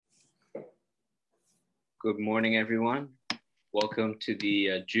Good morning, everyone. Welcome to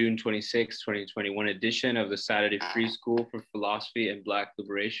the June 26, 2021 edition of the Saturday Free School for Philosophy and Black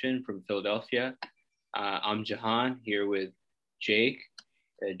Liberation from Philadelphia. I'm Jahan, here with Jake,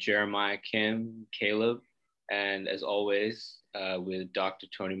 Jeremiah, Kim, Caleb, and as always, with Dr.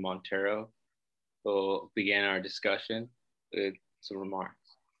 Tony Montero. We'll begin our discussion with some remarks.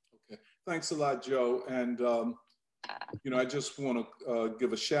 Okay, thanks a lot, Joe. And, I just want to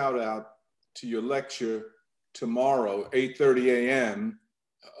give a shout out to your lecture tomorrow, 8:30 a.m.,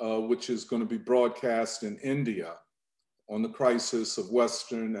 which is going to be broadcast in India on the crisis of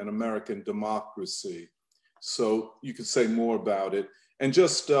Western and American democracy. So you could say more about it. And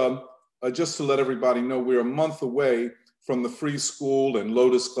just to let everybody know, we're a month away from the Free School and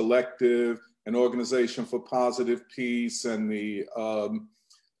Lotus Collective and Organization for Positive Peace and the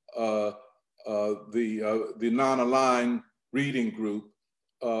Non-Aligned Reading Group,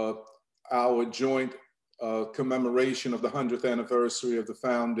 our joint commemoration of the 100th anniversary of the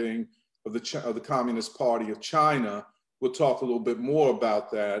founding of the Communist Party of China. We'll talk a little bit more about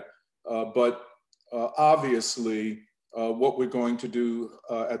that, but obviously what we're going to do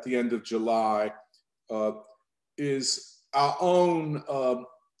at the end of July is our own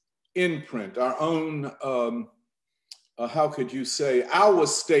imprint, our own, how could you say, our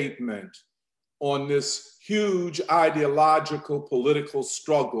statement on this huge ideological political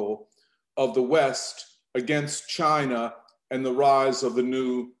struggle of the West against China and the rise of the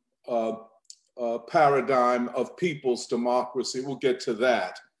new paradigm of people's democracy. We'll get to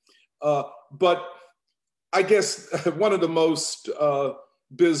that. But I guess one of the most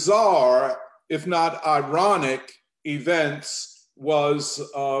bizarre, if not ironic, events was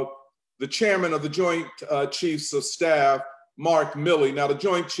the chairman of the Joint Chiefs of Staff, Mark Milley. Now, the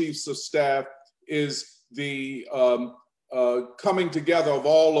Joint Chiefs of Staff is the coming together of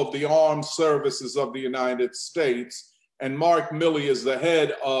all of the armed services of the United States. And Mark Milley is the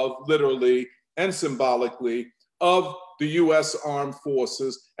head of, literally and symbolically, of the US Armed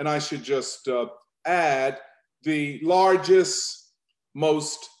Forces. And I should just add, the largest,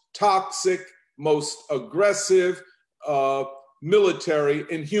 most toxic, most aggressive military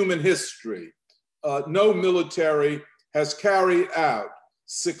in human history. No military has carried out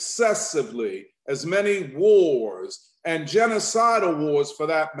successively as many wars and genocidal wars, for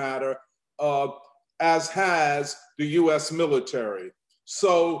that matter, as has the US military.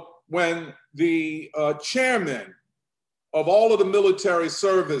 So when the chairman of all of the military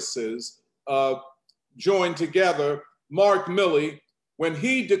services joined together, Mark Milley, when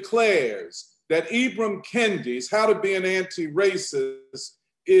he declares that Ibram Kendi's How to Be an Anti-Racist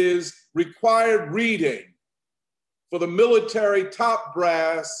is required reading for the military top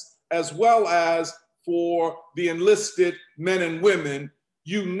brass as well as for the enlisted men and women,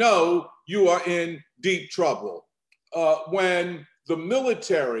 you know you are in deep trouble. When the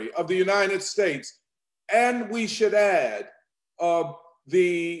military of the United States, and we should add,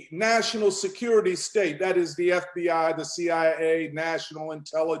 the national security state, that is the FBI, the CIA, national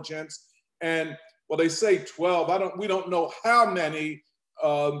intelligence, and well, they say 12, we don't know how many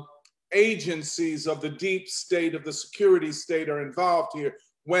agencies of the deep state, of the security state are involved here.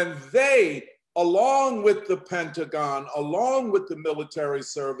 When they, along with the Pentagon, along with the military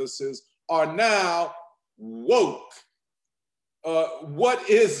services, are now woke. What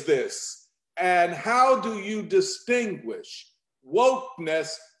is this? And how do you distinguish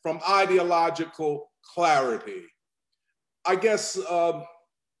wokeness from ideological clarity? I guess, I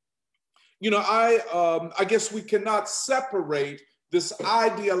guess we cannot separate this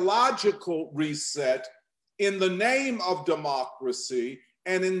ideological reset in the name of democracy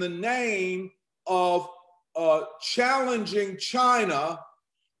and in the name of challenging China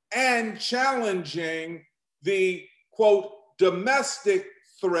and challenging the, quote, domestic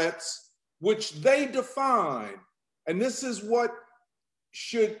threats which they define. And this is what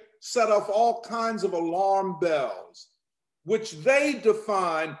should set off all kinds of alarm bells, which they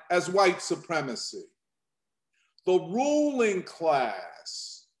define as white supremacy. The ruling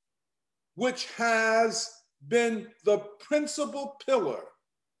class, which has been the principal pillar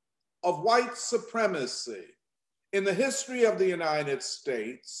of white supremacy in the history of the United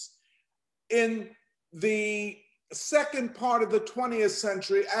States, in the second part of the 20th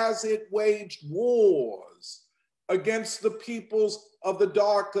century, as it waged wars against the peoples of the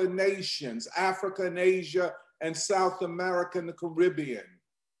darker nations, Africa and Asia and South America and the Caribbean.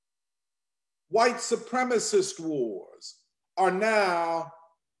 White supremacist wars are now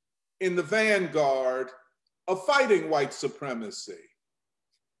in the vanguard of fighting white supremacy.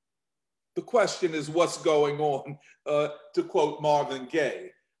 The question is what's going on, to quote Marvin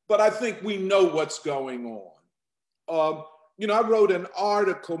Gaye. but I think we know what's going on. You know, I wrote an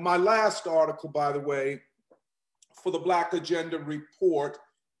article, my last article, by the way, for the Black Agenda Report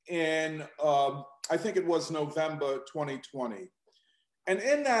in, I think it was November 2020. And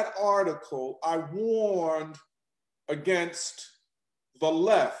in that article, I warned against the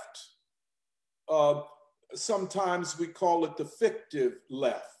left. Sometimes we call it the fictive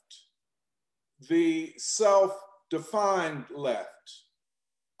left, the self-defined left.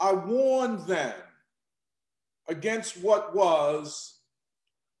 I warned them against what was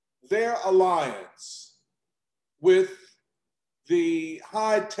their alliance with the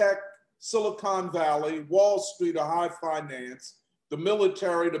high-tech Silicon Valley, Wall Street or high finance, the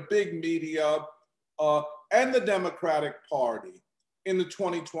military, the big media, and the Democratic Party in the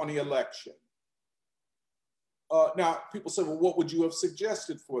 2020 election. Now, people say, well, what would you have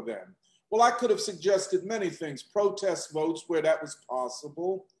suggested for them? Well, I could have suggested many things, protest votes where that was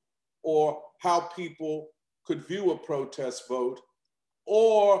possible, or how people could view a protest vote,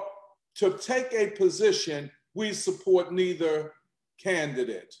 or to take a position, we support neither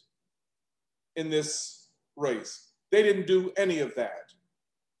candidate in this race. They didn't do any of that.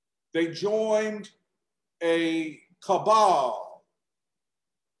 They joined a cabal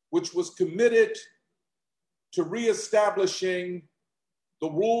which was committed to reestablishing the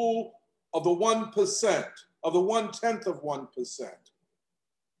rule of the 1%, of the 1/10 of 1%.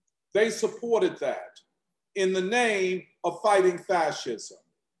 They supported that in the name of fighting fascism.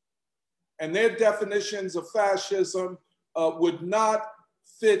 And their definitions of fascism would not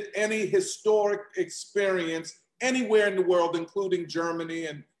fit any historic experience anywhere in the world, including Germany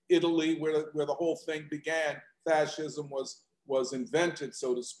and Italy, where the whole thing began. Fascism was invented,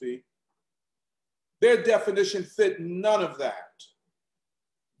 so to speak. Their definition fit none of that.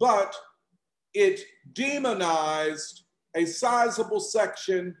 But it demonized a sizable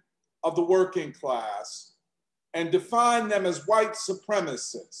section of the working class and defined them as white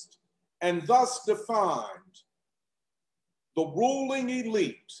supremacists, and thus defined the ruling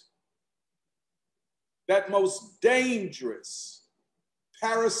elite, that most dangerous,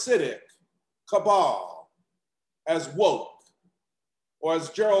 parasitic cabal, as woke, or as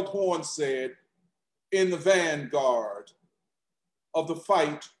Gerald Horne said, in the vanguard of the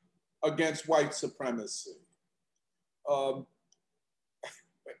fight against white supremacy.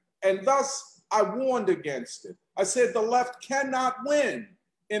 And thus, I warned against it. I said the left cannot win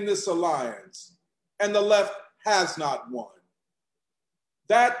in this alliance, and the left has not won.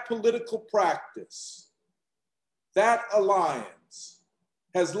 That political practice, that alliance,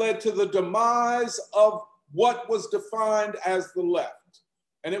 has led to the demise of what was defined as the left.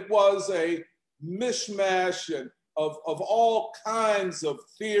 And it was a mishmash of all kinds of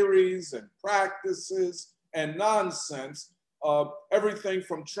theories and practices and nonsense, everything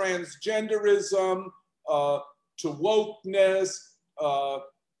from transgenderism to wokeness,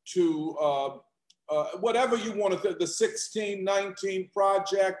 to whatever you want to think, the 1619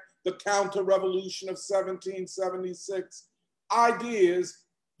 Project, the counter-revolution of 1776, ideas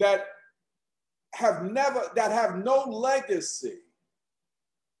that have no legacy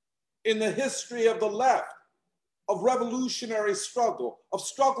in the history of the left, of revolutionary struggle, of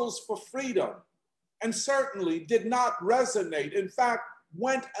struggles for freedom, and certainly did not resonate, in fact,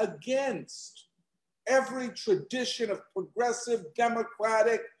 went against every tradition of progressive,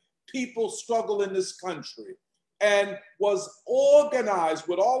 democratic people's struggle in this country, and was organized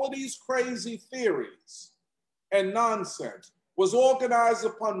with all of these crazy theories and nonsense, was organized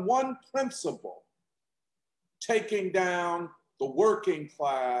upon one principle: taking down the working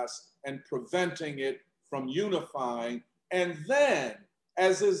class and preventing it from unifying. And then,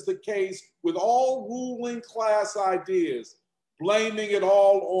 as is the case with all ruling class ideas, blaming it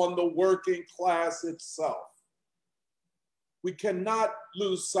all on the working class itself. We cannot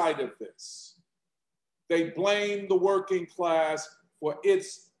lose sight of this. They blame the working class for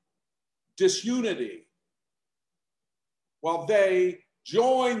its disunity, while they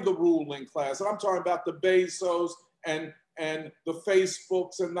join the ruling class. And I'm talking about the Bezos and the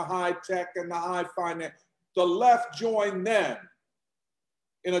Facebooks and the high tech and the high finance. The left joined them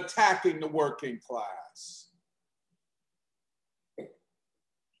in attacking the working class.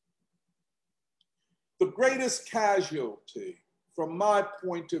 The greatest casualty, from my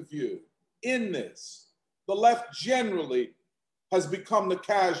point of view, in this, the left generally has become the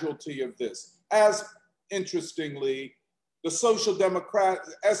casualty of this, as interestingly, the Social Democrat,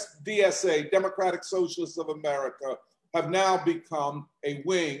 DSA, Democratic Socialists of America, have now become a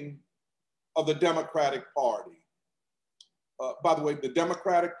wing of the Democratic Party. By the way, the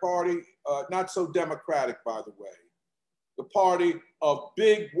Democratic Party, not so democratic, by the way. the party of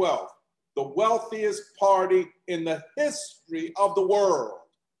big wealth, the wealthiest party in the history of the world.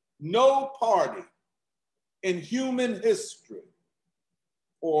 No party in human history,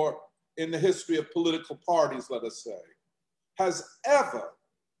 or in the history of political parties, let us say, has ever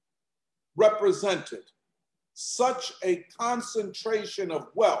represented such a concentration of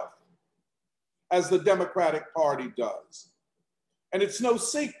wealth as the Democratic Party does. And it's no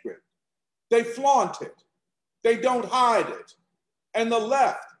secret. They flaunt it. They don't hide it. And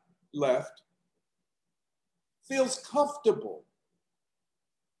the left feels comfortable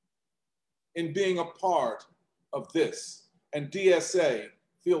in being a part of this. And DSA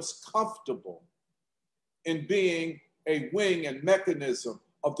feels comfortable in being a wing and mechanism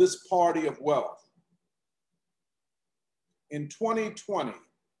of this party of wealth. In 2020,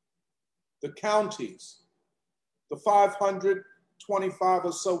 the counties, the 525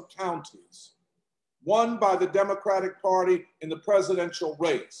 or so counties, won by the Democratic Party in the presidential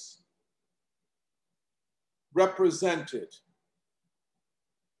race, represented,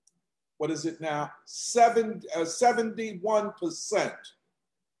 what is it now, 71%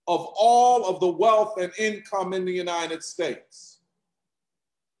 of all of the wealth and income in the United States.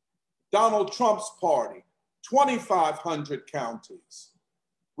 Donald Trump's party, 2,500 counties,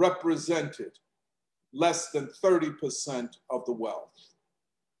 represented less than 30% of the wealth.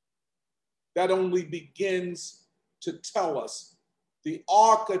 That only begins to tell us the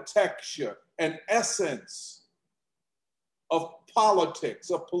architecture and essence of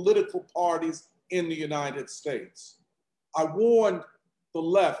politics, of political parties in the United States. I warned the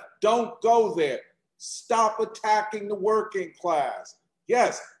left, don't go there. Stop attacking the working class.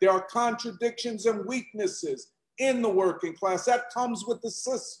 Yes, there are contradictions and weaknesses in the working class. That comes with the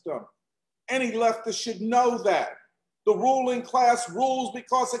system. Any leftist should know that. The ruling class rules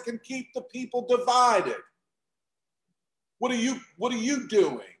because it can keep the people divided. What are you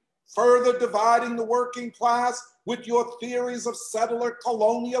doing? Further dividing the working class with your theories of settler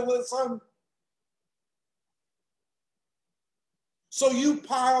colonialism? So you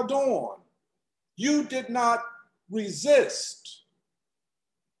piled on. You did not resist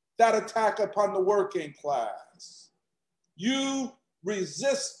that attack upon the working class. You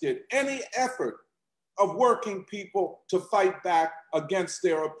resisted any effort of working people to fight back against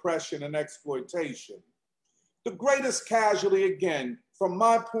their oppression and exploitation. The greatest casualty, again, from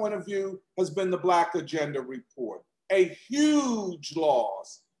my point of view, has been the Black Agenda Report, a huge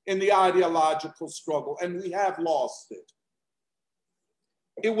loss in the ideological struggle, and we have lost it.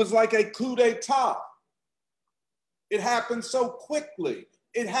 It was like a coup d'etat. It happened so quickly.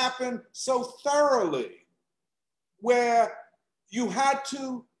 It happened so thoroughly, where you had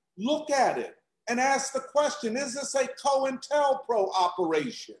to look at it and ask the question, is this a COINTELPRO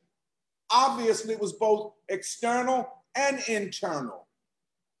operation? Obviously, it was both external and internal.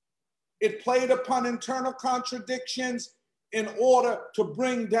 It played upon internal contradictions in order to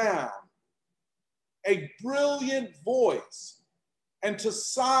bring down a brilliant voice and to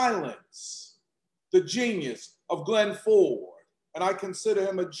silence the genius of Glenn Ford. And I consider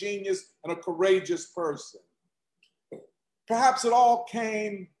him a genius and a courageous person. Perhaps it all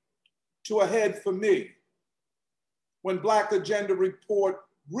came to a head for me when Black Agenda Report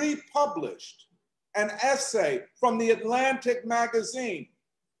republished an essay from the Atlantic magazine.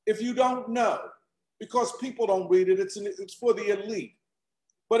 If you don't know, because people don't read it, it's for the elite.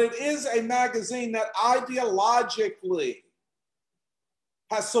 But it is a magazine that ideologically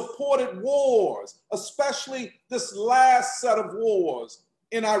has supported wars, especially this last set of wars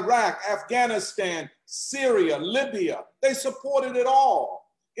in Iraq, Afghanistan, Syria, Libya. They supported it all.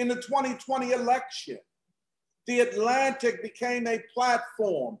 In the 2020 election, the Atlantic became a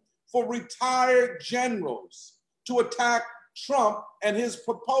platform for retired generals to attack Trump and his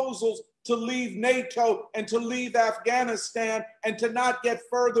proposals to leave NATO and to leave Afghanistan and to not get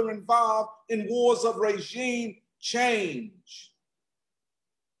further involved in wars of regime change.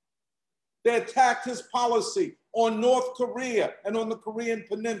 They attacked his policy on North Korea and on the Korean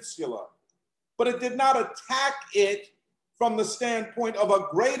Peninsula, but it did not attack it from the standpoint of a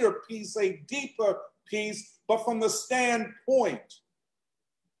greater peace, a deeper peace, but from the standpoint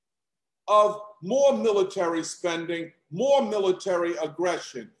of more military spending, more military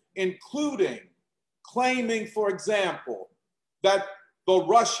aggression, including claiming, for example, that the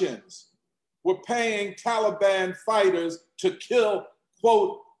Russians were paying Taliban fighters to kill,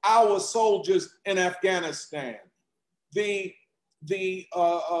 quote, our soldiers in Afghanistan. The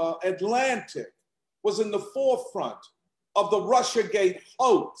Atlantic was in the forefront of the Russiagate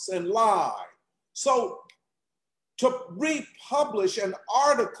hoax and lie. So to republish an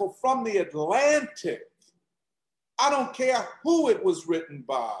article from the Atlantic, I don't care who it was written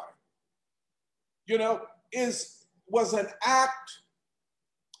by, you know, was an act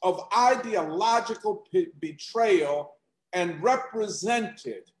of ideological betrayal and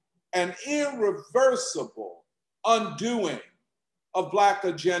represented an irreversible undoing of Black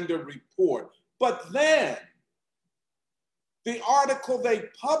Agenda Report. But then the article they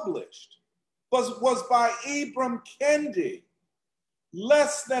published was by Ibram Kendi,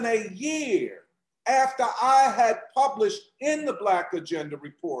 less than a year after I had published in the Black Agenda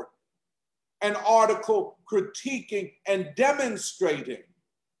Report an article critiquing and demonstrating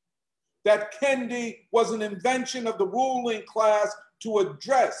that Kendi was an invention of the ruling class to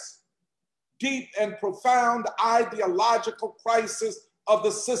address deep and profound ideological crisis of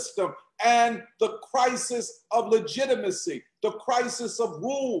the system and the crisis of legitimacy, the crisis of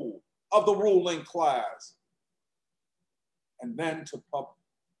rule of the ruling class. And then to publish.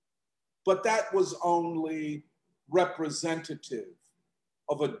 But that was only representative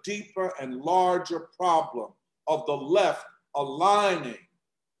of a deeper and larger problem of the left aligning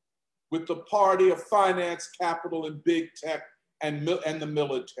with the party of finance, capital, and big tech and the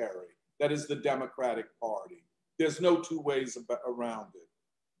military. That is the Democratic Party. There's no two ways around it.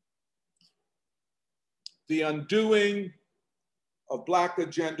 The undoing of Black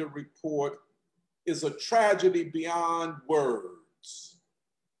Agenda Report is a tragedy beyond words.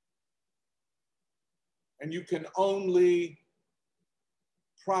 And you can only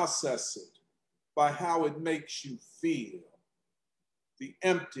process it by how it makes you feel, the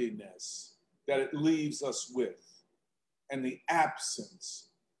emptiness that it leaves us with, and the absence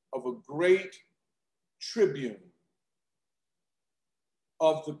of a great tribune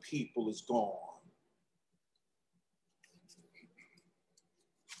of the people is gone.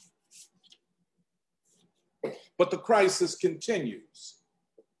 But the crisis continues.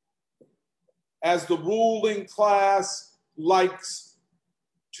 As the ruling class likes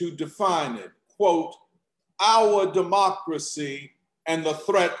to define it, quote, our democracy and the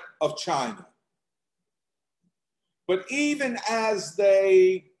threat of China. But even as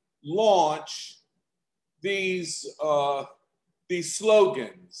they launch these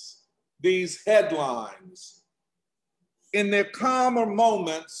slogans, these headlines, in their calmer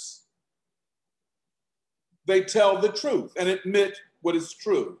moments, they tell the truth and admit what is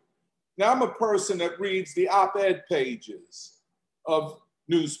true. Now, I'm a person that reads the op-ed pages of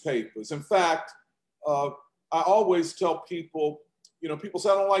newspapers. In fact, I always tell people, you know, people say,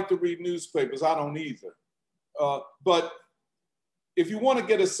 I don't like to read newspapers. I don't either. But if you want to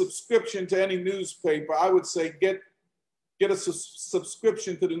get a subscription to any newspaper, I would say get a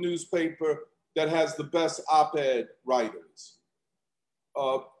subscription to the newspaper that has the best op-ed writers.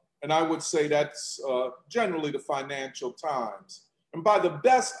 And I would say that's generally the Financial Times. And by the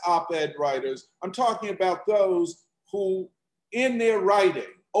best op-ed writers, I'm talking about those who, in their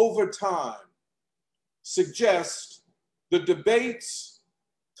writing over time, suggest the debates,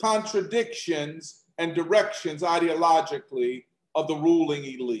 contradictions, and directions ideologically of the ruling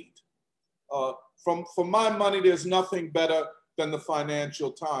elite. For my money, there's nothing better than the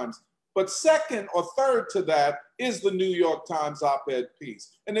Financial Times. But second or third to that is the New York Times op-ed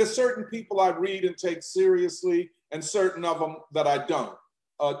piece. And there's certain people I read and take seriously, and certain of them that I don't.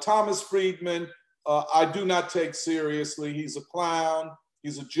 Thomas Friedman, I do not take seriously. He's a clown,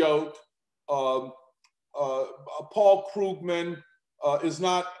 he's a joke. Paul Krugman is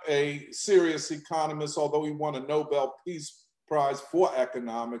not a serious economist, although he won a Nobel Peace Prize for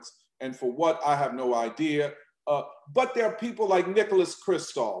economics, and for what, I have no idea. But there are people like Nicholas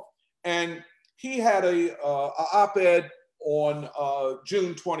Kristof, and he had a op-ed on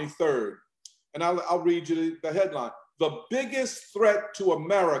June 23rd. And I'll read you the headline. The biggest threat to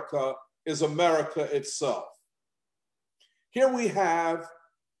America is America itself. Here we have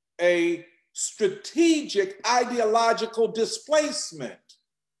a strategic ideological displacement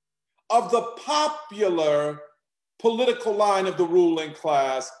of the popular political line of the ruling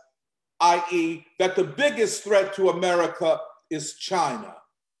class, i.e., that the biggest threat to America is China.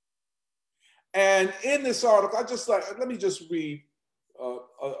 And in this article, let me just read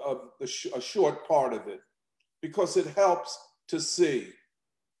a short part of it, because it helps to see.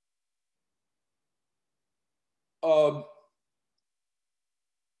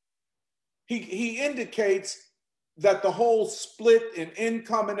 He indicates that the whole split in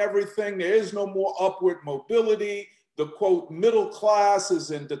income and everything, there is no more upward mobility. The quote, middle class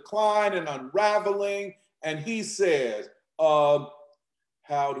is in decline and unraveling. And he says, how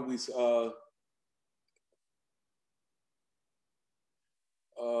do we,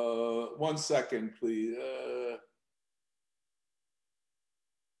 one second, please.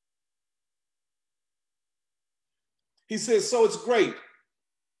 He says, so it's great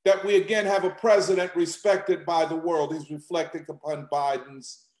that we again have a president respected by the world. He's reflecting upon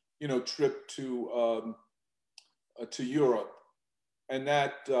Biden's, trip to Europe and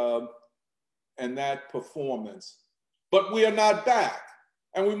that performance. But we are not back,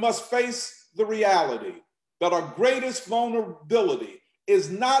 and we must face the reality that our greatest vulnerability is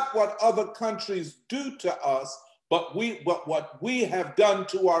not what other countries do to us, but what we have done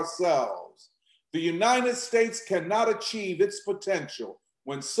to ourselves. The United States cannot achieve its potential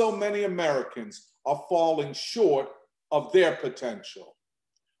when so many Americans are falling short of their potential.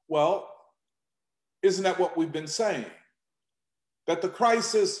 Well, isn't that what we've been saying? That the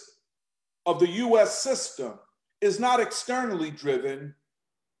crisis of the US system is not externally driven,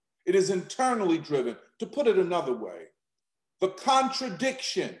 it is internally driven. To put it another way, the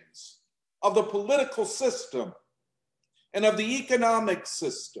contradictions of the political system and of the economic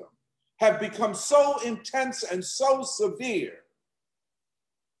system have become so intense and so severe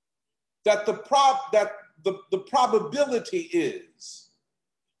that the probability is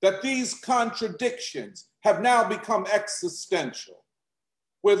that these contradictions have now become existential,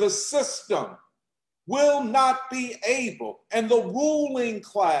 where the system will not be able, and the ruling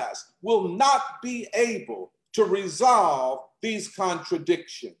class will not be able to resolve these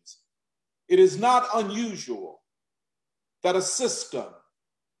contradictions. It is not unusual that a system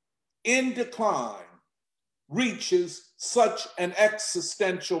in decline reaches such an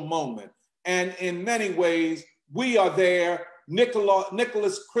existential moment. And in many ways, we are there.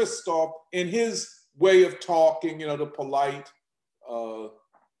 Nicholas Kristof, in his way of talking, the polite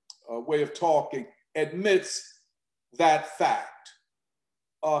way of talking, admits that fact.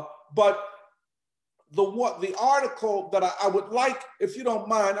 But the article that I would like, if you don't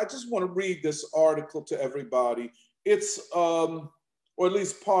mind, I just want to read this article to everybody. It's, or at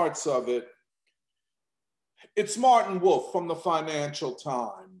least parts of it. It's Martin Wolf from the Financial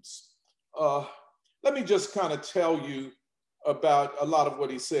Times. Let me just kind of tell you about a lot of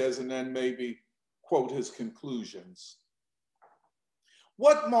what he says and then maybe quote his conclusions.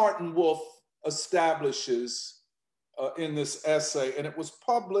 What Martin Wolf establishes in this essay, and it was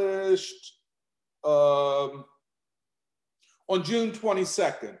published on June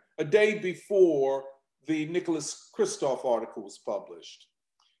 22nd, a day before the Nicholas Kristof article was published.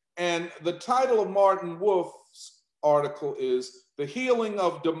 And the title of Martin Wolf's article is "The Healing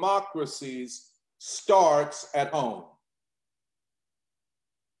of Democracies Starts at Home."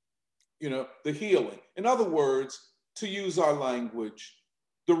 The healing. In other words, to use our language,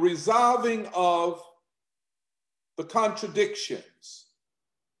 the resolving of the contradictions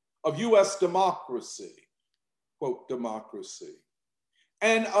of US democracy, quote, democracy,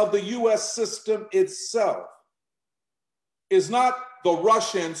 and of the US system itself is not the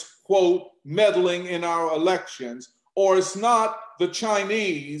Russians, quote, meddling in our elections, or it's not the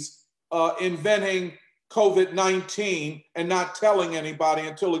Chinese inventing COVID-19 and not telling anybody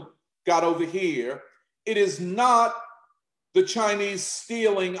until it got over here. It is not the Chinese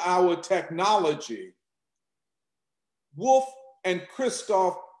stealing our technology. Wolf and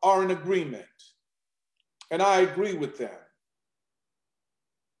Kristof are in agreement, and I agree with them.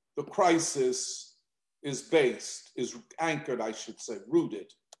 The crisis is anchored, I should say,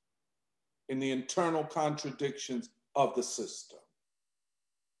 rooted in the internal contradictions of the system.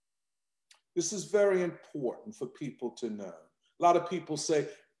 This is very important for people to know. A lot of people say,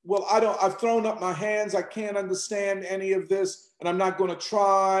 well, I've thrown up my hands, I can't understand any of this, and I'm not going to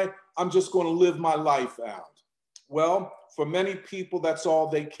try, I'm just going to live my life out. Well, for many people, that's all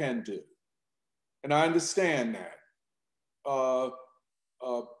they can do. And I understand that.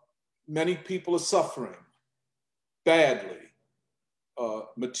 Many people are suffering badly,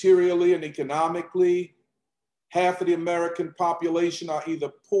 materially and economically. Half of the American population are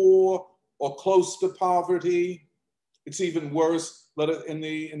either poor or close to poverty. It's even worse in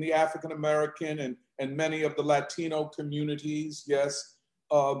the African American and many of the Latino communities, yes.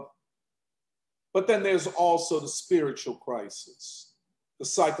 But then there's also the spiritual crisis, the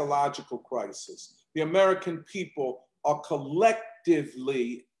psychological crisis. The American people are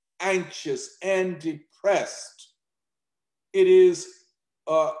collectively anxious and depressed. It is,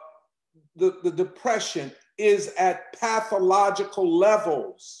 the depression is at pathological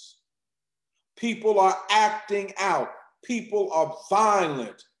levels. People are acting out. People are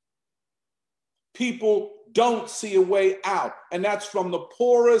violent. People don't see a way out. And that's from the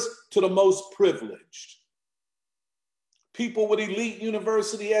poorest to the most privileged. People with elite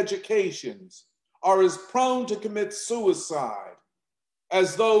university educations are as prone to commit suicide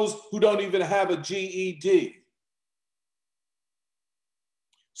as those who don't even have a GED.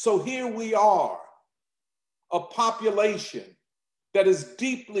 So here we are, a population that is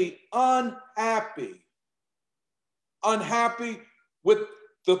deeply unhappy with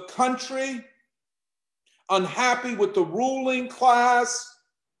the country, unhappy with the ruling class,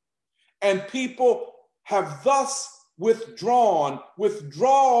 and people have thus withdrawn.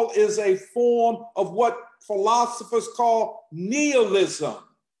 Withdrawal is a form of what philosophers call nihilism.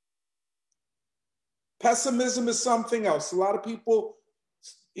 Pessimism is something else. A lot of people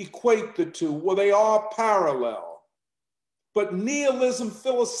equate the two. Well, they are parallel. But nihilism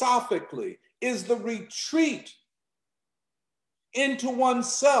philosophically is the retreat into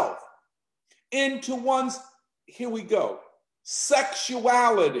oneself, into one's, here we go,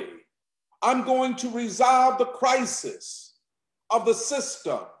 sexuality. I'm going to resolve the crisis of the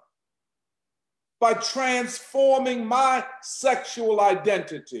system by transforming my sexual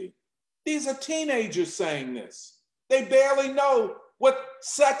identity. These are teenagers saying this. They barely know what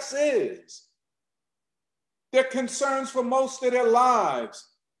sex is. Their concerns for most of their lives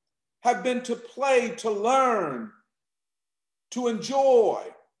have been to play, to learn, to enjoy.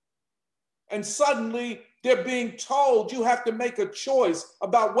 And suddenly they're being told you have to make a choice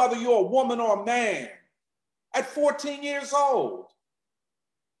about whether you're a woman or a man at 14 years old.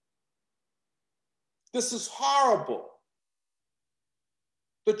 This is horrible.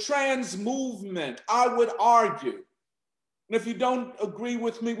 The trans movement, I would argue, and if you don't agree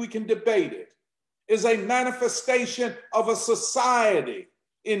with me, we can debate it, is a manifestation of a society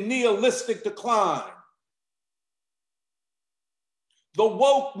in nihilistic decline. The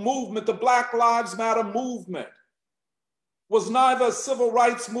woke movement, the Black Lives Matter movement, was neither a civil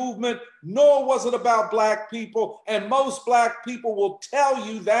rights movement, nor was it about Black people. And most Black people will tell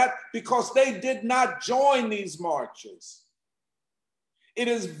you that because they did not join these marches. It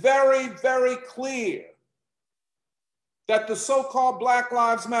is very, very clear that the so-called Black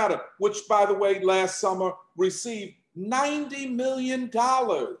Lives Matter, which, by the way, last summer received $90 million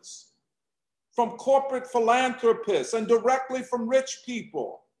from corporate philanthropists and directly from rich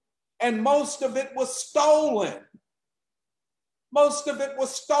people. And most of it was stolen. Most of it was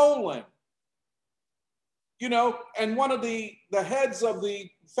stolen. You know, and one of the heads of the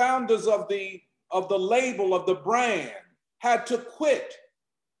founders of the label, of the brand, had to quit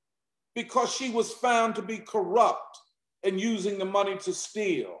because she was found to be corrupt and using the money to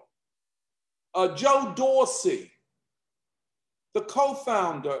steal. Joe Dorsey, the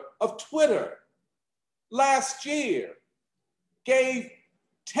co-founder of Twitter, last year gave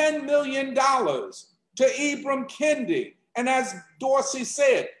 $10 million to Ibram Kendi. And as Dorsey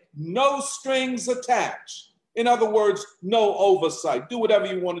said, no strings attached. In other words, no oversight. Do whatever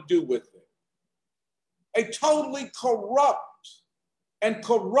you want to do with it. A totally corrupt and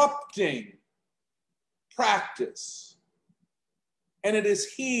corrupting practice. And it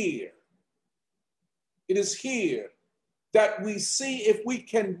is here that we see if we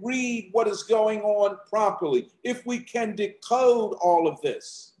can read what is going on properly, if we can decode all of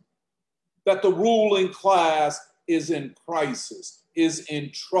this, that the ruling class is in crisis, is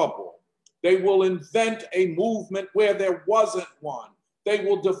in trouble. They will invent a movement where there wasn't one. They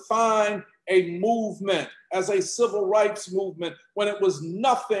will define a movement as a civil rights movement when it was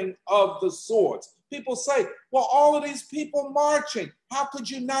nothing of the sorts. People say, well, all of these people marching, how could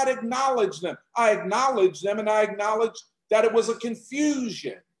you not acknowledge them? I acknowledge them, and I acknowledge that it was a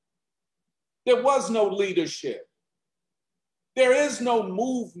confusion. There was no leadership. There is no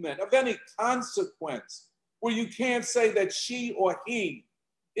movement of any consequence where you can't say that she or he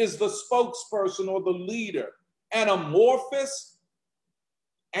is the spokesperson or the leader. Anamorphous,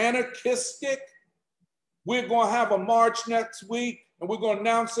 anarchistic. We're going to have a march next week, and we're going to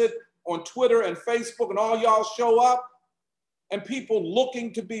announce it on Twitter and Facebook, and all y'all show up. And people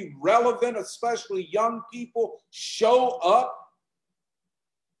looking to be relevant, especially young people, show up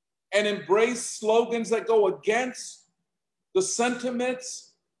and embrace slogans that go against the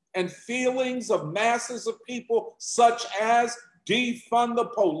sentiments and feelings of masses of people, such as defund the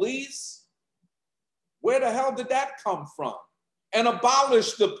police. Where the hell did that come from? And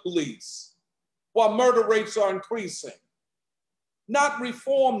abolish the police while murder rates are increasing. Not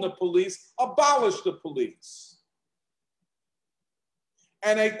reform the police, abolish the police.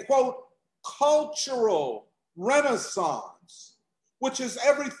 And a, quote, cultural renaissance, which is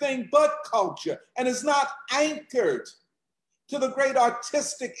everything but culture and is not anchored to the great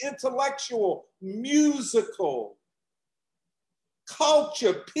artistic, intellectual, musical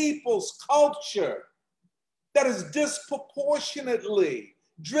culture, people's culture that is disproportionately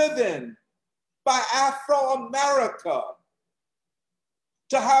driven by Afro-America.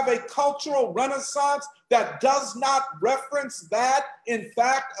 To have a cultural renaissance that does not reference that, in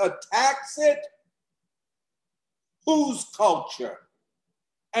fact, attacks it, whose culture,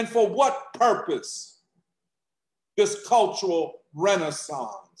 and for what purpose this cultural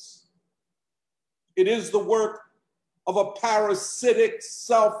renaissance? It is the work of a parasitic,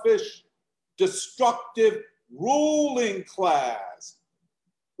 selfish, destructive ruling class,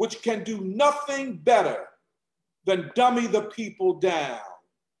 which can do nothing better than dummy the people down,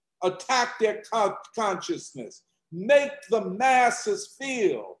 attack their consciousness, make the masses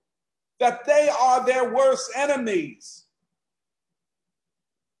feel that they are their worst enemies.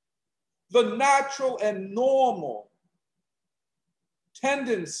 The natural and normal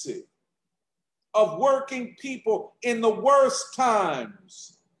tendency of working people in the worst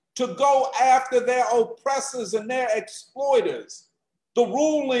times to go after their oppressors and their exploiters, the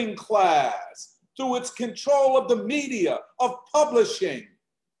ruling class, through its control of the media, of publishing,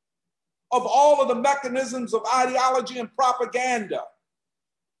 of all of the mechanisms of ideology and propaganda,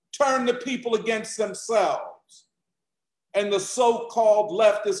 turn the people against themselves. And the so-called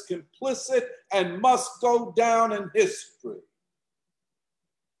left is complicit and must go down in history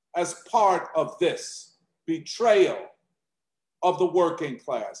as part of this betrayal of the working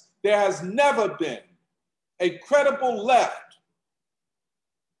class. There has never been a credible left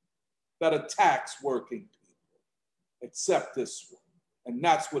that attacks working people, except this one. And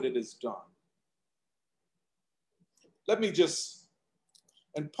that's what it has done. Let me just,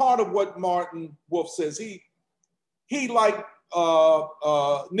 and part of what Martin Wolf says, he like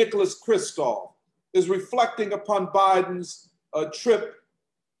Nicholas Kristof, is reflecting upon Biden's trip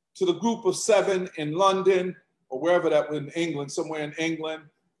to the Group of Seven in London, or wherever that was, in England, somewhere in England,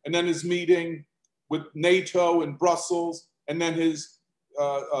 and then his meeting with NATO in Brussels, and then his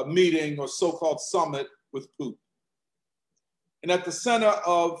meeting or so-called summit with Putin. And at the center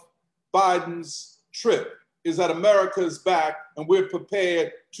of Biden's trip is that America is back and we're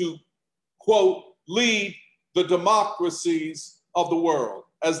prepared to, quote, lead the democracies of the world,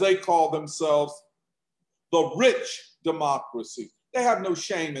 as they call themselves, the rich democracies. They have no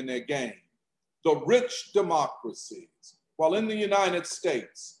shame in their game. The rich democracies. While in the United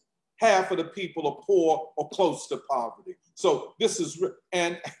States, half of the people are poor or close to poverty. So this is,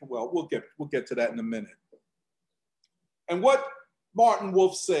 and well, we'll get to that in a minute. And what Martin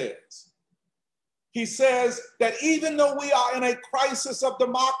Wolf says, he says that even though we are in a crisis of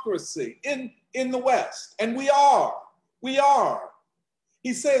democracy in the West, and we are,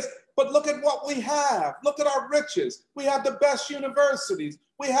 he says, but look at what we have. Look at our riches. We have the best universities.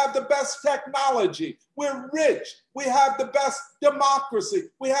 We have the best technology. We're rich. We have the best democracy.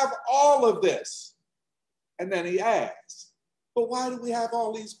 We have all of this. And then he asks, but why do we have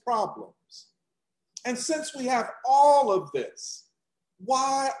all these problems? And since we have all of this,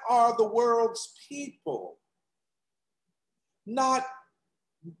 why are the world's people not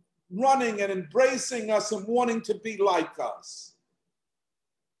running and embracing us and wanting to be like us?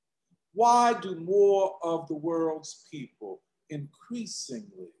 Why do more of the world's people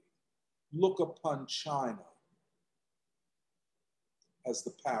increasingly look upon China as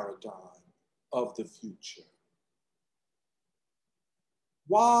the paradigm of the future?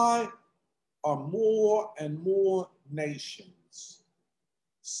 Why are more and more nations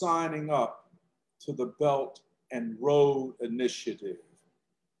signing up to the Belt and Road Initiative?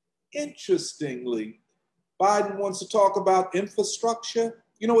 Interestingly, Biden wants to talk about infrastructure.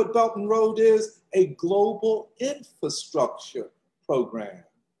 You know what Belt and Road is? A global infrastructure program.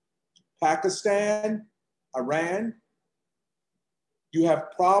 Pakistan, Iran, you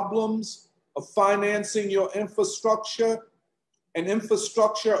have problems of financing your infrastructure, and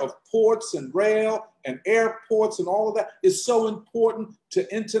infrastructure of ports and rail and airports and all of that is so important to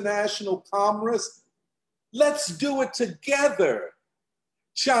international commerce. Let's do it together.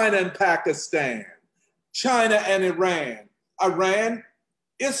 China and Pakistan, China and Iran. Iran,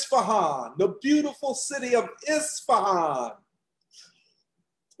 Isfahan, the beautiful city of Isfahan.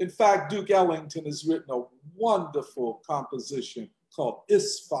 In fact, Duke Ellington has written a wonderful composition called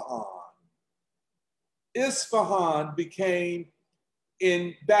Isfahan. Isfahan became,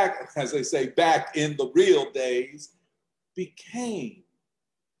 back in the real days, became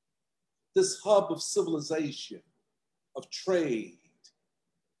this hub of civilization, of trade,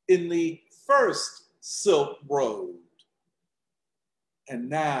 in the first Silk Road. And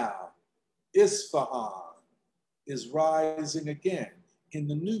now Isfahan is rising again in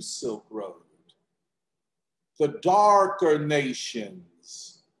the new Silk Road. The darker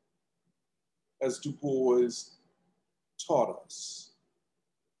nations, as Du Bois taught us,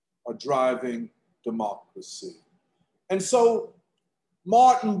 are driving democracy. And so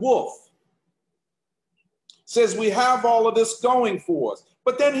Martin Wolf says we have all of this going for us.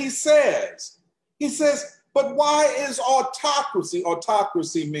 But then he says, But why is autocracy?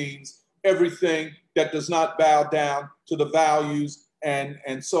 Autocracy means everything that does not bow down to the values and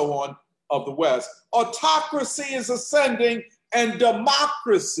so on of the West. Autocracy is ascending, and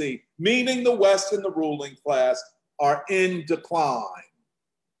democracy, meaning the West and the ruling class, are in decline.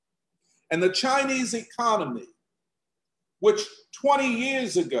 And the Chinese economy, which 20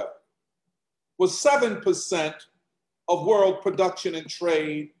 years ago was 7% of world production and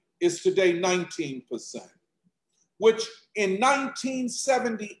trade, is today 19%, which in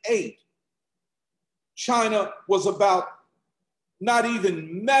 1978, China was about not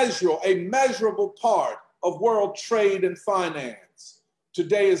even a measurable part of world trade and finance.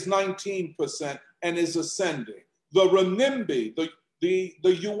 Today is 19% and is ascending. The renminbi, the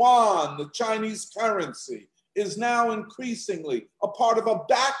yuan, the Chinese currency, is now increasingly a part of a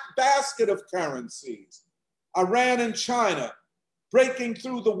basket of currencies. Iran and China, breaking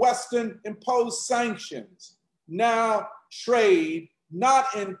through the Western imposed sanctions, now trade not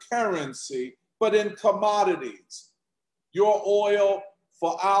in currency, but in commodities. Your oil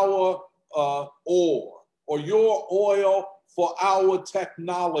for our ore, or your oil for our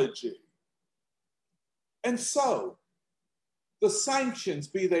technology. And so the sanctions,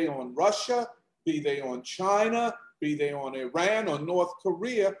 be they on Russia, be they on China, be they on Iran or North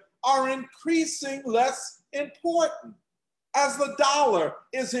Korea, are increasing less important as the dollar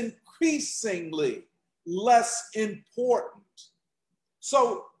is increasingly less important.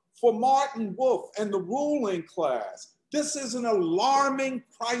 So for Martin Wolf and the ruling class, this is an alarming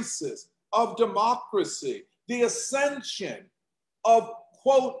crisis of democracy, the ascension of,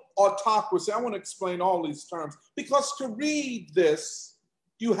 quote, autocracy. I want to explain all these terms because to read this,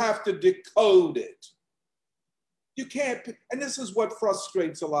 you have to decode it. You can't, and this is what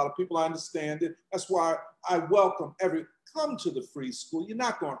frustrates a lot of people. I understand it. That's why I welcome come to the free school. You're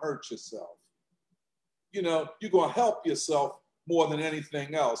not going to hurt yourself. You know, you're going to help yourself more than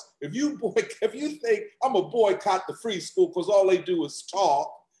anything else. If you think I'm going to boycott the free school because all they do is talk,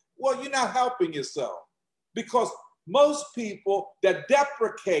 well, you're not helping yourself. Because most people that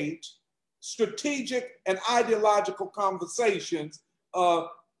deprecate strategic and ideological conversations are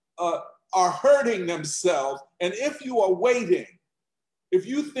hurting themselves. And if you are waiting, if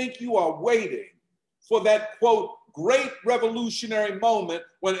you think you are waiting for that, quote, great revolutionary moment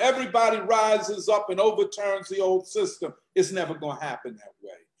when everybody rises up and overturns the old system, it's never going to happen that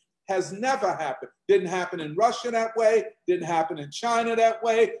way. Has never happened. Didn't happen in Russia that way, didn't happen in China that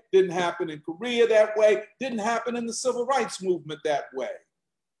way, didn't happen in Korea that way, didn't happen in the civil rights movement that way.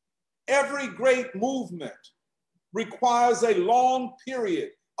 Every great movement requires a long period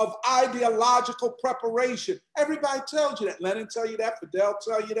of ideological preparation. Everybody tells you that. Lenin tell you that, Fidel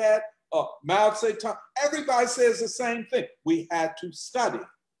tell you that, Mao Zedong, everybody says the same thing. We had to study.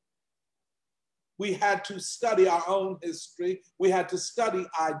 We had to study our own history. We had to study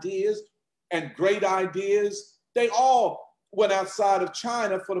ideas, and great ideas. They all went outside of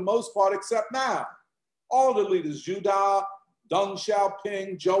China for the most part, except Mao. All the leaders, Zhu Da, Deng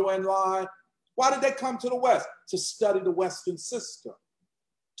Xiaoping, Zhou Enlai. Why did they come to the West? To study the Western system,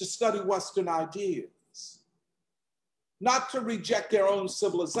 to study Western ideas. Not to reject their own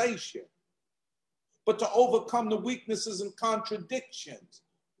civilization, but to overcome the weaknesses and contradictions,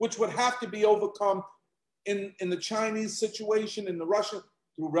 which would have to be overcome in the Chinese situation, in the Russian,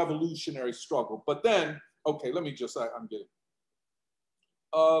 through revolutionary struggle. But then, okay, let me just, I'm getting.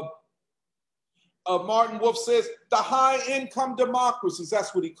 Martin Wolf says, the high-income democracies,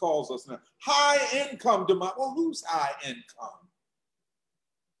 that's what he calls us now. High-income democracy, well, who's high income?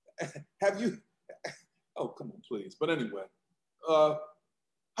 Have you, oh, come on, please. But anyway,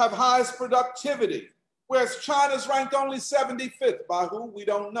 have highest productivity, whereas China's ranked only 75th. By who? We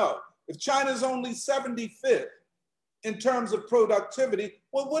don't know. If China's only 75th in terms of productivity,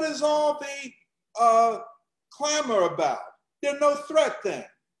 well, what is all the clamor about? There's no threat then,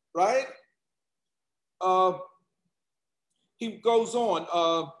 right? He goes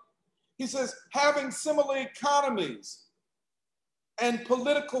on. He says, having similar economies and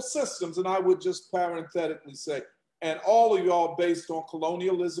political systems, and I would just parenthetically say, and all of y'all based on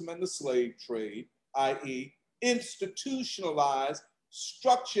colonialism and the slave trade, i.e. institutionalized,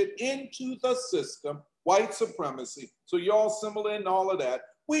 structured into the system, white supremacy. So y'all similar in all of that.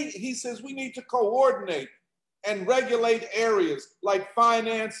 He says we need to coordinate and regulate areas like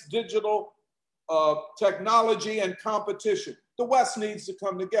finance, digital, technology, and competition. The West needs to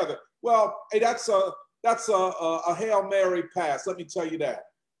come together. Well, hey, that's a Hail Mary pass, let me tell you that.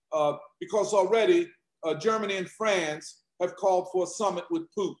 Because already Germany and France have called for a summit with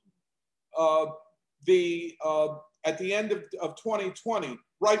Putin. At the end of 2020,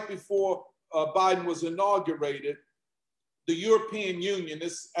 right before Biden was inaugurated, the European Union,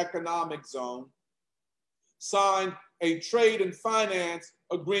 this economic zone, signed a trade and finance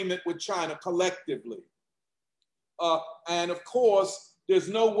agreement with China collectively. And of course, there's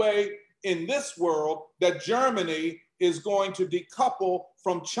no way in this world that Germany is going to decouple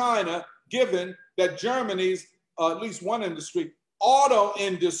from China, given that Germany's, at least one industry, auto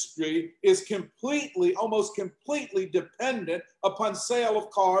industry is completely, almost completely dependent upon sale of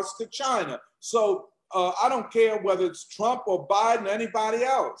cars to China. So I don't care whether it's Trump or Biden or anybody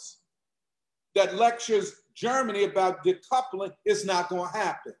else that lectures Germany about decoupling, it's not going to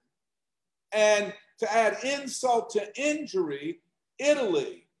happen. And to add insult to injury,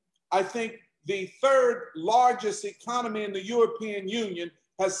 Italy, I think the third largest economy in the European Union,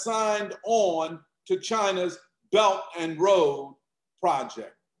 has signed on to China's Belt and Road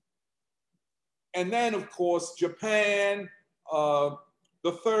project. And then, of course, Japan, the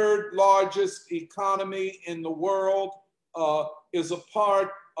third largest economy in the world, is a part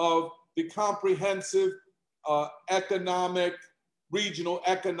of the comprehensive regional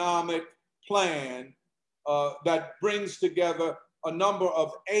economic plan that brings together a number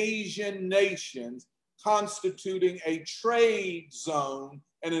of Asian nations constituting a trade zone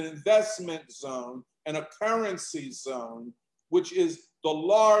and an investment zone and a currency zone, which is the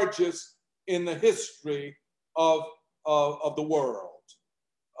largest in the history of the world.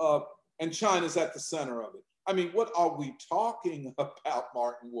 And China's at the center of it. I mean, what are we talking about,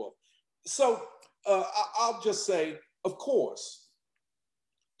 Martin Wolf? So I'll just say, of course,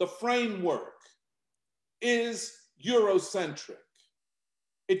 the framework is Eurocentric.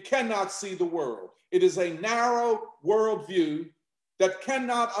 It cannot see the world. It is a narrow worldview that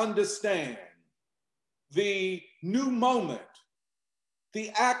cannot understand the new moment,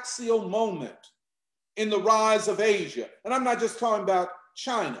 the axial moment in the rise of Asia. And I'm not just talking about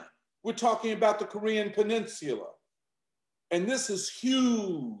China. We're talking about the Korean Peninsula. And this is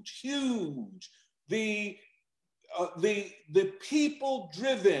huge, huge. The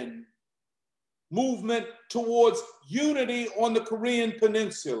people-driven movement towards unity on the Korean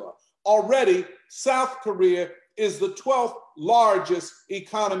Peninsula. Already, South Korea is the 12th largest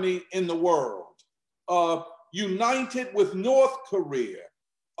economy in the world. United with North Korea,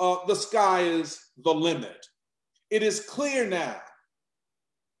 the sky is the limit. It is clear now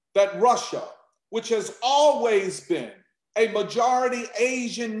that Russia, which has always been a majority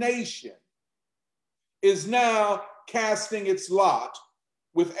Asian nation, is now casting its lot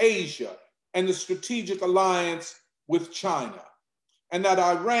with Asia and the strategic alliance with China, and that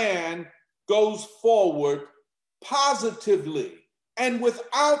Iran goes forward positively and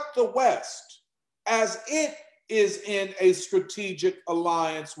without the West, as it is in a strategic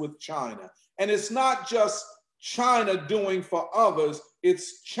alliance with China. And it's not just China doing for others,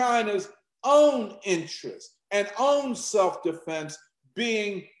 it's China's own interest and own self-defense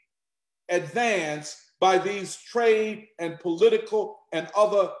being advanced by these trade and political and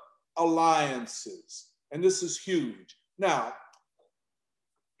other alliances. And this is huge. Now,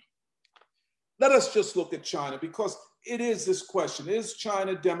 let us just look at China, because it is this question: is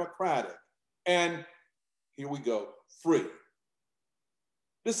China democratic? And here we go, free.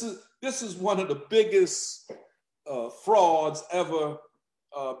 This is one of the biggest frauds ever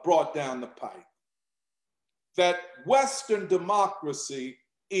brought down the pipe, that Western democracy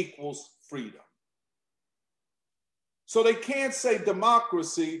equals freedom. So they can't say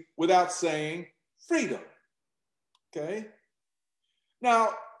democracy without saying freedom, okay?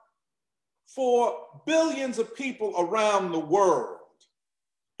 Now, for billions of people around the world,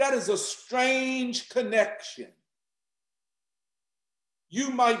 that is a strange connection.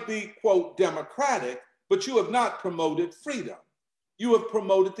 You might be, quote, democratic, but you have not promoted freedom. You have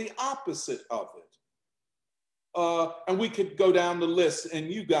promoted the opposite of it. And we could go down the list in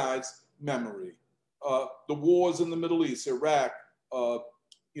you guys' memory. The wars in the Middle East, Iraq,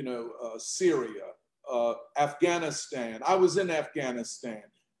 Syria, Afghanistan. I was in Afghanistan.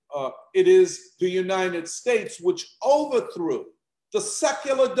 It is the United States which overthrew the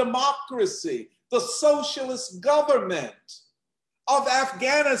secular democracy, the socialist government of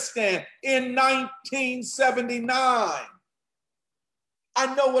Afghanistan in 1979.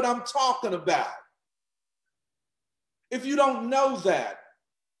 I know what I'm talking about. If you don't know that,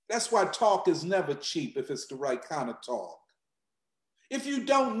 that's why talk is never cheap if it's the right kind of talk. If you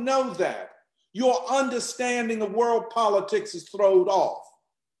don't know that, your understanding of world politics is thrown off.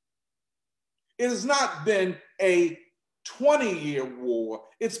 It has not been a 20-year war.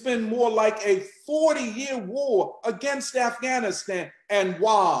 It's been more like a 40-year war against Afghanistan. And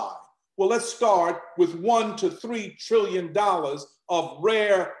why? Well, let's start with $1 to $3 trillion of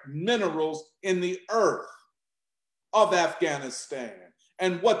rare minerals in the earth of Afghanistan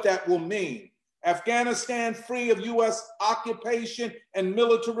and what that will mean. Afghanistan free of US occupation and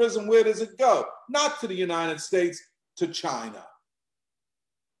militarism, where does it go? Not to the United States, to China.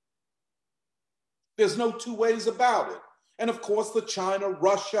 There's no two ways about it. And of course, the China,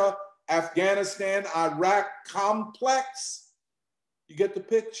 Russia, Afghanistan, Iraq complex. You get the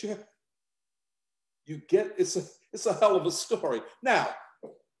picture? You get, it's a hell of a story. Now,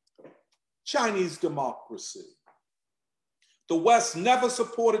 Chinese democracy. The West never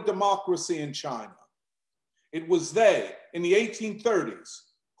supported democracy in China. It was they, in the 1830s,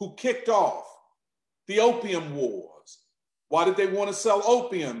 who kicked off the Opium Wars. Why did they want to sell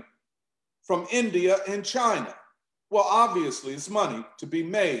opium from India and China? Well, obviously, it's money to be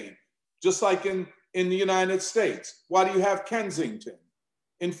made, just like in the United States. Why do you have Kensington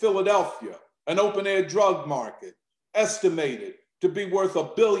in Philadelphia, an open-air drug market, estimated to be worth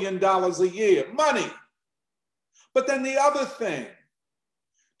 $1 billion a year? Money. But then the other thing,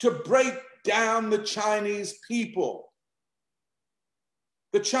 to break down the Chinese people.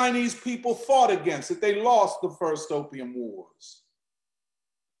 The Chinese people fought against it. They lost the first Opium Wars.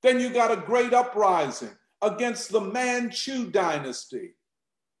 Then you got a great uprising against the Manchu dynasty.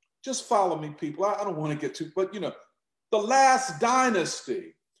 Just follow me, people. I don't want to get too, but the last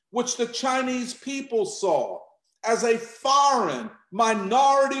dynasty, which the Chinese people saw as a foreign,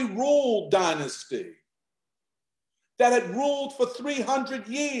 minority-ruled dynasty that had ruled for 300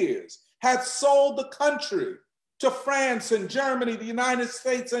 years, had sold the country to France and Germany, the United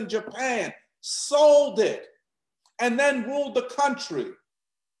States and Japan, sold it, and then ruled the country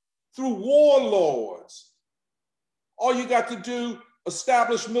through warlords. All you got to do,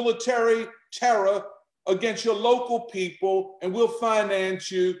 establish military terror against your local people, and we'll finance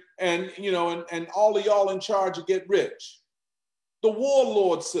you, and and all of y'all in charge will get rich. The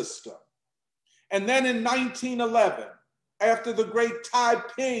warlord system. And then in 1911, after the Great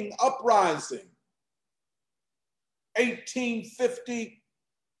Taiping Uprising, 1850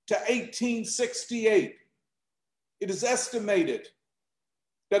 to 1868, it is estimated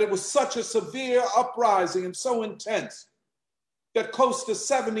that it was such a severe uprising and so intense that close to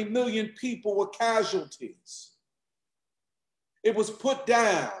 70 million people were casualties. It was put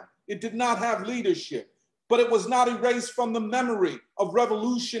down. It did not have leadership, but it was not erased from the memory of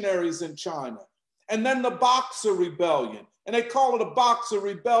revolutionaries in China. And then the Boxer Rebellion. And they call it a Boxer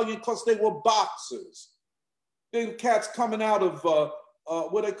Rebellion because they were boxers. They were cats coming out of,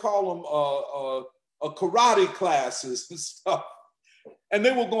 what they call them, karate classes and stuff. And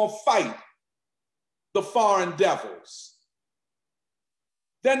they were going to fight the foreign devils.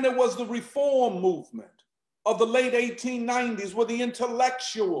 Then there was the reform movement of the late 1890s, where the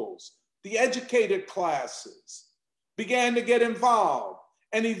intellectuals, the educated classes, began to get involved.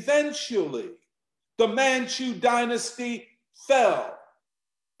 And eventually, the Manchu dynasty fell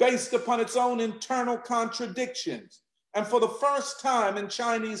based upon its own internal contradictions. And for the first time in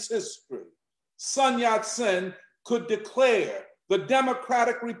Chinese history, Sun Yat-sen could declare the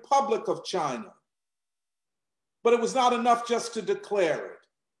Democratic Republic of China. But it was not enough just to declare it.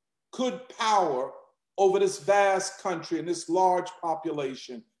 Could power over this vast country and this large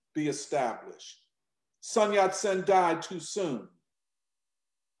population be established? Sun Yat-sen died too soon.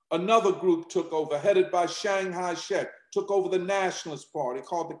 Another group took over, headed by Chiang Kai-shek, took over the Nationalist Party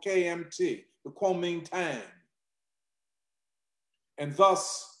called the KMT, the Kuomintang. And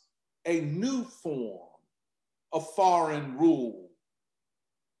thus, a new form of foreign rule,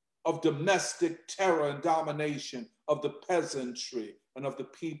 of domestic terror and domination of the peasantry and of the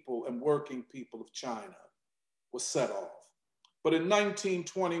people and working people of China was set off. But in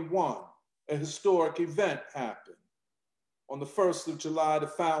 1921, a historic event happened. On the 1st of July, the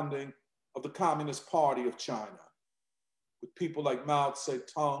founding of the Communist Party of China, with people like Mao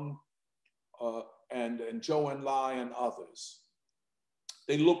Zedong and Zhou Enlai and others.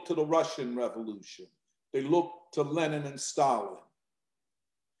 They looked to the Russian Revolution. They looked to Lenin and Stalin.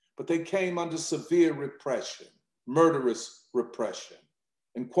 But they came under severe repression, murderous repression.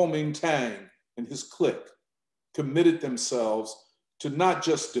 And Kuomintang and his clique committed themselves to not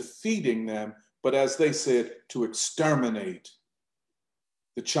just defeating them, but as they said, to exterminate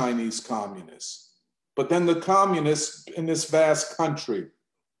the Chinese communists. But then the communists in this vast country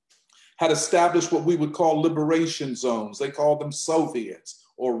had established what we would call liberation zones. They called them Soviets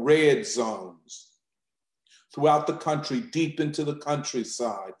or red zones throughout the country, deep into the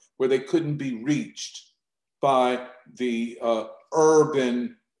countryside, where they couldn't be reached by the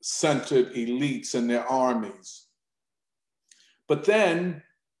urban-centered elites and their armies. But then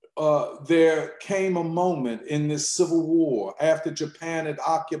there came a moment in this civil war after Japan had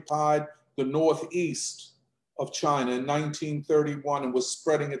occupied the northeast of China in 1931 and was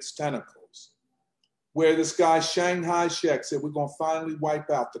spreading its tentacles, where this guy Shanghai Shek said, we're going to finally wipe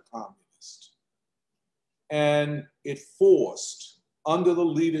out the communists. And it forced, under the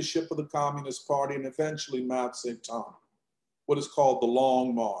leadership of the Communist Party and eventually Mao Zedong, what is called the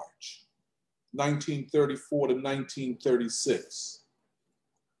Long March, 1934 to 1936.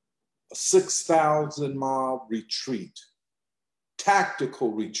 A 6,000-mile retreat,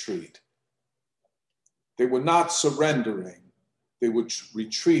 tactical retreat. They were not surrendering. They were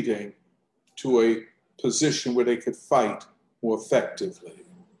retreating to a position where they could fight more effectively.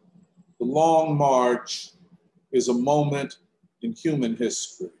 The Long March is a moment in human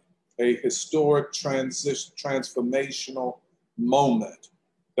history, a historic transformational moment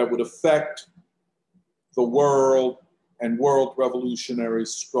that would affect the world and world revolutionary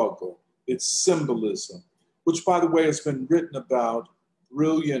struggle. Its symbolism, which by the way has been written about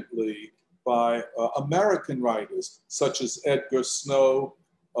brilliantly by American writers such as Edgar Snow,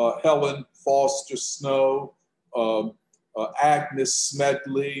 Helen Foster Snow, Agnes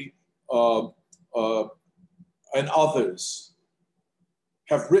Smedley, and others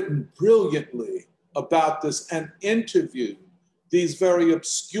have written brilliantly about this and interviewed these very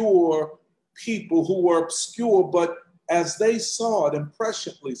obscure people who were obscure, but as they saw it, and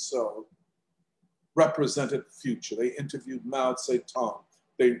presciently so, represented the future. They interviewed Mao Zedong.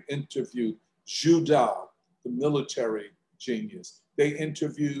 They interviewed Zhu Dao, the military genius. They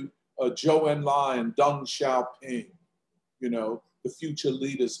interviewed Zhou Enlai and Deng Xiaoping, the future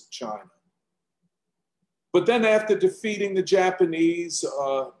leaders of China. But then after defeating the Japanese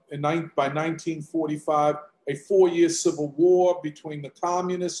by 1945, a 4-year civil war between the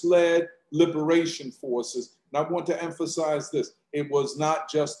communist-led liberation forces. And I want to emphasize this. It was not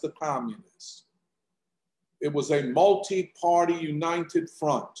just the communists. It was a multi-party united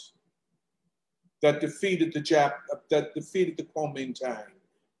front that defeated the Kuomintang.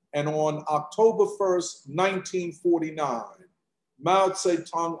 And on October 1st, 1949, Mao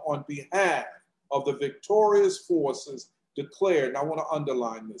Zedong, on behalf of the victorious forces, declared, and I want to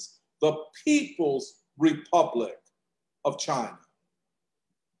underline this, the People's Republic of China.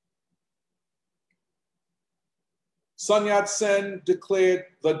 Sun Yat-sen declared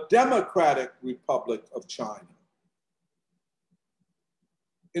the Democratic Republic of China.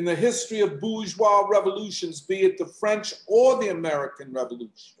 In the history of bourgeois revolutions, be it the French or the American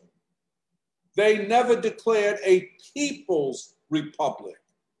Revolution, they never declared a people's republic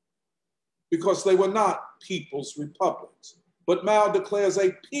because they were not people's republics. But Mao declares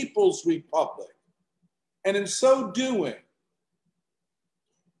a people's republic. And in so doing,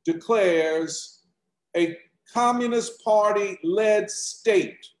 declares a Communist Party-led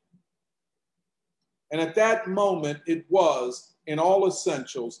state. And at that moment, it was, in all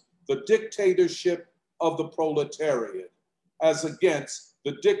essentials, the dictatorship of the proletariat, as against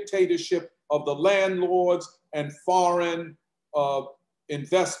the dictatorship of the landlords and foreign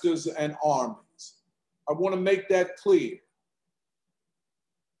investors and armies. I want to make that clear.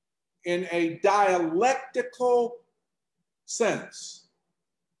 In a dialectical sense,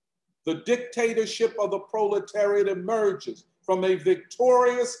 the dictatorship of the proletariat emerges from a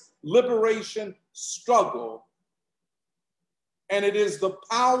victorious liberation struggle, and it is the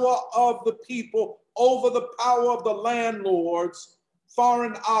power of the people over the power of the landlords,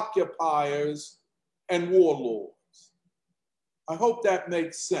 foreign occupiers, and warlords. I hope that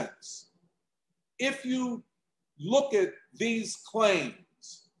makes sense. If you look at these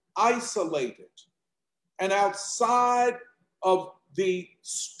claims isolated and outside of the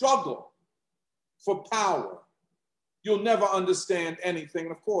struggle for power, you'll never understand anything.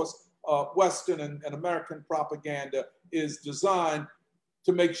 And of course, Western and American propaganda is designed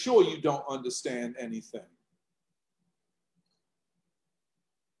to make sure you don't understand anything.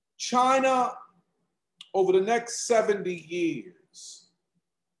 China, over the next 70 years,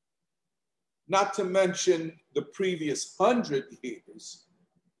 not to mention the previous 100 years,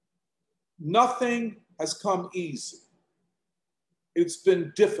 nothing has come easy. It's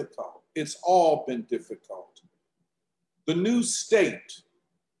been difficult. It's all been difficult. The new state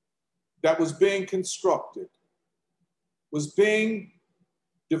that was being constructed was being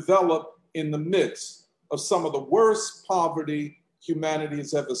developed in the midst of some of the worst poverty humanity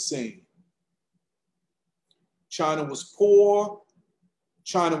has ever seen. China was poor.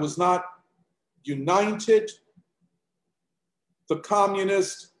 China was not united. The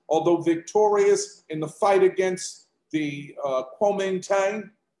communists, although victorious in the fight against the Kuomintang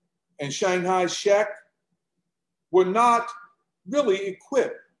and Shanghai Shek, were not really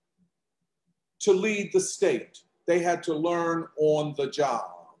equipped to lead the state. They had to learn on the job.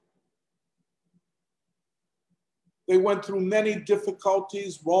 They went through many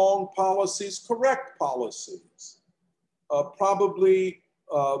difficulties, wrong policies, correct policies. Probably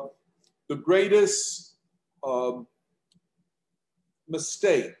the greatest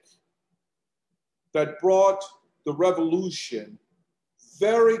mistake that brought the revolution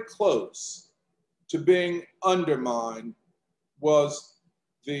very close to being undermined was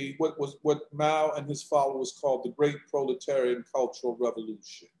what Mao and his followers called the Great Proletarian Cultural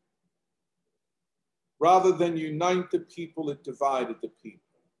Revolution. Rather than unite the people, it divided the people.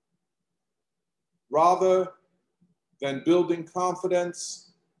 Rather than building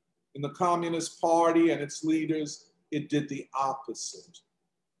confidence in the Communist Party and its leaders, it did the opposite.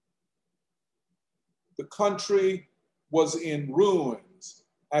 The country was in ruins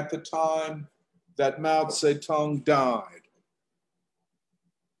at the time that Mao Zedong died.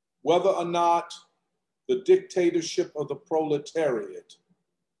 Whether or not the dictatorship of the proletariat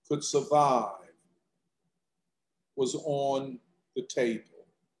could survive was on the table.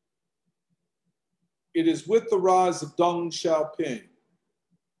 It is with the rise of Deng Xiaoping,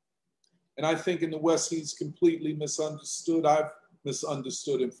 and I think in the West he's completely misunderstood. I've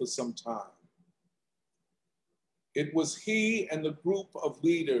misunderstood him for some time. It was he and the group of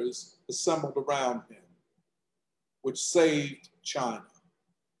leaders assembled around him which saved China,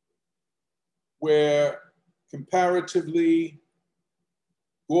 where comparatively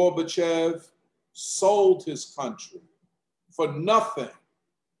Gorbachev sold his country for nothing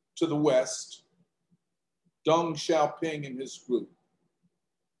to the West. Deng Xiaoping and his group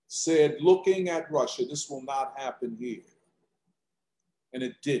said, looking at Russia, this will not happen here. And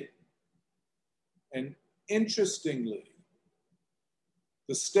it did. And interestingly,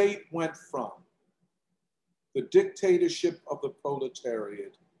 the state went from the dictatorship of the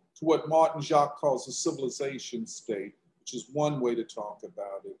proletariat to what Martin Jacques calls a civilization state, which is one way to talk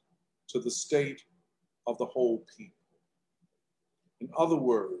about it, to the state of the whole people. In other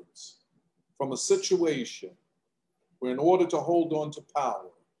words, from a situation where in order to hold on to power,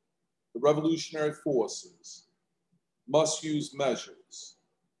 the revolutionary forces must use measures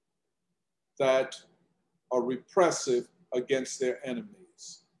that are repressive against their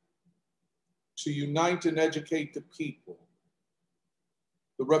enemies. To unite and educate the people,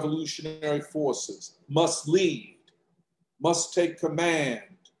 the revolutionary forces must lead, must take command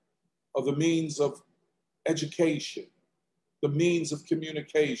of the means of education, the means of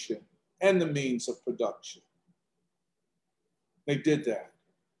communication, and the means of production. They did that.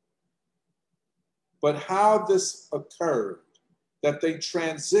 But how this occurred, that they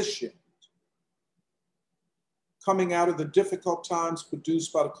transitioned, coming out of the difficult times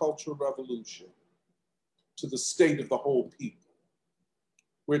produced by the Cultural Revolution, to the state of the whole people,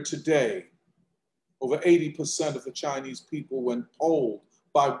 where today, over 80% of the Chinese people, when polled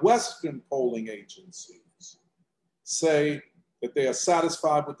by Western polling agencies, say that they are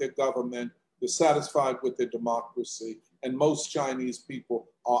satisfied with their government, they're satisfied with their democracy, and most Chinese people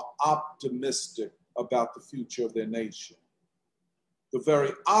are optimistic about the future of their nation. The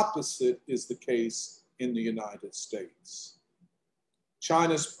very opposite is the case in the United States.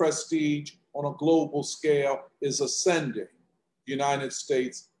 China's prestige on a global scale is ascending. The United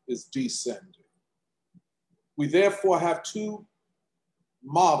States is descending. We therefore have two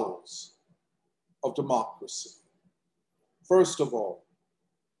models of democracy. First of all,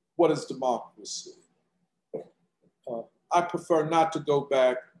 what is democracy? I prefer not to go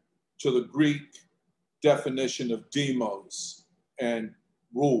back to the Greek definition of demos and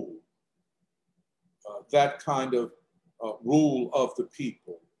rule, that kind of rule of the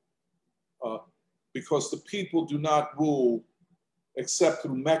people, because the people do not rule except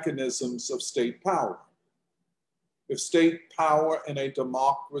through mechanisms of state power. If state power in a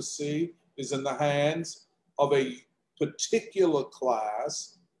democracy is in the hands of a particular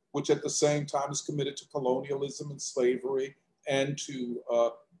class, which at the same time is committed to colonialism and slavery and to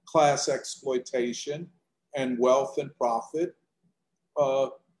class exploitation and wealth and profit,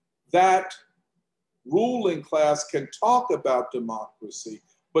 that ruling class can talk about democracy,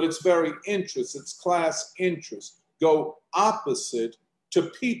 but its very interests, its class interests, go opposite to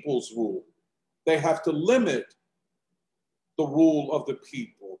people's rule. They have to limit the rule of the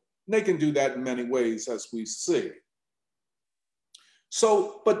people. And they can do that in many ways, as we see.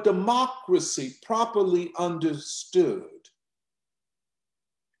 So, but democracy, properly understood,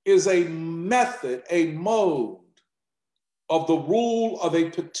 is a method, a mode of the rule of a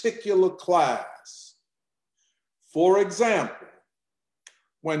particular class. For example,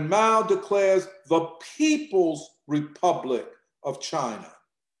 when Mao declares the People's Republic of China,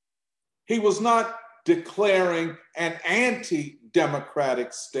 He was not declaring an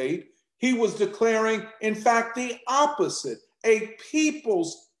anti-democratic state. He was declaring, in fact, the opposite, a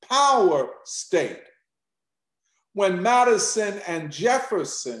people's power state. When Madison and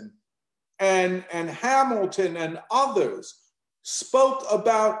Jefferson and Hamilton and others spoke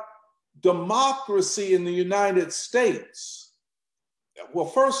about democracy in the United States, well,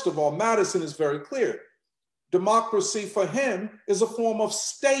 first of all, Madison is very clear. Democracy for him is a form of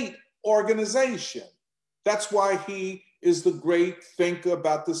state organization. That's why he is the great thinker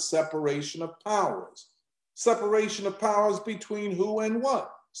about the separation of powers. Separation of powers between who and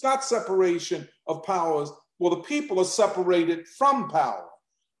what? It's not separation of powers. Well, the people are separated from power,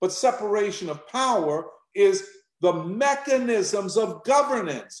 but separation of power is the mechanisms of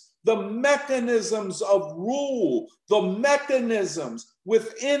governance, the mechanisms of rule, the mechanisms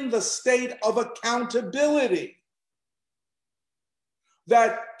within the state of accountability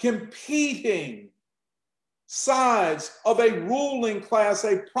that competing sides of a ruling class,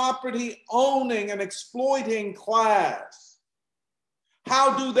 a property owning and exploiting class,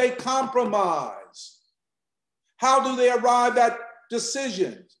 how do they compromise? How do they arrive at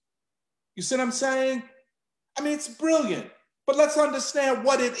decisions? You see what I'm saying? I mean, it's brilliant, but let's understand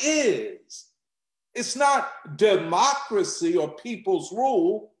what it is. It's not democracy or people's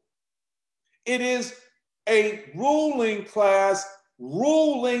rule. It is a ruling class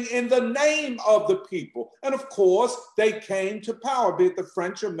ruling in the name of the people. And of course, they came to power, be it the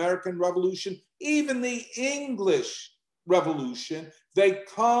French, American Revolution, even the English Revolution. They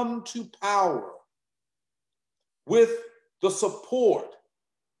come to power with the support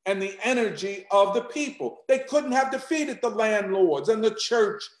and the energy of the people. They couldn't have defeated the landlords and the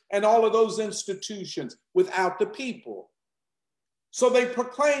church and all of those institutions without the people. So they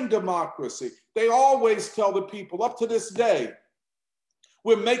proclaim democracy. They always tell the people, up to this day,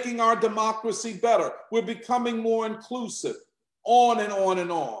 we're making our democracy better. We're becoming more inclusive, on and on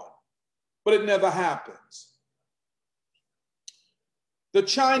and on. But it never happens. The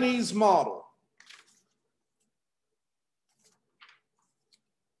Chinese model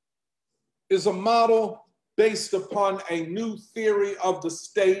is a model based upon a new theory of the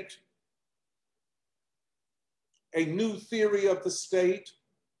state,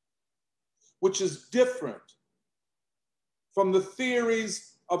 which is different from the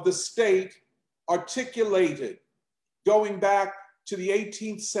theories of the state articulated going back to the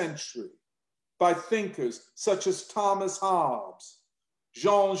 18th century by thinkers such as Thomas Hobbes,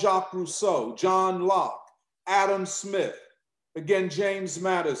 Jean-Jacques Rousseau, John Locke, Adam Smith, again, James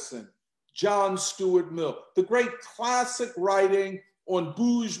Madison, John Stuart Mill, the great classic writing on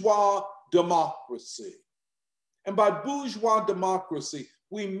bourgeois democracy. And by bourgeois democracy,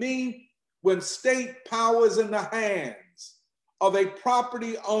 we mean when state power is in the hands of a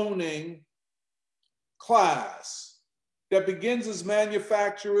property-owning class that begins as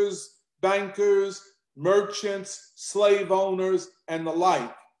manufacturers, bankers, merchants, slave owners, and the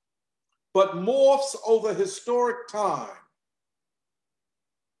like, but morphs over historic time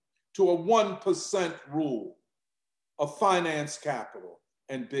to a 1% rule of finance capital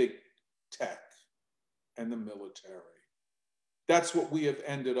and big tech and the military. That's what we have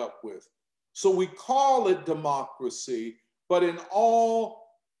ended up with. So we call it democracy, but in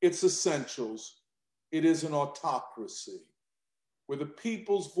all its essentials, it is an autocracy where the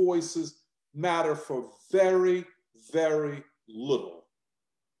people's voices matter for very, very little.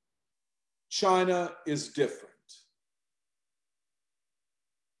 China is different.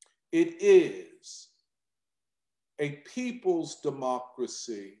 It is a people's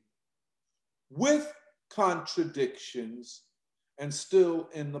democracy with contradictions and still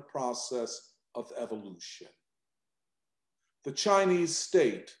in the process of evolution. The Chinese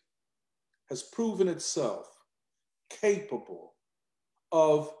state has proven itself capable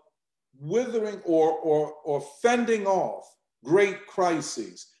of withering or fending off great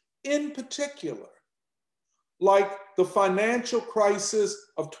crises, in particular, like the financial crisis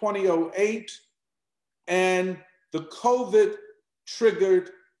of 2008 and the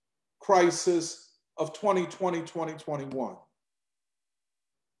COVID-triggered crisis of 2020, 2021.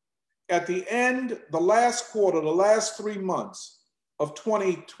 At the end, the last quarter, the last 3 months of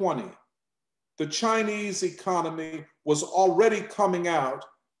 2020, the Chinese economy was already coming out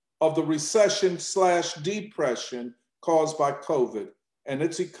of the recession/depression caused by COVID, and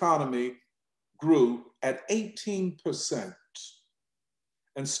its economy grew at 18%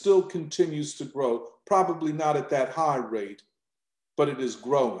 and still continues to grow, probably not at that high rate, but it is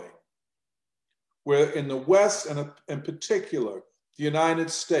growing. Where in the West, and in particular, the United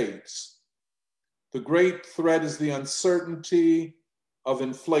States, the great threat is the uncertainty of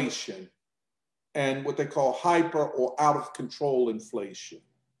inflation and what they call hyper or out of control inflation.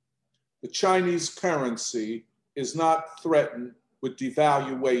 The Chinese currency is not threatened with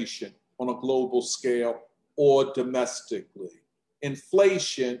devaluation on a global scale or domestically.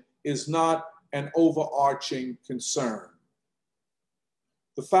 Inflation is not an overarching concern.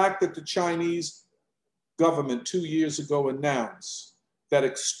 The fact that the Chinese government 2 years ago announced that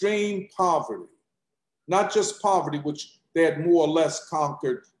extreme poverty, not just poverty, which they had more or less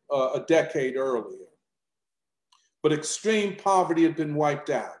conquered a decade earlier, but extreme poverty had been wiped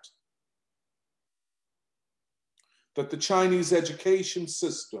out. That the Chinese education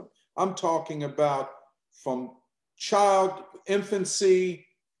system, I'm talking about from child infancy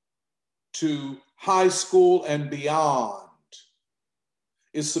to high school and beyond,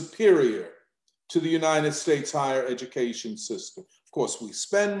 is superior to the United States higher education system. Of course, we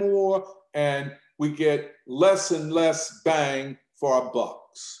spend more and we get less and less bang for our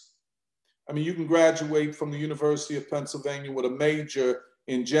bucks. I mean, you can graduate from the University of Pennsylvania with a major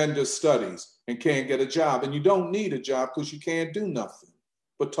in gender studies and can't get a job. And you don't need a job because you can't do nothing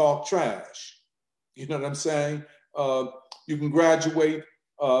but talk trash. You know what I'm saying? You can graduate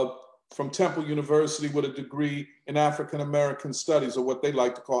from Temple University with a degree in African American studies, or what they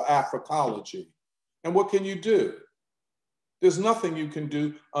like to call Africology. And what can you do? There's nothing you can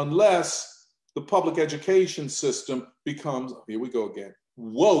do unless the public education system becomes, here we go again,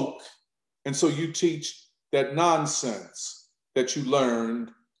 woke. And so you teach that nonsense that you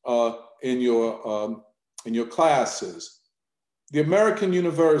learned in your classes. The American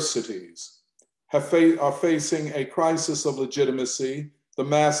universities are facing a crisis of legitimacy. The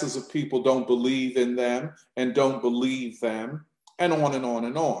masses of people don't believe in them and don't believe them, and on and on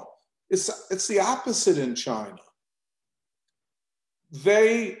and on. It's the opposite in China.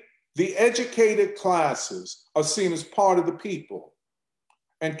 The educated classes are seen as part of the people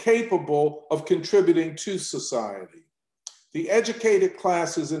and capable of contributing to society. The educated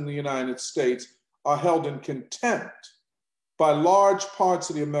classes in the United States are held in contempt by large parts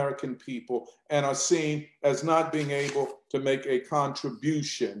of the American people and are seen as not being able to make a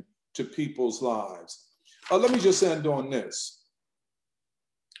contribution to people's lives. Let me just end on this.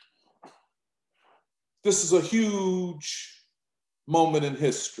 This is a huge moment in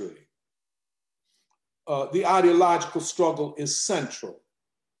history. The ideological struggle is central.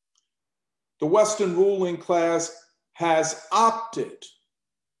 The Western ruling class has opted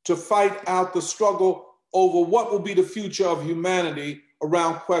to fight out the struggle over what will be the future of humanity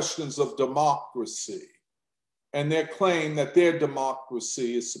around questions of democracy and their claim that their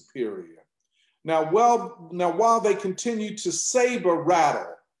democracy is superior. Now, while they continue to saber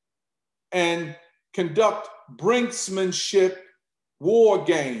rattle and conduct brinksmanship war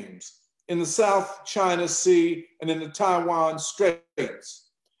games in the South China Sea and in the Taiwan Straits,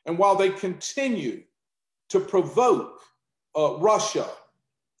 and while they continue to provoke Russia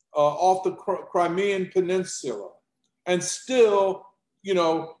off the Crimean Peninsula, and still,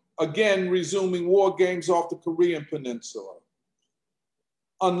 again, resuming war games off the Korean Peninsula.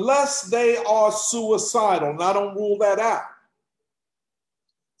 Unless they are suicidal, and I don't rule that out,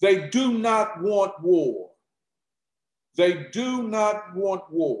 they do not want war. They do not want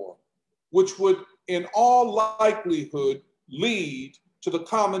war, which would, in all likelihood, lead to the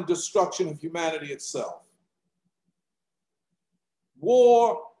common destruction of humanity itself.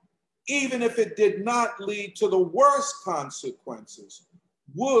 War, even if it did not lead to the worst consequences,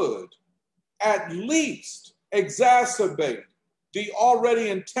 would at least exacerbate the already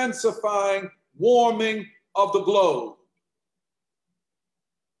intensifying warming of the globe.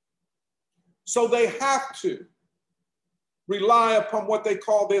 So they have to rely upon what they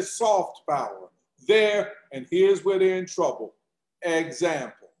call their soft power, and here's where they're in trouble,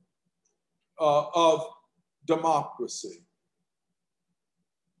 example of democracy.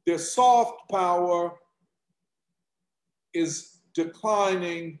 Their soft power is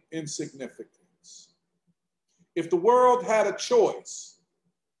declining in significance. If the world had a choice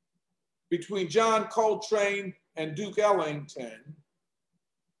between John Coltrane and Duke Ellington,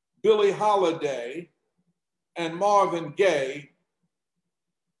 Billie Holiday and Marvin Gaye,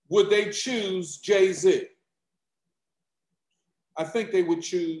 would they choose Jay-Z? I think they would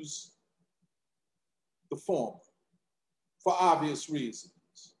choose the former for obvious reasons.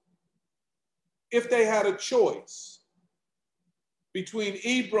 If they had a choice between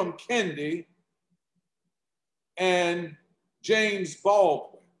Ibram Kendi and James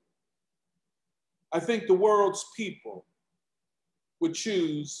Baldwin, I think the world's people would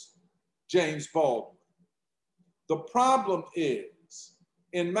choose James Baldwin. The problem is,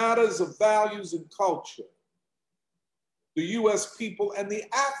 in matters of values and culture, the US people and the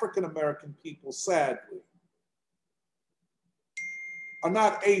African American people, sadly, are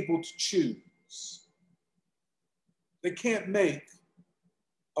not able to choose. They can't make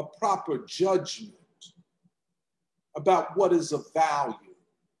a proper judgment about what is of value.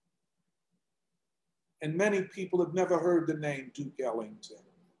 And many people have never heard the name Duke Ellington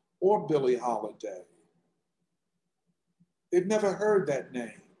or Billie Holiday. They've never heard that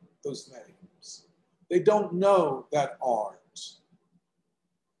name, those names. They don't know that art.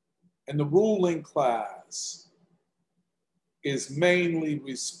 And the ruling class is mainly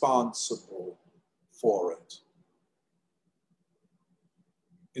responsible for it.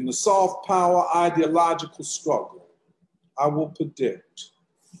 In the soft power ideological struggle, I will predict,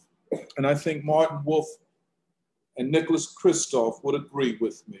 and I think Martin Wolf and Nicholas Kristof would agree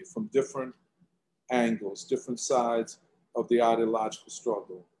with me from different angles, different sides of the ideological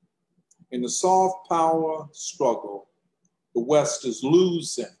struggle. In the soft power struggle, the West is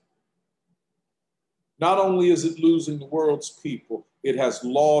losing. Not only is it losing the world's people, it has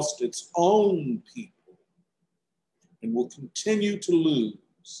lost its own people and will continue to lose.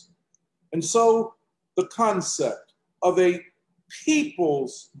 And so the concept of a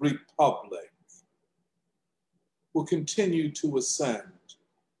people's republic will continue to ascend.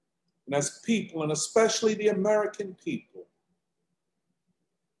 And as people, and especially the American people,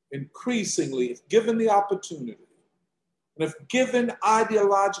 increasingly, if given the opportunity, and if given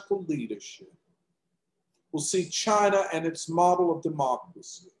ideological leadership, will see China and its model of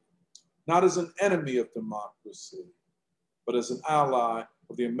democracy, not as an enemy of democracy, but as an ally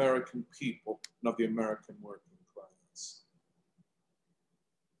of the American people and of the American working class.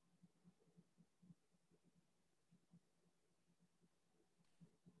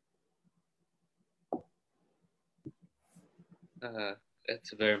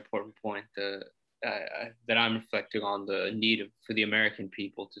 It's a very important point that I'm reflecting on, the need for the American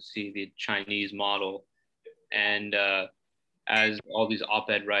people to see the Chinese model. And as all these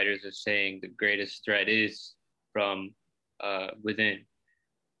op-ed writers are saying, the greatest threat is from within.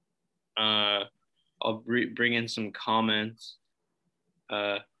 I'll bring in some comments.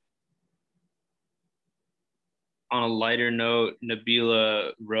 On a lighter note,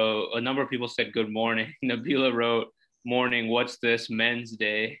 Nabila wrote, a number of people said good morning. Nabila wrote, morning, what's this, Men's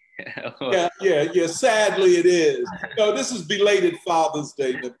Day? yeah, sadly it is. No, this is belated Father's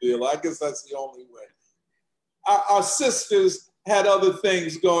Day, Nabila. I guess that's the only way. Our sisters had other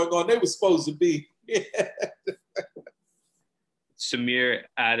things going on. They were supposed to be. Samir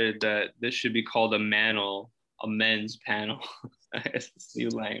added that this should be called a manel, a men's panel. It's new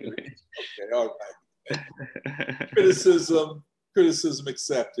language. Okay, all right. Criticism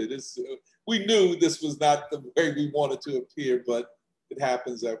accepted. We knew this was not the way we wanted to appear, but it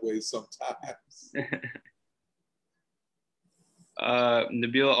happens that way sometimes.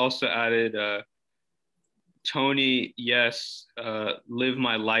 Nabila also added, Tony, yes, live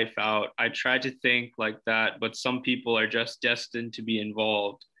my life out. I tried to think like that, but some people are just destined to be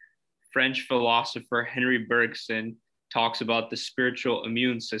involved. French philosopher Henry Bergson talks about the spiritual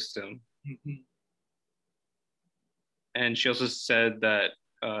immune system. Mm-hmm. And she also said that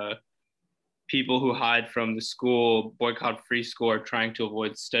people who hide from the school, boycott free school, are trying to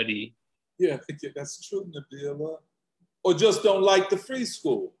avoid study. Yeah, that's true, Nabila. Or just don't like the free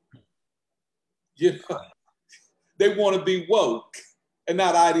school. You know, they want to be woke and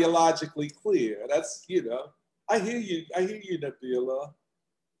not ideologically clear. That's, I hear you, Nabila.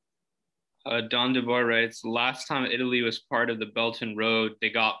 Don DeBoer writes, last time Italy was part of the Belt and Road, they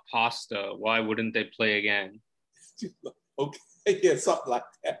got pasta. Why wouldn't they play again? Okay, yeah, something like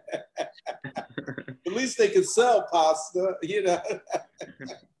that. At least they could sell pasta,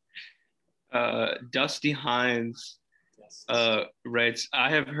 Dusty Hines writes, I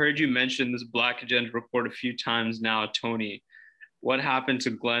have heard you mention this Black Agenda report a few times now, Tony. What happened to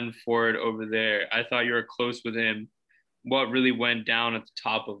Glenn Ford over there? I thought you were close with him. What really went down at the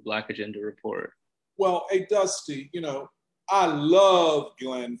top of Black Agenda report? Well, hey, Dusty, I love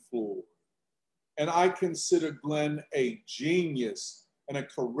Glenn Ford. And I consider Glenn a genius and a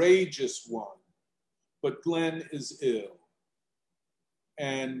courageous one. But Glenn is ill.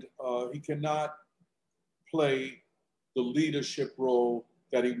 And he cannot play the leadership role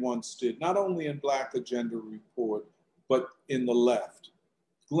that he once did, not only in Black Agenda Report, but in the left.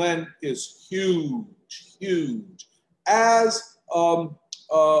 Glenn is huge, huge. As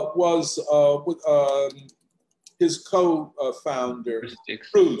was his co-founder,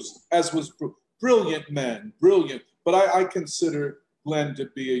 Bruce, as was Bruce. Brilliant man, brilliant. But I consider Glenn to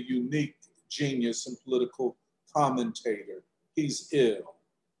be a unique genius and political commentator. He's ill.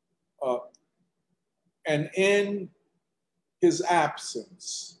 And in his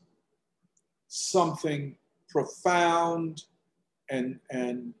absence, something profound and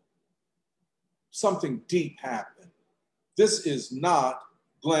something deep happened. This is not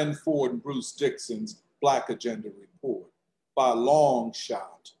Glenn Ford and Bruce Dixon's Black Agenda report by a long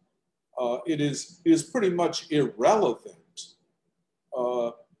shot. It is pretty much irrelevant.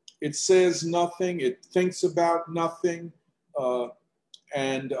 It says nothing, it thinks about nothing,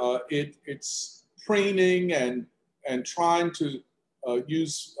 and it's preening and trying to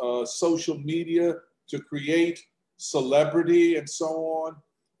use social media to create celebrity and so on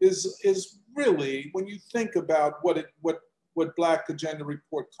is really, when you think about what Black Agenda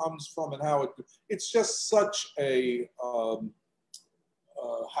Report comes from and how it's just such a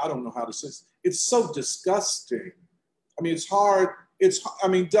I don't know how to say this. It's so disgusting. I mean, it's hard. I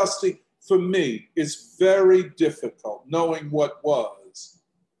mean, Dusty, for me, it's very difficult knowing what was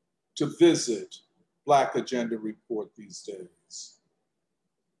to visit Black Agenda Report these days.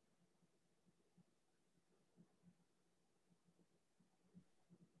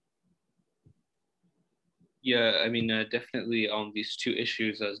 Yeah, I mean, definitely on these two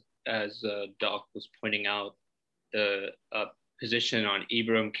issues, as Doc was pointing out, the position on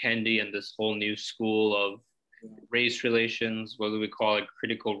Ibram Kendi and this whole new school of race relations, whether we call it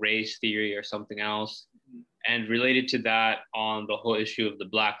critical race theory or something else. And related to that, on the whole issue of the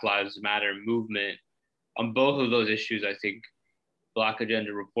Black Lives Matter movement, on both of those issues, I think Black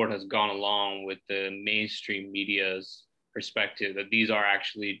Agenda Report has gone along with the mainstream media's perspective that these are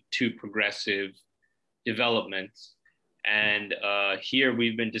actually two progressive developments. And here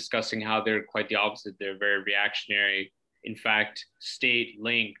we've been discussing how they're quite the opposite. They're very reactionary, in fact,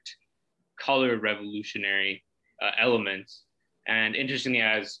 state-linked, color revolutionary elements. And interestingly,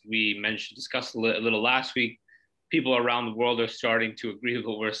 as we discussed a little last week, people around the world are starting to agree with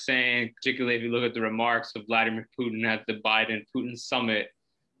what we're saying, particularly if you look at the remarks of Vladimir Putin at the Biden-Putin summit.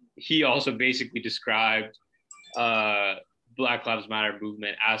 He also basically described Black Lives Matter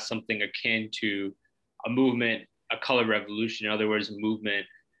movement as something akin to a movement, a color revolution, in other words, a movement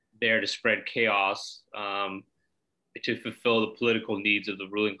there to spread chaos, to fulfill the political needs of the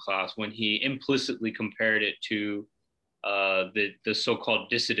ruling class, when he implicitly compared it to the so-called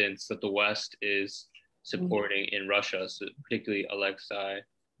dissidents that the West is supporting in Russia, so particularly Alexei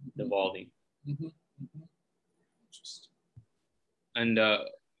Navalny. And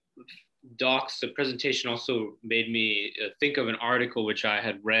Doc's presentation also made me think of an article which I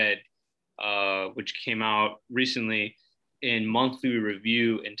had read, which came out recently in Monthly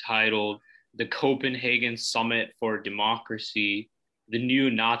Review, entitled "The Copenhagen Summit for Democracy, the New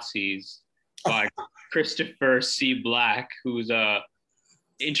Nazis," by Christopher C. Black, who's a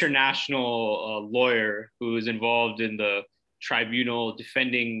international lawyer who is involved in the tribunal,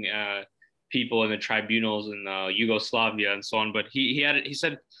 defending people in the tribunals in Yugoslavia and so on. But he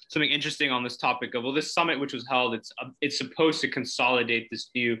said something interesting on this topic of, well, this summit which was held, it's supposed to consolidate this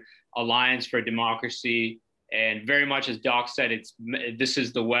new alliance for democracy, and very much as Doc said, this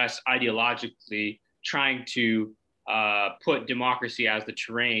is the West ideologically trying to put democracy as the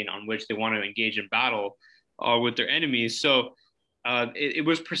terrain on which they want to engage in battle with their enemies. So it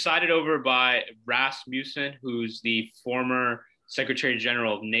was presided over by Rasmussen, who's the former Secretary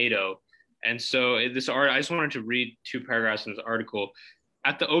General of NATO. And so I just wanted to read two paragraphs in this article.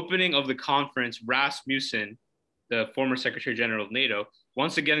 At the opening of the conference, Rasmussen, the former Secretary General of NATO,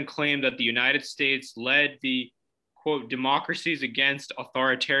 once again claimed that the United States led the, quote, democracies against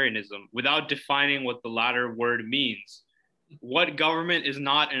authoritarianism, without defining what the latter word means. What government is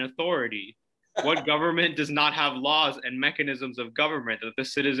not an authority? What government does not have laws and mechanisms of government that the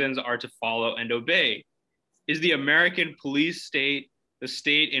citizens are to follow and obey? Is the American police state the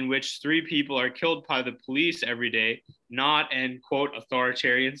state in which 3 people are killed by the police every day, not an, quote,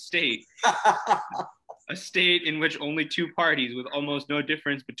 authoritarian state? A state in which only 2 parties with almost no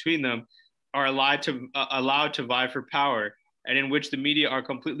difference between them are allowed to vie for power, and in which the media are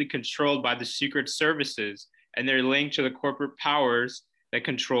completely controlled by the secret services and they're linked to the corporate powers that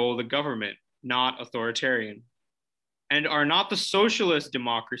control the government, not authoritarian. And are not the socialist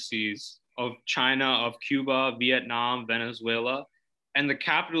democracies of China, of Cuba, Vietnam, Venezuela, and the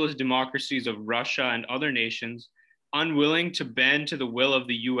capitalist democracies of Russia and other nations unwilling to bend to the will of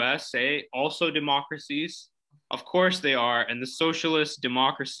the USA also democracies? Of course they are, and the socialist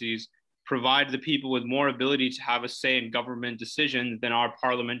democracies provide the people with more ability to have a say in government decisions than our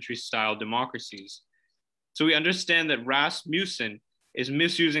parliamentary style democracies. So we understand that Rasmussen is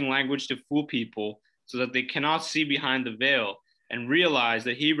misusing language to fool people so that they cannot see behind the veil and realize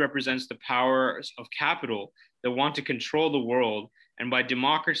that he represents the powers of capital that want to control the world. And by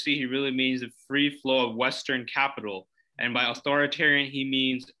democracy, he really means the free flow of Western capital And by authoritarian, he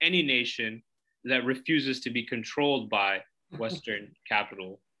means any nation that refuses to be controlled by Western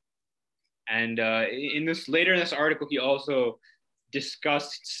capital. And later in this article, he also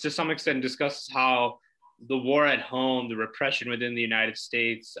discussed, to some extent, how the war at home, the repression within the United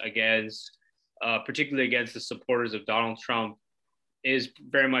States against, particularly against the supporters of Donald Trump, is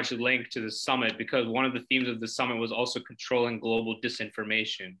very much linked to the summit, because one of the themes of the summit was also controlling global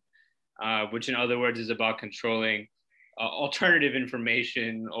disinformation, which in other words is about controlling alternative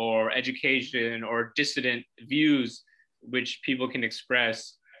information or education or dissident views which people can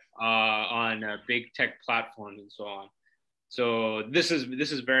express on big tech platforms and so on. So this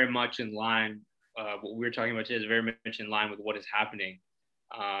is very much in line. What we're talking about today is very much in line with what is happening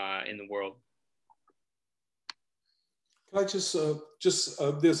in the world. Can I just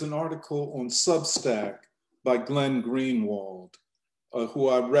there's an article on Substack by Glenn Greenwald, who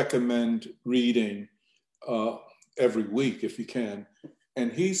I recommend reading every week if you can.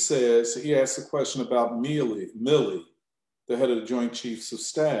 And he asks a question about Milley, the head of the Joint Chiefs of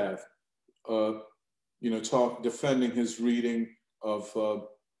Staff, defending his reading of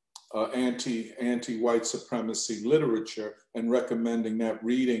anti-white supremacy literature and recommending that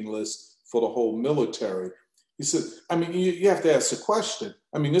reading list for the whole military. He said, I mean, you have to ask the question.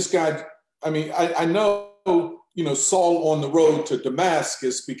 I mean, this guy, I know, Saul on the road to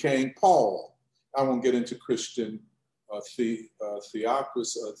Damascus became Paul. I won't get into Christian theology,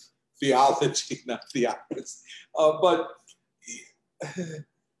 not theocracy. But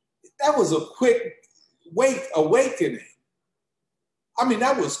that was a quick awakening. I mean,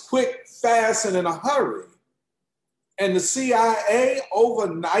 that was quick, fast, and in a hurry. And the CIA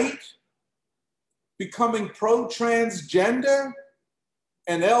overnight becoming pro-transgender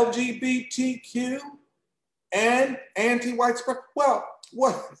and LGBTQ and anti-white supremacy. Well,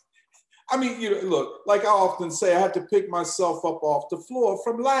 what? I mean, look, like I often say, I have to pick myself up off the floor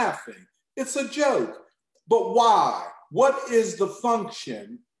from laughing. It's a joke. But why? What is the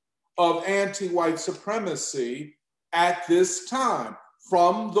function of anti-white supremacy at this time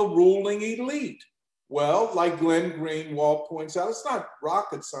from the ruling elite? Well, like Glenn Greenwald points out, it's not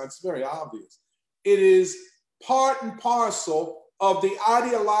rocket science, it's very obvious. It is part and parcel of the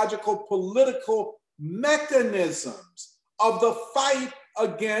ideological political mechanisms of the fight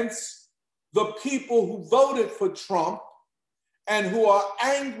against the people who voted for Trump and who are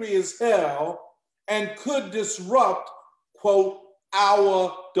angry as hell and could disrupt, quote,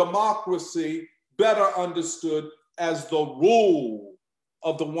 our democracy, better understood as the rule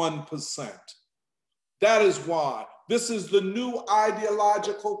of the 1%. That is why this is the new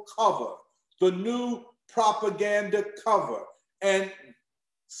ideological cover, the new propaganda cover. And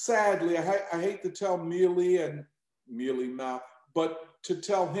sadly, I hate to tell Milley now, but to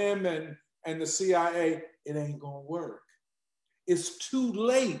tell him and the CIA, it ain't gonna work. It's too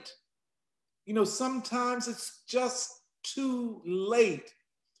late. Sometimes it's just too late.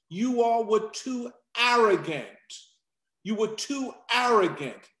 You all were too arrogant. You were too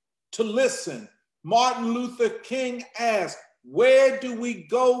arrogant to listen. Martin Luther King asked, where do we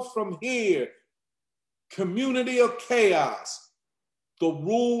go from here? Community or chaos? The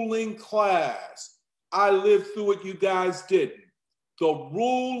ruling class. I lived through it, you guys didn't. The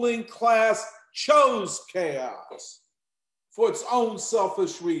ruling class chose chaos for its own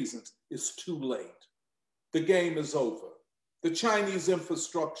selfish reasons. It's too late. The game is over. The Chinese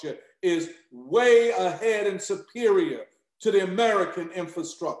infrastructure is way ahead and superior to the American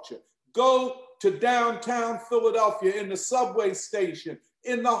infrastructure. Go to downtown Philadelphia in the subway station,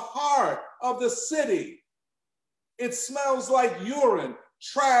 in the heart of the city. It smells like urine,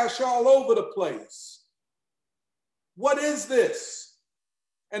 trash all over the place. What is this?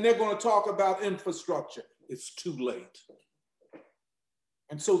 And they're going to talk about infrastructure. It's too late.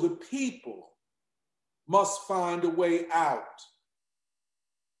 And so the people must find a way out.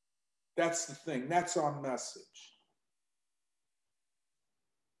 That's the thing. That's our message.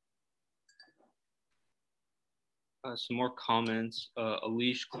 Some more comments.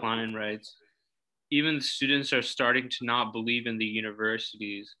 Alish Klein writes, even the students are starting to not believe in the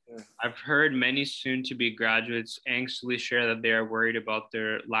universities. Yeah. I've heard many soon-to-be graduates anxiously share that they are worried about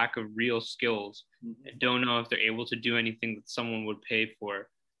their lack of real skills and don't know if they're able to do anything that someone would pay for.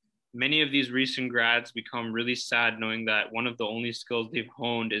 Many of these recent grads become really sad knowing that one of the only skills they've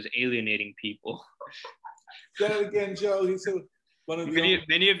honed is alienating people. Say it again, Joe. He said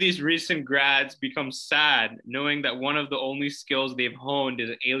many of these recent grads become sad knowing that one of the only skills they've honed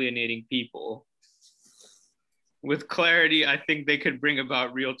is alienating people. With clarity, I think they could bring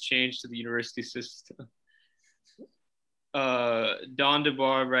about real change to the university system. Don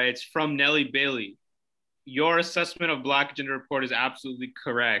DeBar writes, from Nellie Bailey, Your assessment of Black Agenda Report is absolutely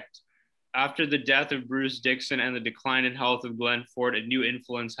correct. After the death of Bruce Dixon and the decline in health of Glenn Ford, a new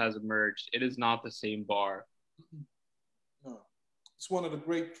influence has emerged. It is not the same bar. No. It's one of the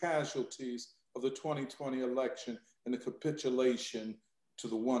great casualties of the 2020 election and the capitulation to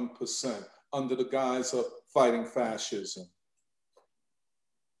the 1% under the guise of fighting fascism.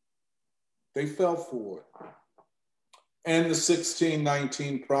 They fell for it. And the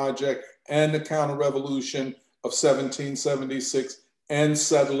 1619 Project and the counter-revolution of 1776 and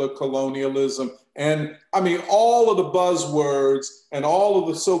settler colonialism. And I mean, all of the buzzwords and all of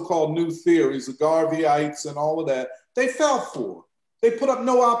the so-called new theories, the Garveyites and all of that, they fell for. They put up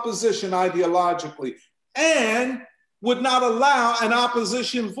no opposition ideologically and would not allow an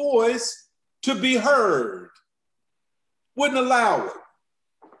opposition voice to be heard. Wouldn't allow it.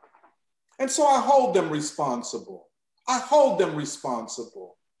 And so I hold them responsible. I hold them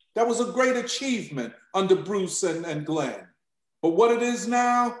responsible. That was a great achievement under Bruce and Glenn. But what it is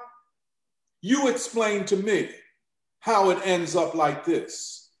now, you explain to me how it ends up like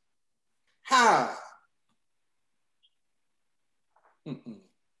this. How?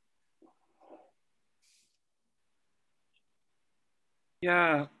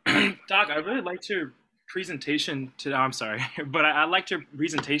 Yeah, Doc, I really liked your presentation today. I'm sorry, but I liked your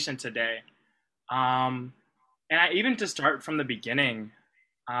presentation today. And even to start from the beginning,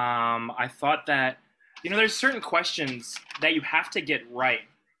 I thought that, there's certain questions that you have to get right,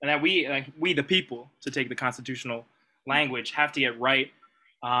 and that we the people, to take the constitutional language, have to get right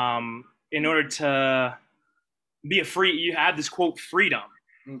in order to be you have this quote freedom.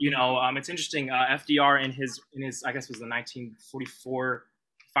 It's interesting. FDR in his I guess it was the 1944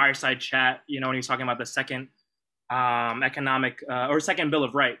 fireside chat. When he was talking about the second economic or second Bill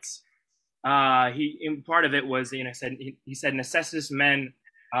of Rights. Part of it was, he said necessitous men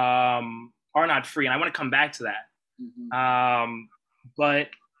are not free, and I want to come back to that. But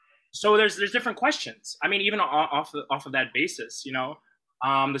so there's different questions. I mean, even off of that basis,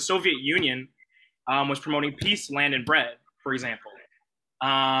 the Soviet Union was promoting peace, land, and bread, for example.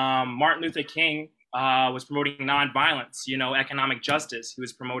 Martin Luther King was promoting nonviolence, economic justice. He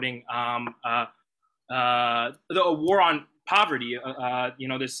was promoting the war on poverty,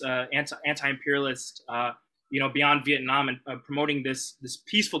 this anti-imperialist, beyond Vietnam, and promoting this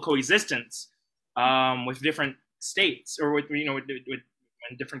peaceful coexistence with different states, or with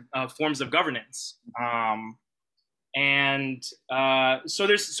different forms of governance. So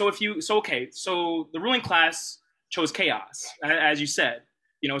the ruling class chose chaos, as you said.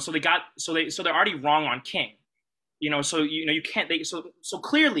 So they're already wrong on King. You can't. So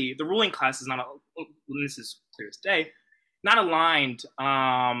clearly the ruling class is not. This is clear as day. Not aligned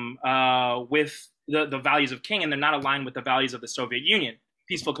with the values of King, and they're not aligned with the values of the Soviet Union,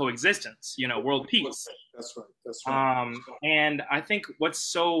 peaceful coexistence, world peace. That's right. And I think what's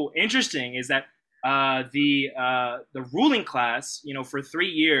so interesting is that the ruling class, for 3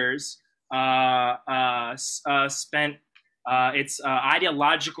 years, spent its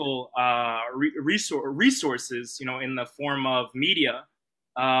ideological resources, in the form of media,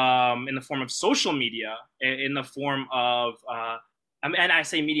 in the form of social media, in the form of, and I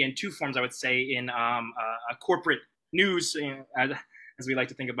say media in two forms, I would say, in corporate news, as we like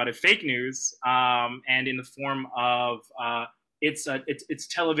to think about it, fake news, and in the form of its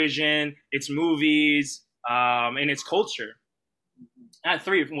television, its movies, and its culture.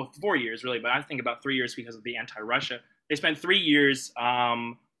 4 years, really, but I think about 3 years because of the anti-Russia. They spent 3 years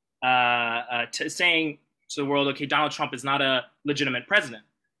saying to the world, okay, Donald Trump is not a legitimate president.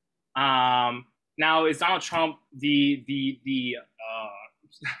 Now, is Donald Trump the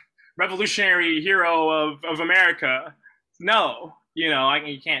revolutionary hero of America? No,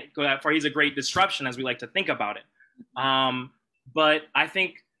 you can't go that far. He's a great disruption, as we like to think about it. But I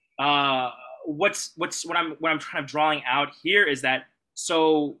think what I'm kind of drawing out here is that,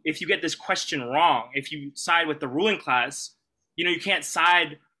 so if you get this question wrong, if you side with the ruling class, you can't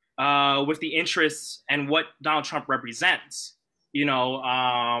side with the interests and what Donald Trump represents.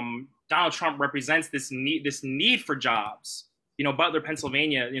 Donald Trump represents this need for jobs. Butler,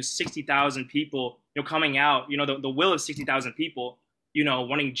 Pennsylvania, 60,000 people, coming out, the will of 60,000 people,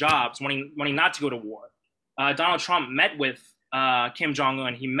 wanting jobs, wanting not to go to war. Donald Trump met with Kim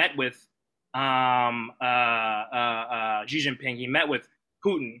Jong-un. He met with Xi Jinping. He met with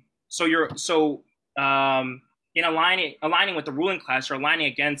Putin. So in aligning with the ruling class, or aligning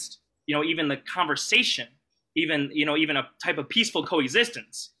against, even the conversation, even a type of peaceful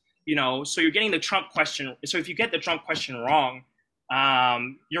coexistence. So you're getting the Trump question. So if you get the Trump question wrong,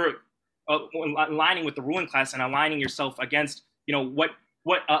 you're aligning with the ruling class and aligning yourself against, what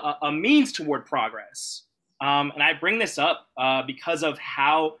a means toward progress. And I bring this up because of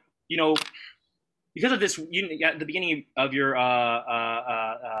how, because of this, at the beginning of your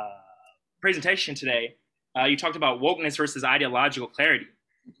presentation today, you talked about wokeness versus ideological clarity.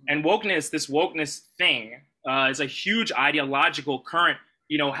 And wokeness, this wokeness thing, is a huge ideological current,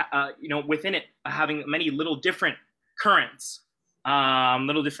 within it having many little different currents,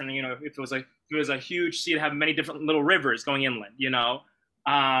 little different, if it was a huge sea, to have many different little rivers going inland,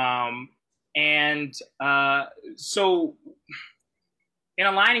 so in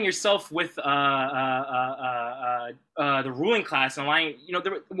aligning yourself with the ruling class and aligning,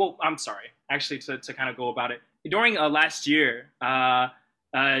 I'm sorry, actually, to kind of go about it. During last year, I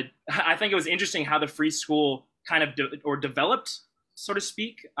think it was interesting how the free school kind of developed, so to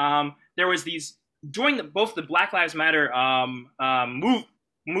speak. There was these, during both the Black Lives Matter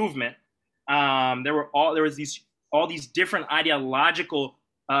movement, there was all these different ideological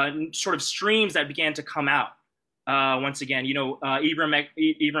sort of streams that began to come out. Once again,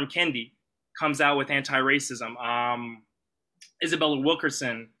 Ibram Kendi comes out with anti-racism. Isabella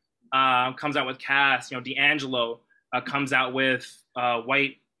Wilkerson comes out with caste. D'Angelo comes out with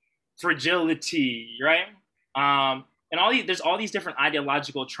white fragility, right? And there's all these different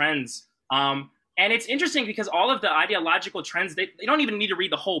ideological trends. And it's interesting because all of the ideological trends, they don't even need to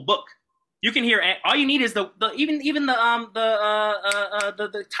read the whole book. You can hear, all you need is the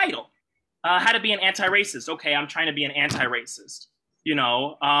title. How to be an anti-racist. Okay, I'm trying to be an anti-racist,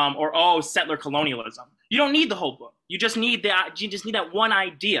 or settler colonialism. You don't need the whole book. You just need that one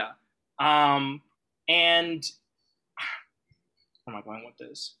idea. And where am I going with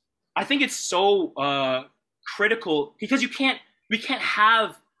this? I think it's so critical because we can't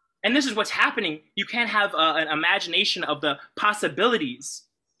have, and this is what's happening. You can't have an imagination of the possibilities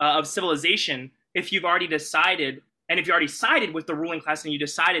of civilization if you've already decided. And if you already sided with the ruling class and you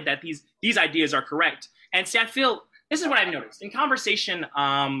decided that these ideas are correct. And see, I feel, this is what I've noticed in conversation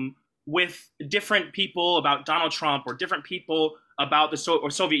with different people about Donald Trump, or different people about the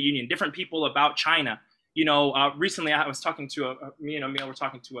Soviet Union, different people about China. Recently I was talking to me and Emil were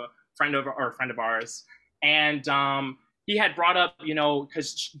talking to a friend of ours, and he had brought up,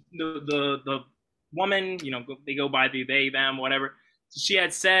 because the woman, they go by the they, them, whatever. She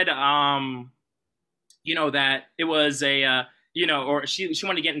had said, that it was or she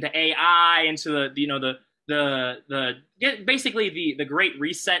wanted to get into AI, into basically the Great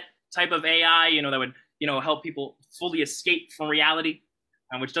Reset type of AI, that would, help people fully escape from reality,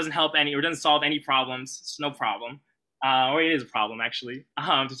 which doesn't help or doesn't solve any problems. It's no problem. Or it is a problem, actually,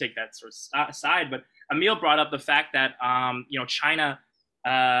 to take that sort of aside. But Emil brought up the fact that, China,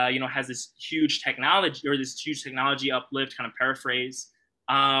 has this huge technology uplift, kind of paraphrase.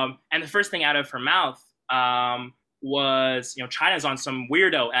 And the first thing out of her mouth was, China's on some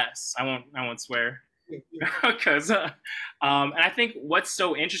weirdo S. I won't swear, because and I think what's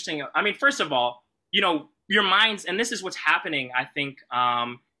so interesting. I mean, first of all, your minds, and this is what's happening. I think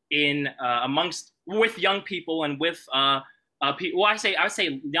in with young people and with people. Well, I would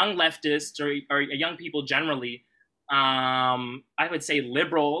say young leftists or young people generally. I would say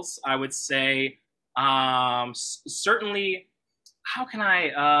liberals. I would say certainly. How can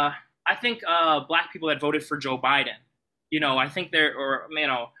I think Black people that voted for Joe Biden, I think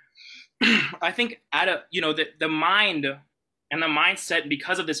I think the mind and the mindset,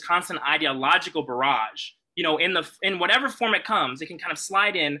 because of this constant ideological barrage, in whatever form it comes, it can kind of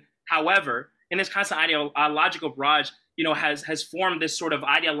slide in. However, in this constant ideological barrage, has formed this sort of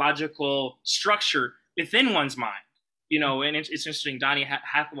ideological structure within one's mind, and it's interesting. Donny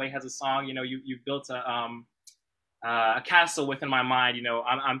Hathaway has a song, you built a castle within my mind.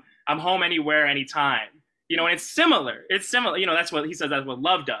 I'm home anywhere, anytime. And it's similar. That's what he says. That's what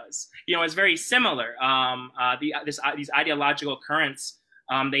love does. It's very similar. These ideological currents,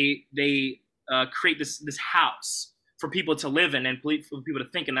 they create this house for people to live in and for people to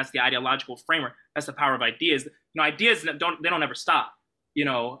think, and that's the ideological framework. That's the power of ideas. Ideas don't ever stop.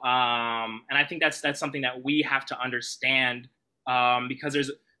 And I think that's something that we have to understand, because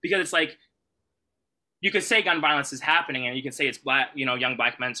it's like, you could say gun violence is happening, and you can say it's young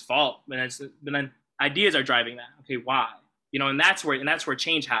Black men's fault, but then ideas are driving that. Okay, why? And that's where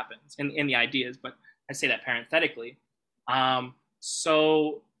change happens in the ideas. But I say that parenthetically.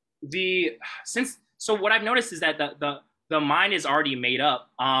 So what I've noticed is that the mind is already made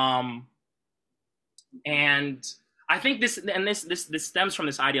up, and I think this stems from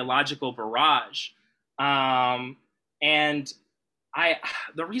this ideological barrage, and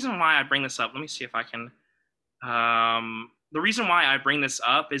the reason why I bring this up, let me see if I can. The reason why I bring this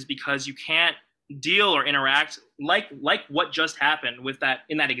up is because you can't deal or interact like what just happened with that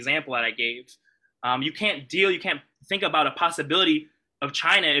in that example that I gave, You can't think about a possibility of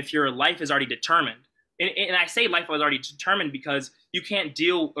China if your life is already determined. And I say life was already determined because you can't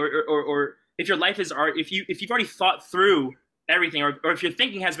deal, or if your life is, if you've already thought through everything, or if your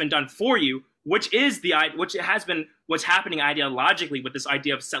thinking has been done for you, which has been what's happening ideologically with this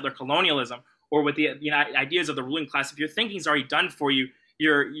idea of settler colonialism, or with the ideas of the ruling class. If your thinking is already done for you,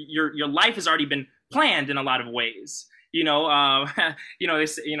 your life has already been planned in a lot of ways. They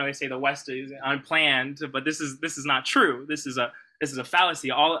say the West is unplanned, but this is not true. This is a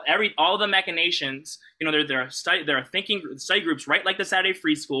fallacy. All the machinations, there are study groups, right, like the Saturday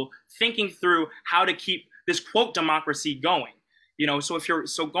Free School, thinking through how to keep this quote democracy going.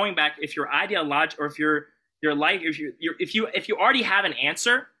 So going back, if your ideology, or if if you already have an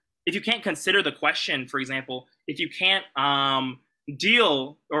answer, if you can't consider the question, for example, if you can't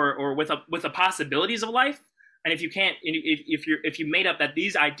deal or with the possibilities of life, and if you made up that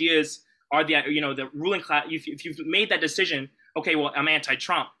these ideas are the ruling class, if you've made that decision, okay, well, I'm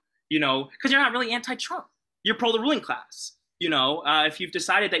anti-Trump, because you're not really anti-Trump, you're pro the ruling class. If you've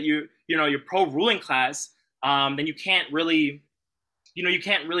decided that you're pro ruling class, then you can't really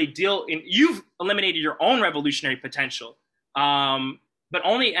deal in. You've eliminated your own revolutionary potential, but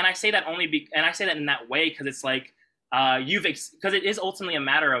only, and I say that in that way because it's like because it is ultimately a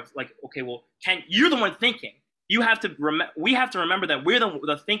matter of like, okay, well, you're the one thinking. We have to remember that we're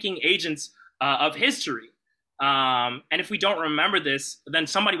the thinking agents of history. And if we don't remember this, then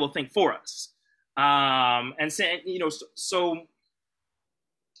somebody will think for us. So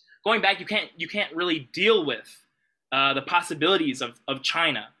going back, you can't really deal with the possibilities of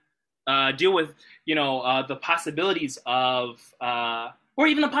China, deal with the possibilities of or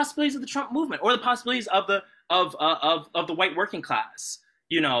even the possibilities of the Trump movement, or the possibilities of the white working class.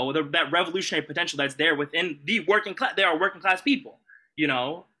 That revolutionary potential that's there within the working class. There are working class people.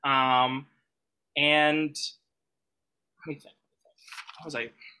 And let me think. How was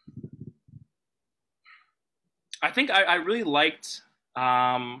I think I really liked.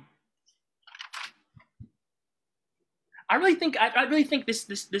 I really think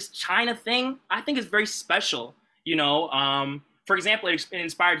this China thing, I think, is very special. For example, it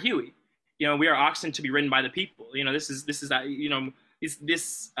inspired Huey. We are oxen to be ridden by the people. This is this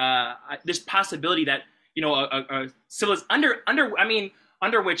possibility that a civilization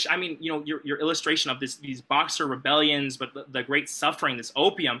under which your illustration of these Boxer rebellions, but the great suffering, this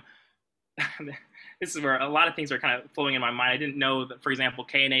opium. This is where a lot of things are kind of flowing in my mind. I didn't know that, for example,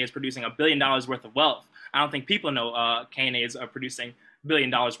 KNA is producing $1 billion worth of wealth. I don't think people know KNA is producing $1 billion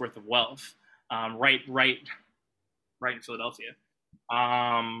worth of wealth right in Philadelphia.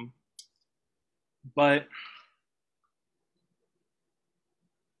 But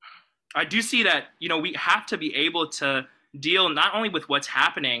I do see that we have to be able to deal not only with what's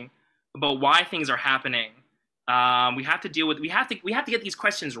happening, but why things are happening. We have to get these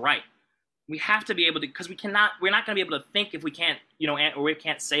questions right. We have to be able to, because we're not going to be able to think if we can't, or we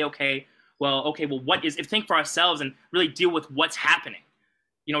can't say, think for ourselves and really deal with what's happening.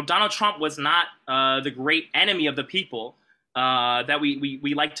 Donald Trump was not the great enemy of the people that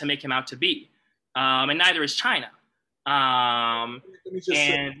we like to make him out to be, and neither is China. Let me just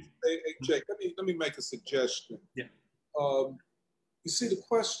say, Jake, let me make a suggestion. Yeah. You see, the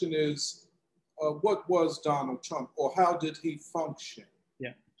question is, what was Donald Trump, or how did he function?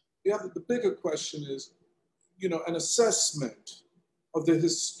 Yeah. The bigger question is, an assessment of the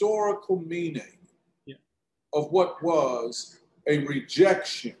historical meaning of what was a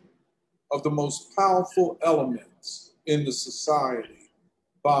rejection of the most powerful elements in the society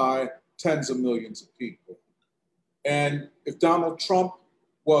by tens of millions of people. And if Donald Trump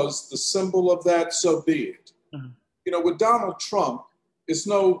was the symbol of that, so be it. Mm-hmm. With Donald Trump, it's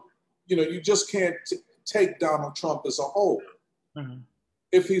you just can't take Donald Trump as a whole. Mm-hmm.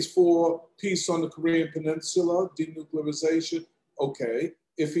 If he's for peace on the Korean Peninsula, denuclearization, okay.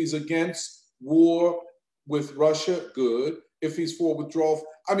 If he's against war with Russia, good. If he's for withdrawal,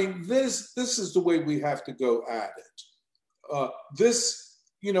 this is the way we have to go at it.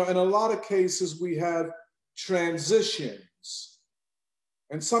 In a lot of cases, we have transitions.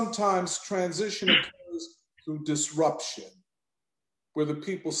 And sometimes transition occurs through disruption, where the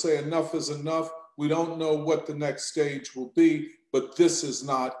people say enough is enough. We don't know what the next stage will be, but this is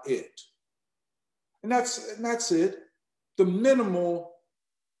not it. And that's it. The minimal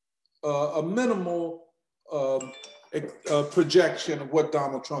projection of what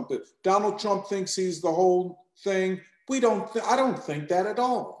Donald Trump is. Donald Trump thinks he's the whole thing. I don't think that at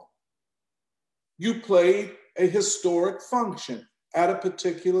all. You played a historic function at a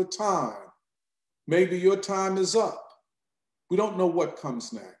particular time. Maybe your time is up. We don't know what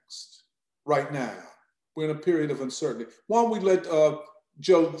comes next. right now. We're in a period of uncertainty. Why don't we let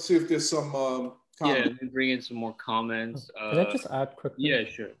Joe see if there's some comments? Yeah, let me bring in some more comments. Can I just add quickly? Yeah,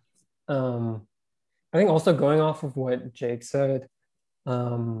 sure. I think also going off of what Jake said,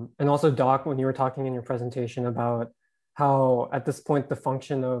 and also Doc, when you were talking in your presentation about how at this point the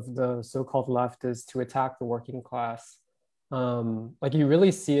function of the so-called left is to attack the working class. Like you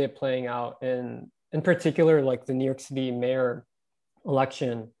really see it playing out in particular, like the New York City mayor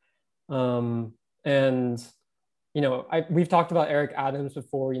election. And, you know, we've talked about Eric Adams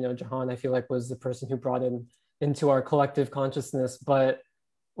before, you know, Jahan, I feel like was the person who brought him into our collective consciousness, but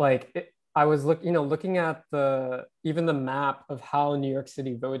like I was looking at even the map of how New York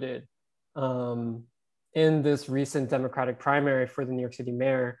City voted in this recent Democratic primary for the New York City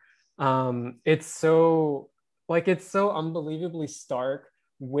mayor. It's so unbelievably stark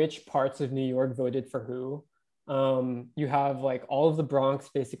which parts of New York voted for who. You have like all of the Bronx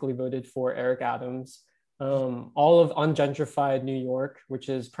basically voted for Eric Adams. All of ungentrified New York, which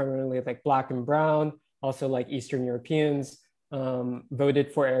is primarily like Black and brown, also like Eastern Europeans,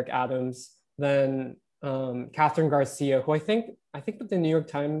 voted for Eric Adams. Then Catherine Garcia, who I think that the New York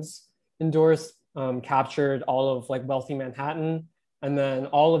Times endorsed, captured all of like wealthy Manhattan, and then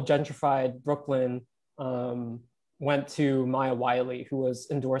all of gentrified Brooklyn went to Maya Wiley, who was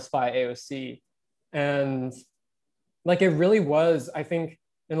endorsed by AOC. And like it really was, I think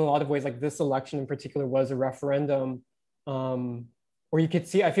in a lot of ways, like this election in particular was a referendum where you could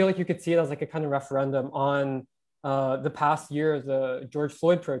see, I feel like you could see it as like a kind of referendum on the past year of the George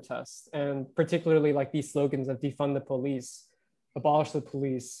Floyd protests, and particularly like these slogans of defund the police, abolish the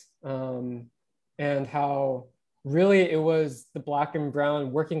police, and how really it was the Black and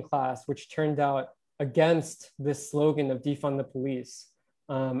brown working class which turned out against this slogan of defund the police,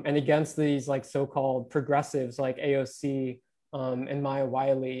 and against these like so-called progressives like AOC and Maya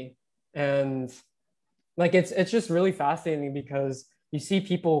Wiley. And like it's just really fascinating because you see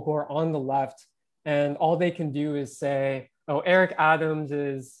people who are on the left and all they can do is say, oh, Eric Adams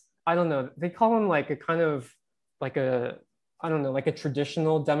is, I don't know, they call him like a kind of like a, I don't know, like a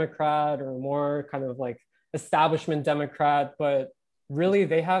traditional Democrat or more kind of like establishment Democrat, but really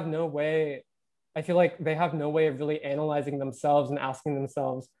they have no way, I feel like they have no way of really analyzing themselves and asking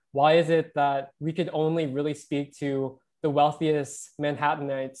themselves, why is it that we could only really speak to the wealthiest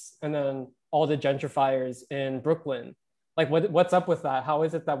Manhattanites and then all the gentrifiers in Brooklyn? Like what's up with that? How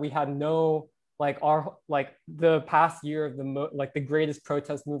is it that we had no, like our, like the past year of the greatest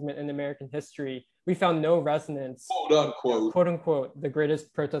protest movement in American history, we found no resonance, quote unquote, the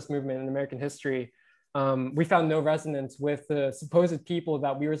greatest protest movement in American history. We found no resonance with the supposed people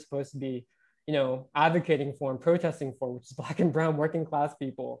that we were supposed to be, you know, advocating for and protesting for, which is Black and brown working class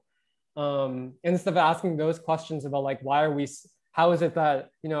people. And instead of asking those questions about like, how is it that,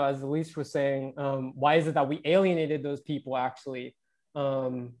 you know, as Elise was saying, why is it that we alienated those people actually?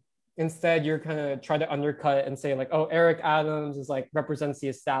 Instead, you're kind of trying to undercut and say like, oh, Eric Adams is like represents the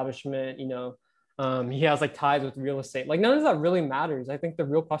establishment, you know, he has like ties with real estate. Like none of that really matters. I think the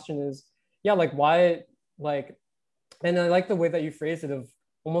real question is, yeah, like why, like, and I like the way that you phrased it of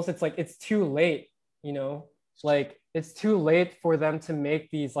almost, it's like, it's too late, you know, like it's too late for them to make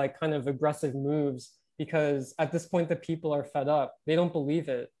these like kind of aggressive moves because at this point the people are fed up. They don't believe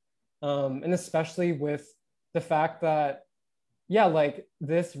it. And especially with the fact that, yeah, like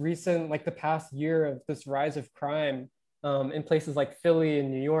this recent, like the past year of this rise of crime in places like Philly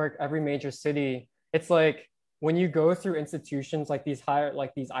and New York, every major city, it's like when you go through institutions like these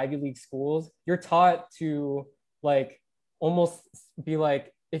Ivy League schools, you're taught to like almost be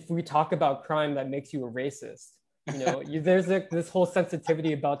like, if we talk about crime, that makes you a racist. You know, there's like this whole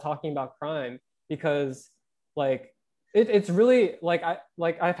sensitivity about talking about crime because like it's really like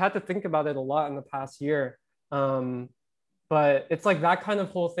I've had to think about it a lot in the past year. But it's like that kind of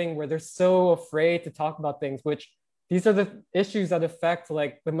whole thing where they're so afraid to talk about things, which these are the issues that affect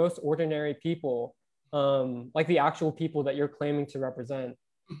like the most ordinary people, like the actual people that you're claiming to represent.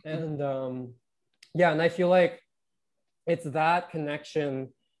 And yeah, and I feel like it's that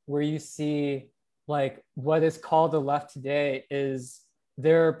connection where you see like what is called the left today is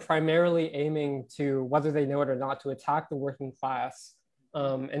they're primarily aiming to, whether they know it or not, to attack the working class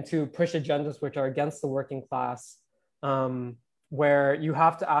and to push agendas which are against the working class. Where you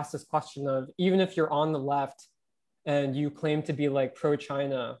have to ask this question of, even if you're on the left and you claim to be like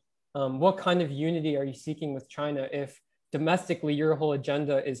pro-China, what kind of unity are you seeking with China if domestically your whole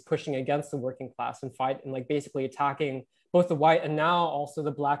agenda is pushing against the working class and like basically attacking both the white and now also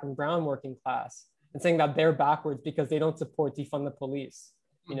the Black and brown working class and saying that they're backwards because they don't support defund the police,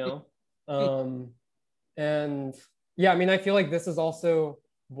 you know? And yeah, I mean, I feel like this is also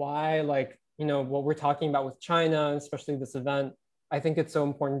why like you know, what we're talking about with China, especially this event, I think it's so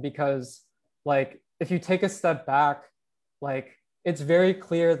important because, like, if you take a step back, like, it's very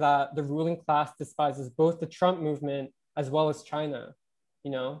clear that the ruling class despises both the Trump movement as well as China, you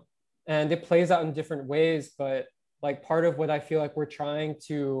know, and it plays out in different ways. But like part of what I feel like we're trying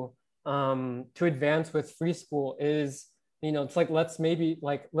to advance with free school is, you know, it's like let's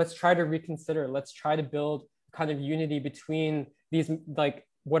try to reconsider, let's try to build kind of unity between these like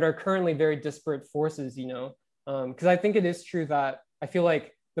what are currently very disparate forces, you know, because I think it is true that I feel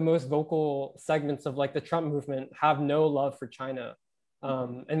like the most vocal segments of like the Trump movement have no love for China,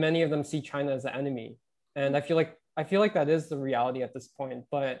 and many of them see China as an enemy. And I feel like that is the reality at this point.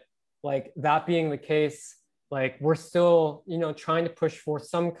 But like that being the case, like we're still, you know, trying to push for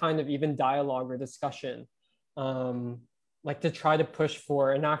some kind of even dialogue or discussion, like to try to push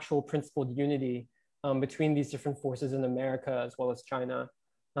for an actual principled unity between these different forces in America as well as China.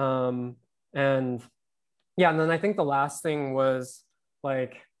 And yeah, and then I think the last thing was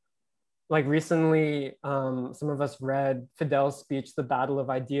like recently, some of us read Fidel's speech, The Battle of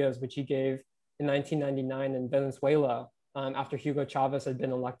Ideas, which he gave in 1999 in Venezuela, after Hugo Chavez had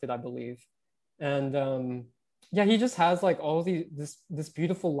been elected, I believe. And yeah, he just has like all this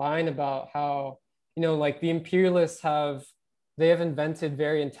beautiful line about how, you know, like the imperialists have invented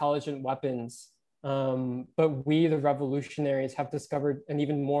very intelligent weapons, but we, the revolutionaries, have discovered an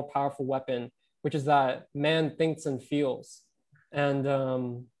even more powerful weapon, which is that man thinks and feels. And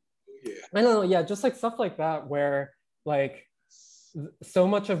I don't know, yeah, just like stuff like that, where like so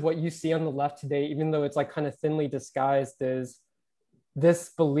much of what you see on the left today, even though it's like kind of thinly disguised, is this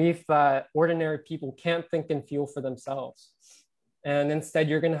belief that ordinary people can't think and feel for themselves. And instead,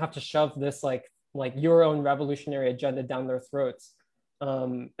 you're going to have to shove this like your own revolutionary agenda down their throats.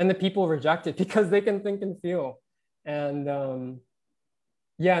 And the people reject it because they can think and feel. And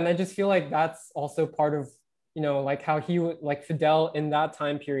yeah, and I just feel like that's also part of, you know, like how he would, like Fidel in that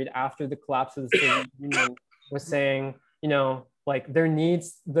time period after the collapse of the Soviet Union was saying, you know, like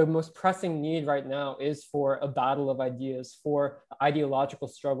the most pressing need right now is for a battle of ideas, for ideological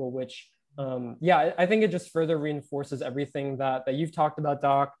struggle, which, yeah, I think it just further reinforces everything that you've talked about,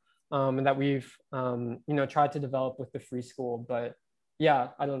 Doc, and that we've, you know, tried to develop with the free school. But yeah,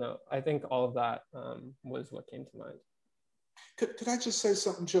 I don't know. I think all of that was what came to mind. Could I just say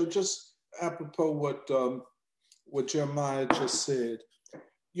something, Joe, just apropos what Jeremiah just said?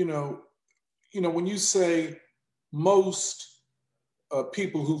 You know, when you say most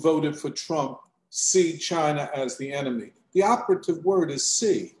people who voted for Trump see China as the enemy, the operative word is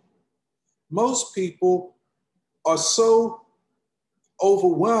see. Most people are so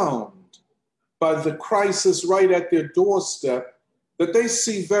overwhelmed by the crisis right at their doorstep that they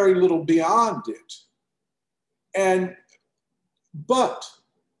see very little beyond it. But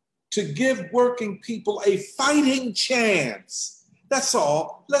to give working people a fighting chance, that's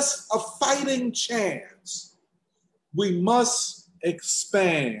all, a fighting chance, we must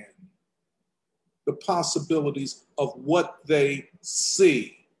expand the possibilities of what they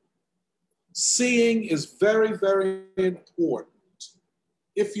see. Seeing is very, very important.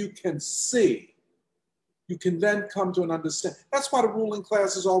 If you can see, you can then come to an understanding. That's why the ruling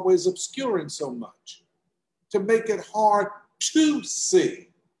class is always obscuring so much, to make it hard to see.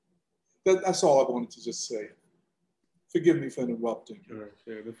 That's all I wanted to just say. Forgive me for interrupting.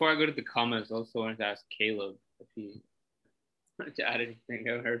 Sure. Before I go to the comments, I also wanted to ask Caleb if he wanted to add anything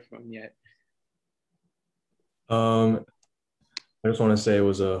I haven't heard from him yet. I just want to say it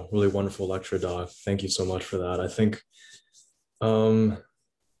was a really wonderful lecture, Doc. Thank you so much for that. I think, I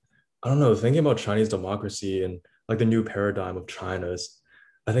don't know, thinking about Chinese democracy and like the new paradigm of China is,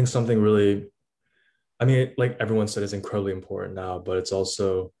 I think something really, I mean, like everyone said, is incredibly important now, but it's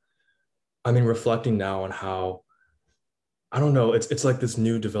also, I mean, reflecting now on how, I don't know, it's like this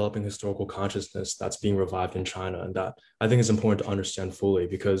new developing historical consciousness that's being revived in China, and that I think is important to understand fully,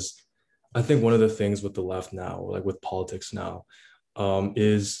 because I think one of the things with the left now, or like with politics now,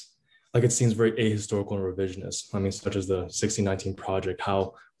 is like it seems very ahistorical and revisionist. I mean, such as the 1619 Project,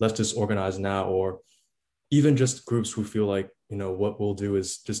 how leftists organize now, or even just groups who feel like, you know, what we'll do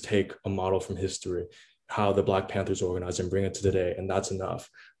is just take a model from history, how the Black Panthers organized, and bring it to today, and that's enough.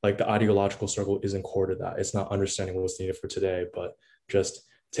 Like the ideological struggle isn't core to that. It's not understanding what's needed for today, but just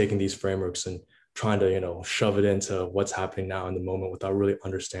taking these frameworks and trying to, you know, shove it into what's happening now in the moment without really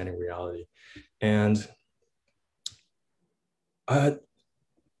understanding reality. And I'm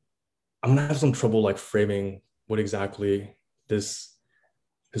gonna have some trouble like framing what exactly this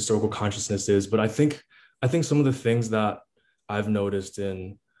historical consciousness is, but I think some of the things that I've noticed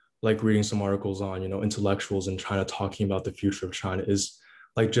in like reading some articles on, you know, intellectuals in China talking about the future of China is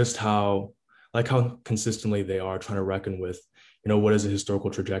like just how like how consistently they are trying to reckon with, what is the historical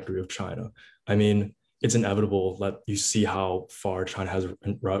trajectory of China. I mean, it's inevitable that you see how far China has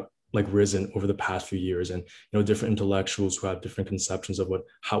like risen over the past few years, and different intellectuals who have different conceptions of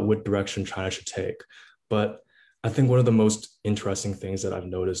what direction China should take. But I think one of the most interesting things that I've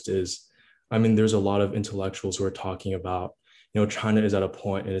noticed is, I mean, there's a lot of intellectuals who are talking about, China is at a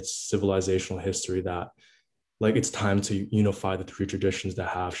point in its civilizational history that, like, it's time to unify the three traditions that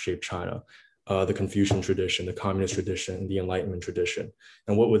have shaped China. The Confucian tradition, the communist tradition, and the Enlightenment tradition.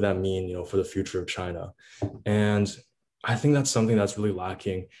 And what would that mean, for the future of China? And I think that's something that's really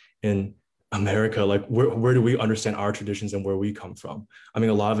lacking in America. Like, where do we understand our traditions and where we come from? I mean,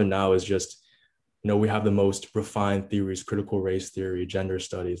 a lot of it now is just, we have the most refined theories, critical race theory, gender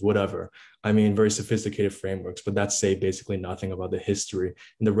studies, whatever. I mean, very sophisticated frameworks, but that say basically nothing about the history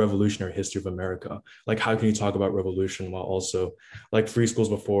and the revolutionary history of America. Like, how can you talk about revolution while also, like, free schools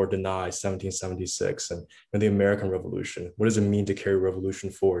before deny 1776 and the American Revolution? What does it mean to carry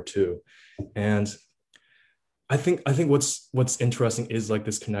revolution forward too? And I think what's interesting is like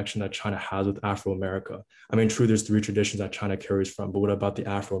this connection that China has with Afro-America. I mean, true, there's three traditions that China carries from, but what about the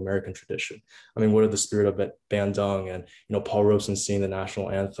Afro-American tradition? I mean, what are the spirit of Bandung and Paul Robeson singing the national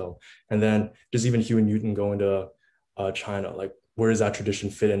anthem, and then does even Huey Newton go into China? Like, where does that tradition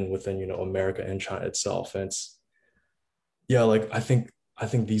fit in within America and China itself? And it's, yeah, like I think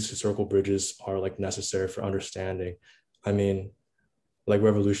these historical bridges are like necessary for understanding. I mean, like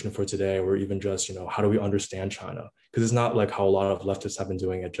revolution for today, or even just, how do we understand China? Because it's not like how a lot of leftists have been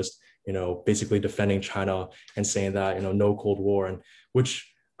doing it, just, basically defending China and saying that, no Cold War, and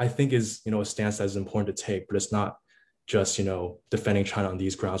which I think is, a stance that is important to take, but it's not just, defending China on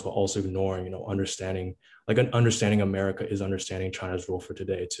these grounds, but also ignoring, understanding, like understanding America is understanding China's role for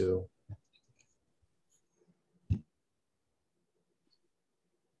today too.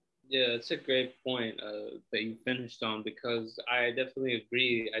 Yeah, it's a great point that you finished on, because I definitely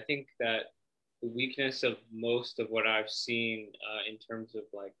agree. I think that the weakness of most of what I've seen in terms of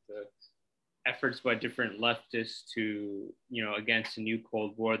like the efforts by different leftists to, against a new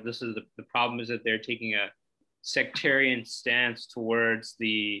Cold War, this is the problem is that they're taking a sectarian stance towards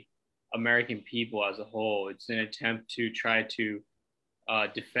the American people as a whole. It's an attempt to try to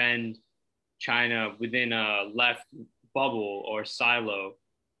defend China within a left bubble or silo.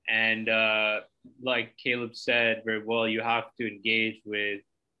 And like Caleb said very well, you have to engage with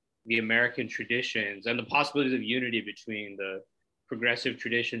the American traditions and the possibilities of unity between the progressive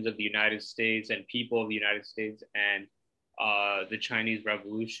traditions of the United States and people of the United States and the Chinese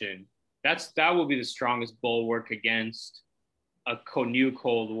Revolution. That will be the strongest bulwark against a new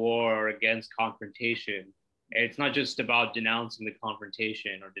Cold War or against confrontation. And it's not just about denouncing the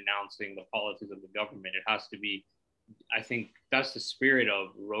confrontation or denouncing the politics of the government. It has to be, I think that's the spirit of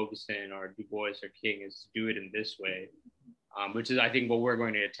Robeson or Du Bois or King, is to do it in this way, which is, I think, what we're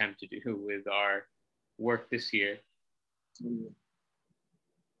going to attempt to do with our work this year.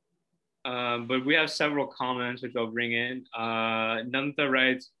 But we have several comments, which I'll bring in. Nantha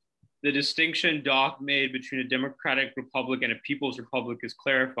writes, the distinction Doc made between a democratic republic and a people's republic is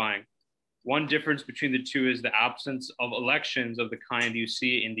clarifying. One difference between the two is the absence of elections of the kind you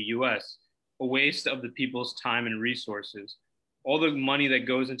see in the US, a waste of the people's time and resources. All the money that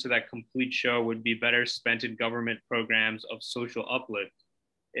goes into that complete show would be better spent in government programs of social uplift.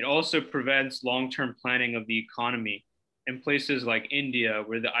 It also prevents long-term planning of the economy in places like India,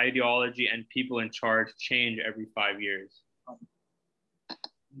 where the ideology and people in charge change every 5 years.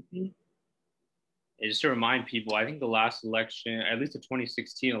 Mm-hmm. And just to remind people, I think the last election, at least the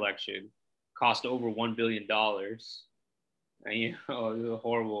 2016 election, cost over $1 billion. And, it was a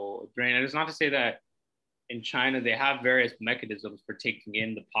horrible drain. And it's not to say that in China, they have various mechanisms for taking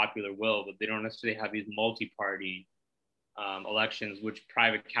in the popular will, but they don't necessarily have these multi-party elections, which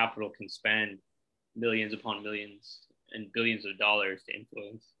private capital can spend millions upon millions and billions of dollars to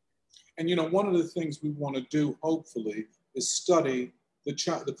influence. And, one of the things we want to do, hopefully, is study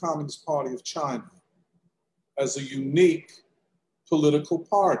the Communist Party of China as a unique political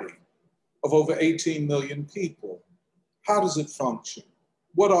party of over 18 million people. How does it function?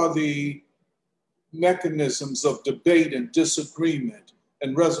 What are the mechanisms of debate and disagreement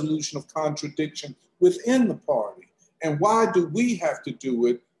and resolution of contradiction within the party? And why do we have to do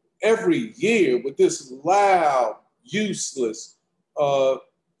it every year with this loud, useless, what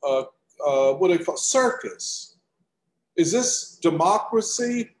do they call circus? Is this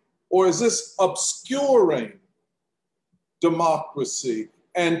democracy, or is this obscuring democracy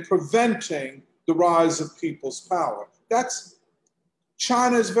and preventing the rise of people's power?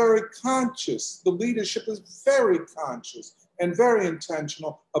 China is very conscious. The leadership is very conscious. and very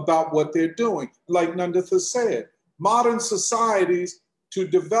intentional about what they're doing. Like Nanditha said, modern societies to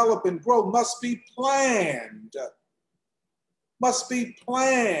develop and grow must be planned, must be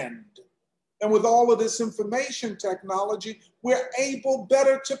planned. And with all of this information technology, we're able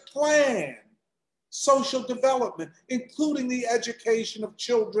better to plan social development, including the education of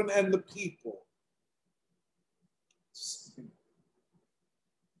children and the people.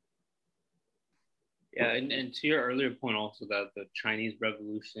 Yeah, and to your earlier point also that the Chinese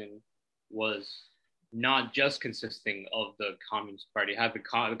Revolution was not just consisting of the Communist Party. It had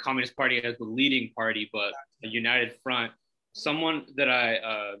the Communist Party as the leading party, but a united front. Someone that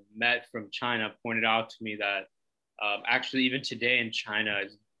I met from China pointed out to me that actually even today in China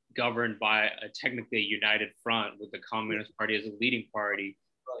is governed by technically a united front with the Communist Party as a leading party.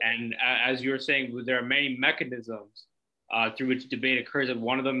 And as you were saying, there are many mechanisms through which debate occurs. And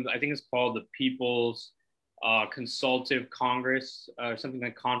one of them, I think, is called the People's Consultative Congress or something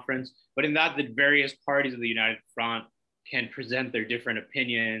like conference. But in that, the various parties of the United Front can present their different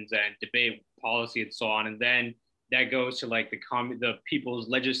opinions and debate policy and so on. And then that goes to like the People's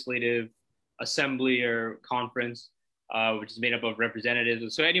Legislative Assembly or Conference, which is made up of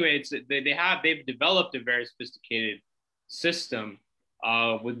representatives. So anyway, they've developed a very sophisticated system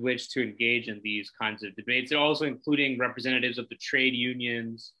with which to engage in these kinds of debates. They're also including representatives of the trade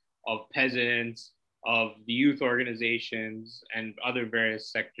unions, of peasants, of the youth organizations, and other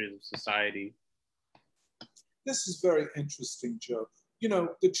various sectors of society. This is very interesting, Joe. You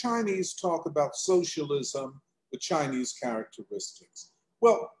know, the Chinese talk about socialism with Chinese characteristics.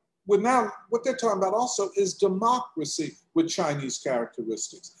 Well, what they're talking about also is democracy with Chinese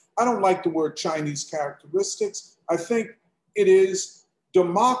characteristics. I don't like the word Chinese characteristics. I think it is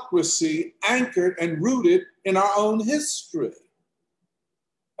democracy anchored and rooted in our own history,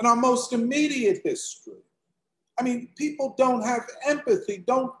 in our most immediate history. I mean, people don't have empathy,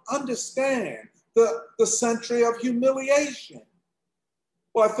 don't understand the century of humiliation.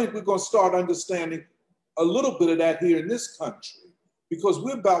 Well, I think we're going to start understanding a little bit of that here in this country, because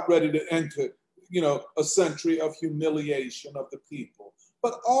we're about ready to enter, you know, a century of humiliation of the people.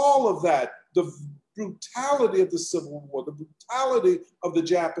 But all of that, the brutality of the Civil War, the brutality of the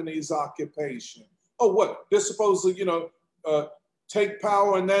Japanese occupation. Oh, what? They're supposed to, you know, take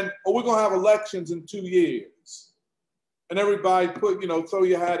power and then, oh, we're going to have elections in 2 years. And everybody throw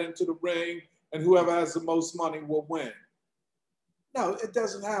your hat into the ring and whoever has the most money will win. No, it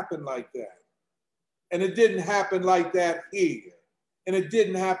doesn't happen like that. And it didn't happen like that here. And it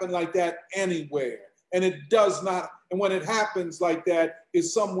didn't happen like that anywhere. And it does not, and when it happens like that,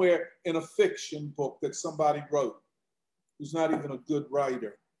 it's somewhere in a fiction book that somebody wrote, who's not even a good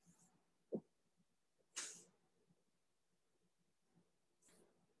writer.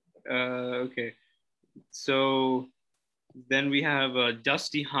 Okay. So then we have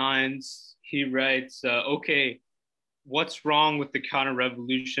Dusty Hines. He writes, okay, what's wrong with the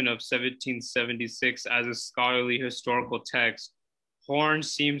counter-revolution of 1776 as a scholarly historical text? Horne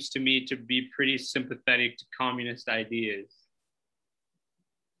seems to me to be pretty sympathetic to communist ideas.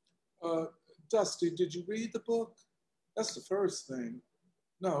 Dusty, did you read the book? That's the first thing.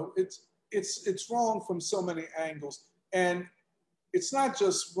 No, it's wrong from so many angles. And it's not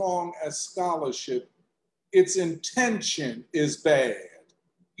just wrong as scholarship, its intention is bad.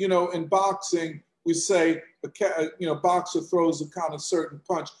 You know, in boxing, we say, boxer throws a kind of certain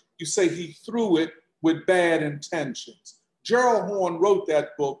punch. You say he threw it with bad intentions. Gerald Horne wrote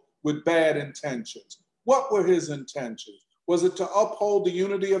that book with bad intentions. What were his intentions? Was it to uphold the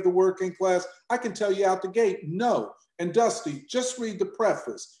unity of the working class? I can tell you out the gate, no. And Dusty, just read the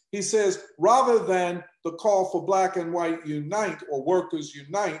preface. He says, rather than the call for black and white unite or workers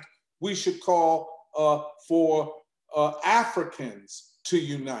unite, we should call for Africans to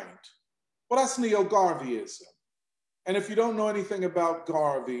unite. Well, that's neo-Garveyism. And if you don't know anything about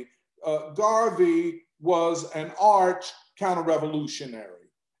Garvey, Garvey was an arch counter-revolutionary,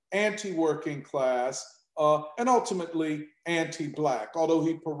 anti-working class, and ultimately anti-black, although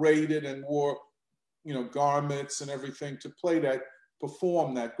he paraded and wore, garments and everything to play that,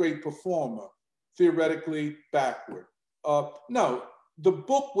 perform that, great performer, theoretically backward. No, the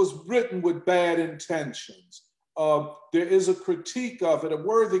book was written with bad intentions. There is a critique of it, a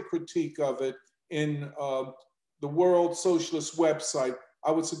worthy critique of it in the World Socialist website.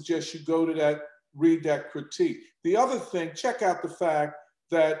 I would suggest you go to that, read that critique. The other thing, check out the fact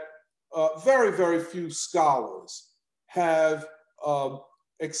that very, very few scholars have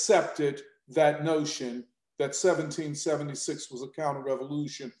accepted that notion that 1776 was a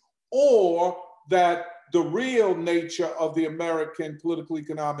counter-revolution, or that the real nature of the American political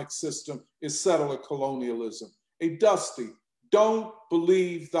economic system is settler colonialism. Hey, Dusty, Don't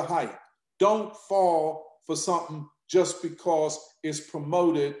believe the hype. Don't fall for something just because it's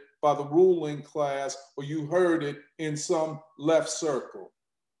promoted by the ruling class or you heard it in some left circle.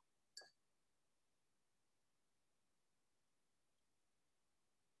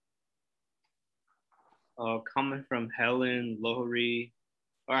 Comment from Helen Lohari,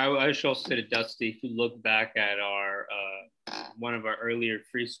 or I should also say to Dusty, if you look back at our one of our earlier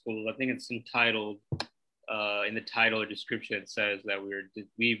free schools, I think it's entitled, in the title or description, it says that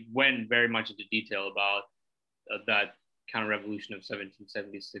we went very much into detail about that Counter-Revolution of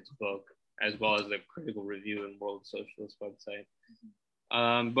 1776 book, as well as the Critical Review and World Socialist website.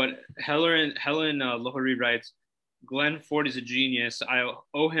 But Helen Lohari writes, Glenn Ford is a genius. I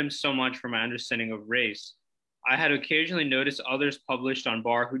owe him so much for my understanding of race. I had occasionally noticed others published on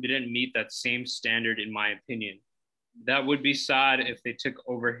Bar who didn't meet that same standard, in my opinion. That would be sad if they took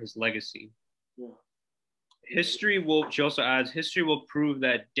over his legacy. Yeah. She also adds, history will prove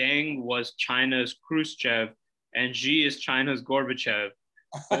that Deng was China's Khrushchev and Xi is China's Gorbachev,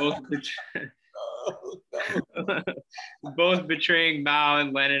 both betraying Mao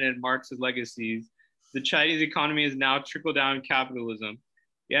and Lenin and Marx's legacies. The Chinese economy is now trickle-down capitalism.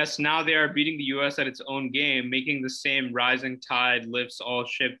 Yes, now they are beating the US at its own game, making the same rising tide lifts all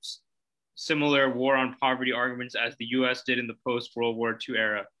ships, similar war on poverty arguments as the US did in the post-World War II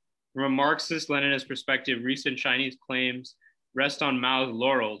era. From a Marxist-Leninist perspective, recent Chinese claims rest on Mao's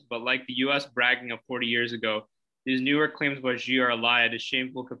laurels, but like the US bragging of 40 years ago, these newer claims by Xi are a lie, a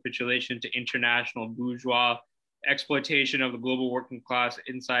shameful capitulation to international bourgeois exploitation of the global working class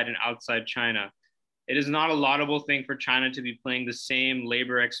inside and outside China. It is not a laudable thing for China to be playing the same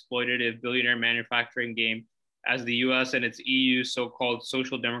labor exploitative billionaire manufacturing game as the US and its EU so-called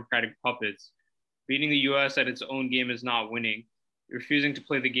social democratic puppets. Beating the US at its own game is not winning. Refusing to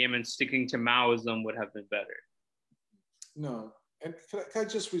play the game and sticking to Maoism would have been better. No, and can I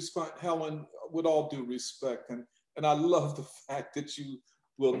just respond, Helen, with all due respect, and I love the fact that you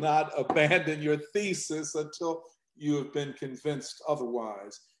will not abandon your thesis until you have been convinced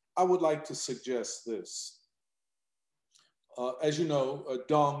otherwise. I would like to suggest this. As you know,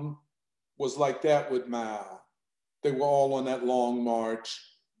 Deng was like that with Mao. They were all on that long march,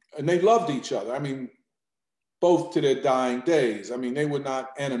 and they loved each other. I mean, both to their dying days. I mean, they were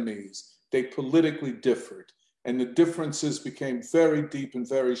not enemies. They politically differed, and the differences became very deep and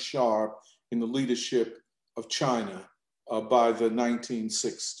very sharp in the leadership of China by the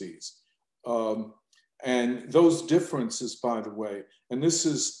 1960s. And those differences, by the way, and this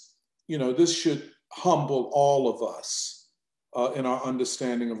is, this should humble all of us in our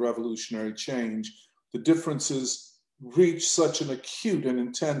understanding of revolutionary change. The differences reach such an acute and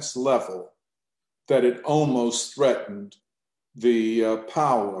intense level that it almost threatened the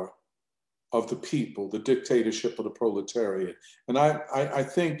power of the people, the dictatorship of the proletariat. And I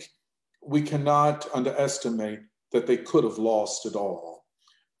think we cannot underestimate that they could have lost it all.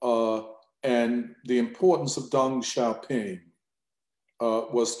 And the importance of Deng Xiaoping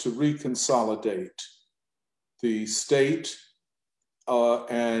was to reconsolidate the state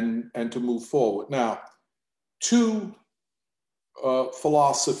and to move forward. Now, two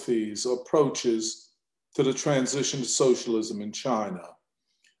philosophies, approaches to the transition to socialism in China.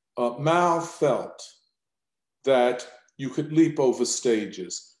 Mao felt that you could leap over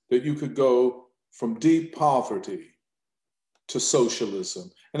stages, that you could go from deep poverty to socialism,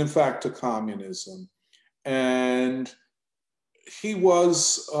 and in fact to communism. And he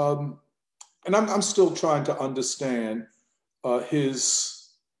was, and I'm still trying to understand his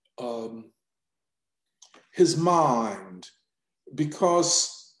mind,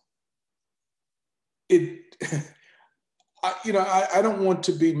 because I don't want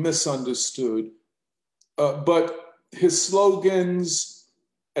to be misunderstood, but his slogans,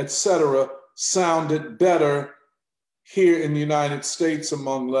 etc., sounded better here in the United States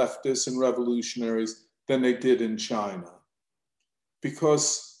among leftists and revolutionaries than they did in China,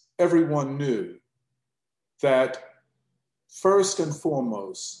 because everyone knew that first and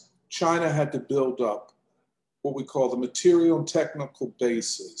foremost, China had to build up what we call the material and technical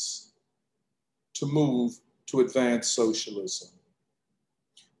basis to move to advanced socialism.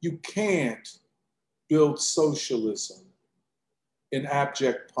 You can't build socialism in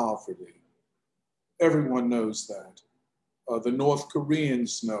abject poverty. Everyone knows that. The North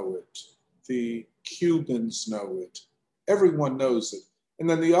Koreans know it. The Cubans know it. Everyone knows it. And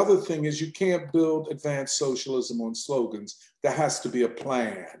then the other thing is, you can't build advanced socialism on slogans. There has to be a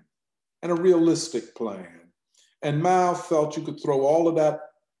plan, and a realistic plan. And Mao felt you could throw all of that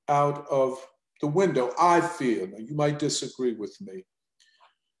out of the window. I feel, now you might disagree with me,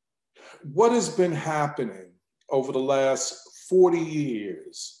 what has been happening over the last 40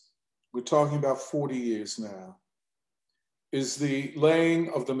 years, we're talking about 40 years now, is the laying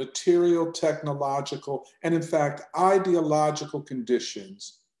of the material, technological, and in fact, ideological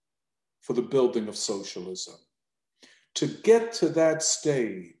conditions for the building of socialism. To get to that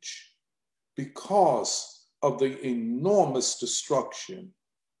stage, because of the enormous destruction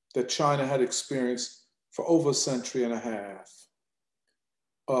that China had experienced for over a century and a half,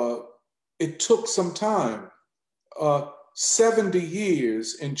 it took some time. 70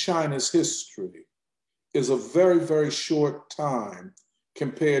 years in China's history is a very, very short time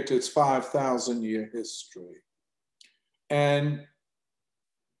compared to its 5,000-year history. And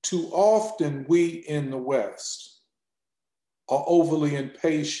too often we in the West are overly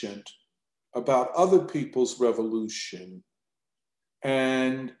impatient about other people's revolution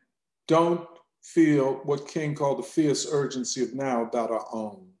and don't feel what King called the fierce urgency of now about our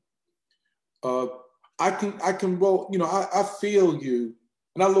own. I feel you,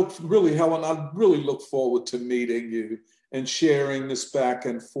 and Helen, I really look forward to meeting you and sharing this back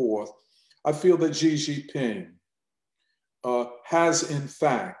and forth. I feel that Xi Jinping has, in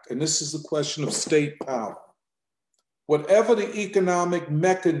fact, and this is the question of state power, whatever the economic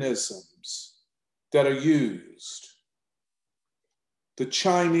mechanisms that are used, the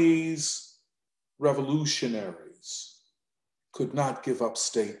Chinese revolutionaries could not give up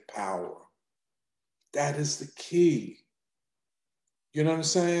state power. That is the key. You know what I'm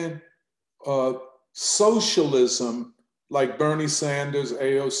saying? Socialism, like Bernie Sanders,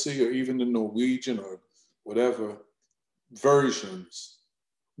 AOC, or even the Norwegian or whatever versions,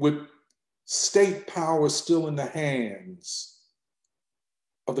 with state power still in the hands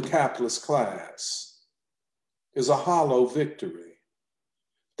of the capitalist class, is a hollow victory.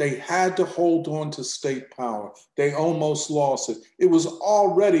 They had to hold on to state power. They almost lost it. It was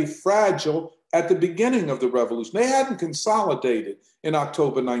already fragile at the beginning of the revolution. They hadn't consolidated in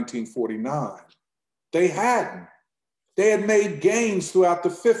October 1949. They hadn't. They had made gains throughout the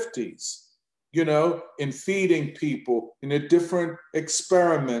 50s, in feeding people, in the different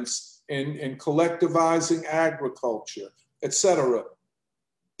experiments, in collectivizing agriculture, etc.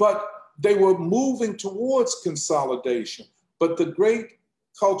 But they were moving towards consolidation. But the great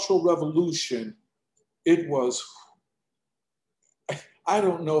Cultural Revolution, I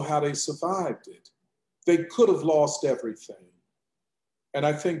don't know how they survived it. They could have lost everything. And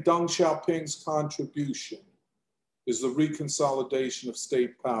I think Deng Xiaoping's contribution is the reconsolidation of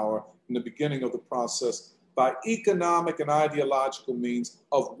state power in the beginning of the process by economic and ideological means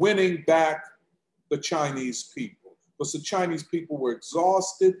of winning back the Chinese people. Because the Chinese people were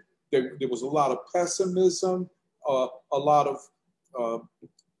exhausted. There was a lot of pessimism, a lot of,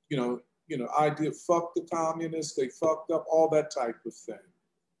 idea, fuck the communists, they fucked up, all that type of thing.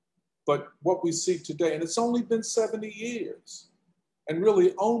 But what we see today, and it's only been 70 years, and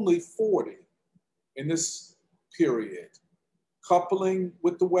really only 40 in this period, coupling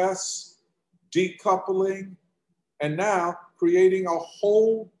with the West, decoupling, and now creating a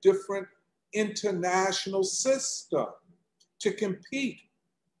whole different international system to compete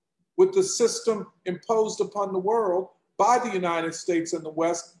with the system imposed upon the world by the United States and the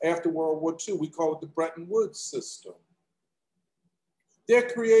West after World War II. We call it the Bretton Woods system. They're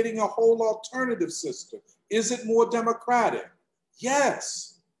creating a whole alternative system. Is it more democratic?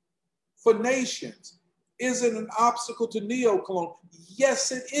 Yes, for nations. Is it an obstacle to neocolonial?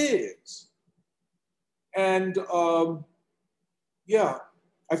 Yes, it is. And I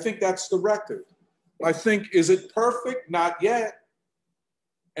think that's the record. I think, is it perfect? Not yet.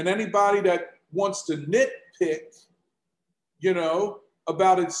 And anybody that wants to nitpick,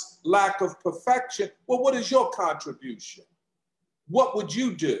 about its lack of perfection, well, what is your contribution? What would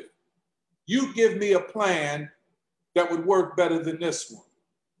you do? You give me a plan that would work better than this one.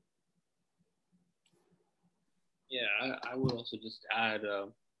 Yeah, I would also just add, I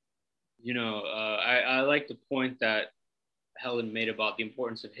like the point that Helen made about the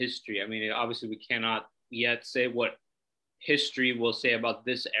importance of history. I mean, obviously we cannot yet say what history will say about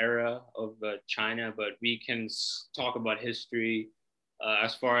this era of China, but we can talk about history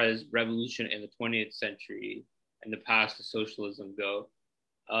as far as revolution in the 20th century and the path to socialism go.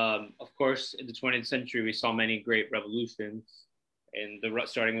 Of course, in the 20th century, we saw many great revolutions,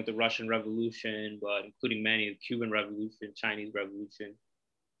 starting with the Russian Revolution, but including many of the Cuban Revolution, Chinese Revolution.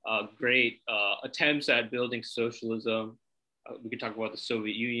 Great attempts at building socialism. We could talk about the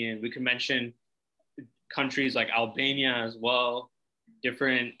Soviet Union. We could mention countries like Albania as well,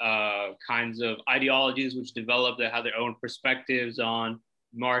 different kinds of ideologies which developed that had their own perspectives on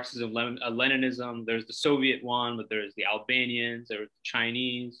Marxism, Leninism. There's the Soviet one, but there's the Albanians, there's the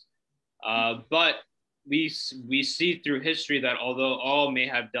Chinese. But we see through history that although all may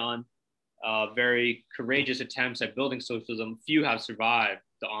have done very courageous attempts at building socialism, few have survived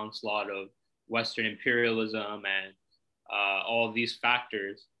the onslaught of Western imperialism and all of these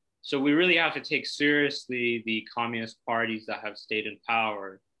factors. So we really have to take seriously the communist parties that have stayed in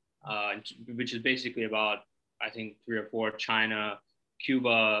power, which is basically about, I think, 3 or 4: China,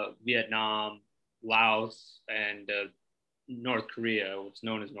 Cuba, Vietnam, Laos, and North Korea, what's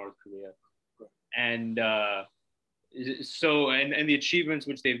known as North Korea. And so the achievements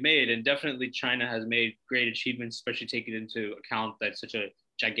which they've made, and definitely China has made great achievements, especially taking into account that such a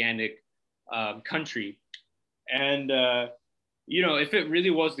gigantic country. And if it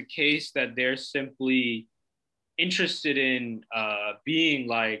really was the case that they're simply interested in being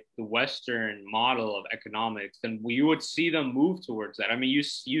like the Western model of economics, then you would see them move towards that. I mean,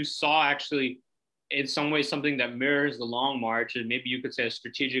 you saw actually in some ways something that mirrors the Long March, and maybe you could say a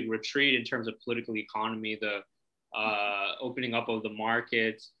strategic retreat in terms of political economy, the opening up of the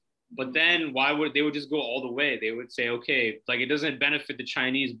markets. But then they would just go all the way? They would say, okay, like it doesn't benefit the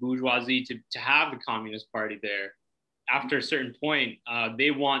Chinese bourgeoisie to have the Communist Party there. After a certain point,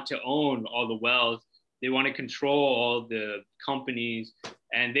 they want to own all the wealth. They want to control all the companies,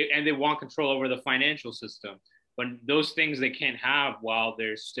 and they want control over the financial system. But those things they can't have while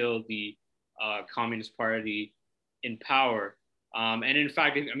there's still the Communist Party in power. And in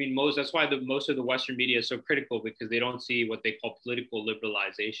fact, I mean, that's why most of the Western media is so critical, because they don't see what they call political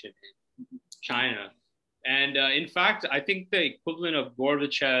liberalization in China. And in fact, I think the equivalent of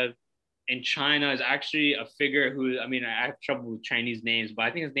Gorbachev in China is actually a figure who, I mean, I have trouble with Chinese names, but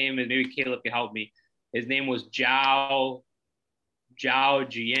I think his name is, maybe Caleb can help me. His name was Zhao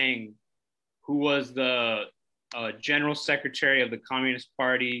Ziyang, who was the general secretary of the Communist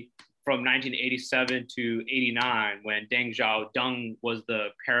Party from 1987 to 89, when Deng Xiaodong was the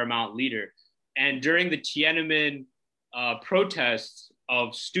paramount leader. And during the Tiananmen protests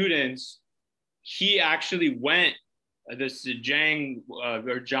of students, he actually went, this Zhang,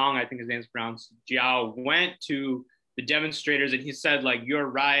 or Zhang, I think his name's pronounced, Jiao, went to the demonstrators and he said, like, you're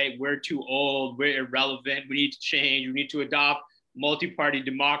right, we're too old, we're irrelevant, we need to change, we need to adopt multi-party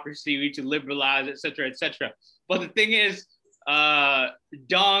democracy, we need to liberalize, et cetera, et cetera. But the thing is,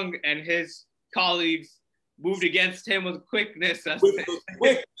 Deng and his colleagues moved against him with quickness. The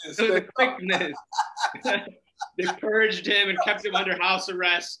quickness. They purged him and kept him under house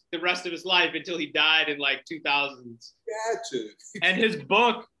arrest the rest of his life until he died in like 2000s. And his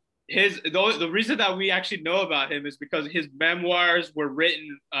book, the reason that we actually know about him is because his memoirs were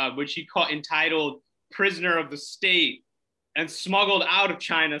written, which he entitled "Prisoner of the State," and smuggled out of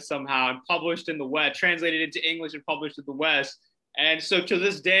China somehow and published in the West, translated into English and published in the West. And so to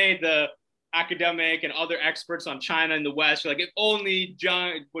this day, the academic and other experts on China in the West are like, if only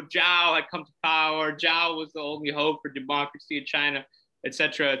Zhao had come to power, Zhao was the only hope for democracy in China,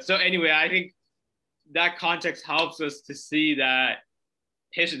 etc. So anyway, I think that context helps us to see that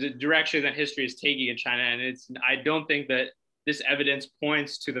the direction that history is taking in China. And I don't think that this evidence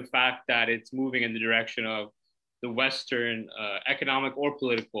points to the fact that it's moving in the direction of the Western economic or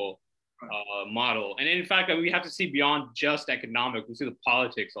political model. And in fact, we have to see beyond just economic. We see the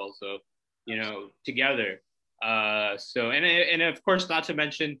politics also, together. And of course, not to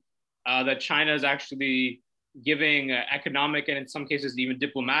mention that China is actually giving economic and in some cases even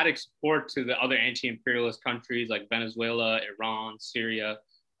diplomatic support to the other anti-imperialist countries like Venezuela, Iran, Syria,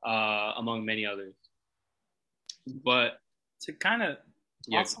 among many others. But to kind of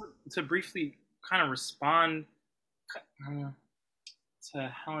also to briefly kind of respond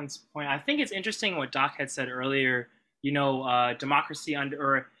to Helen's point, I think it's interesting what Doc had said earlier, democracy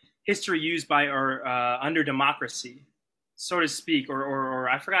or history used by or under democracy, so to speak, or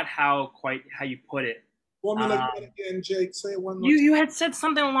I forgot how you put it. Formulate that again, Jake. Say it one more. You had said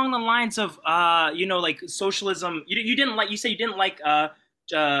something along the lines of, like socialism. You didn't like. You said you didn't like the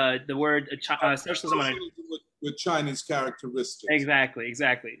word socialism. With Chinese characteristics. Exactly.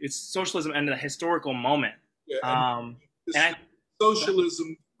 It's socialism and the historical moment. Yeah,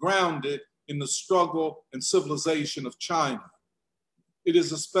 socialism grounded in the struggle and civilization of China. It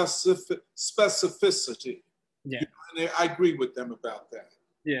is a specificity. Yeah, and I agree with them about that.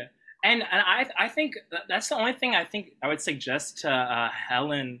 Yeah, and I think that's the only thing I think I would suggest to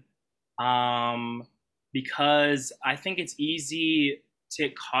Helen, because I think it's easy to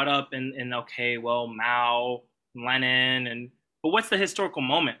get caught up in okay, well, Mao, Lenin, but what's the historical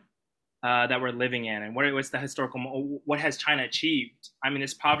moment that we're living in, and what's the what has China achieved? I mean,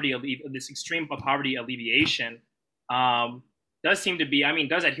 this extreme poverty alleviation does seem to be,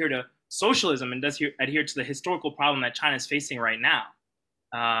 does adhere to socialism and does adhere to the historical problem that China is facing right now.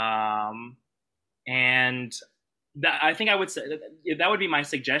 And that, I think I would say that would be my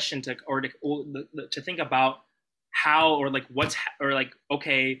suggestion to think about how, or like what's, or like,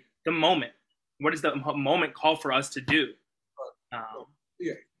 okay, the moment, what does the moment call for us to do?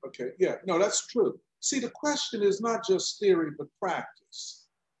 Yeah, okay, yeah, no, that's true. See, the question is not just theory, but practice,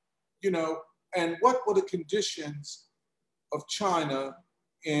 you know, and what were the conditions of China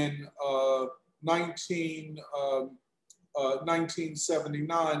in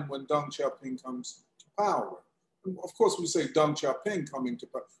 1979 when Deng Xiaoping comes to power? Of course, we say Deng Xiaoping coming to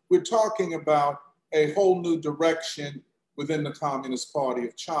power. We're talking about a whole new direction within the Communist Party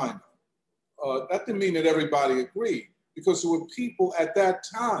of China. That didn't mean that everybody agreed, because there were people at that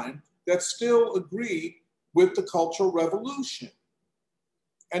time that still agreed with the Cultural Revolution.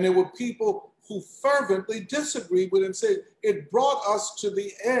 And there were people who fervently disagreed with it and said it brought us to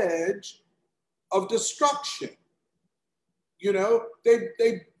the edge of destruction. You know, they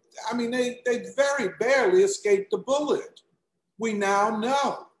very barely escaped the bullet. We now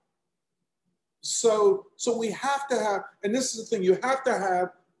know. So we have to have, and this is the thing, you have to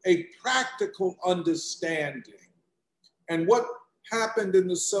have a practical understanding. And what happened in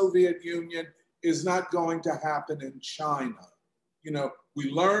the Soviet Union is not going to happen in China. You know,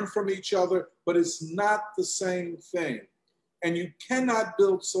 we learn from each other, but it's not the same thing. And you cannot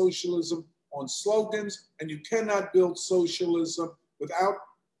build socialism on slogans, and you cannot build socialism without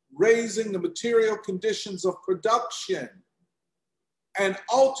raising the material conditions of production and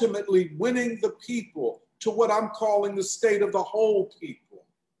ultimately winning the people to what I'm calling the state of the whole people.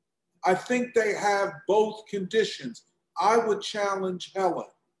 I think they have both conditions. I would challenge Helen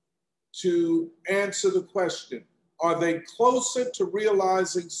to answer the question, are they closer to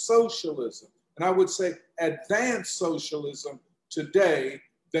realizing socialism? And I would say advanced socialism today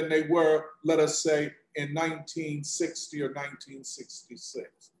than they were, let us say, in 1960 or 1966.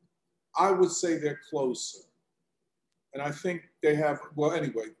 I would say they're closer. And I think they have, well,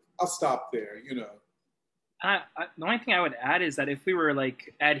 anyway, I'll stop there, you know. The only thing I would add is that if we were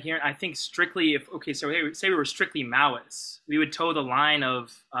like adherent, I think strictly, so say we were strictly Maoists, we would toe the line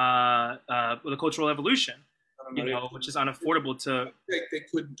of the Cultural Revolution, you know, which is unaffordable to. They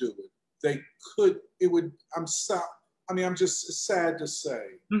couldn't do it. They could, it would, I'm just sad to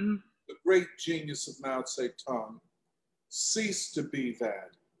say, the great genius of Mao Zedong ceased to be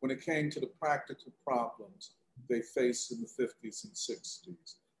that when it came to the practical problems they faced in the 50s and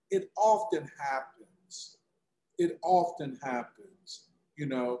 60s. It often happens. It often happens. You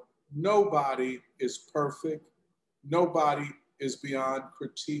know, nobody is perfect. Nobody is beyond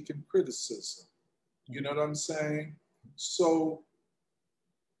critique and criticism. You know what I'm saying? So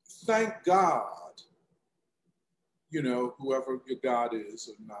thank God, you know, whoever your God is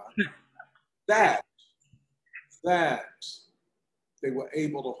or not, that they were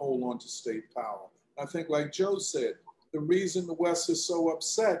able to hold on to state power. I think, like Joe said, the reason the West is so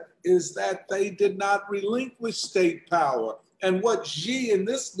upset is that they did not relinquish state power. And what Xi in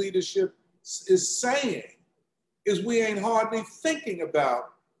this leadership is saying is we ain't hardly thinking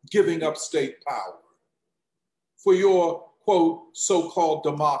about giving up state power for your, quote, so-called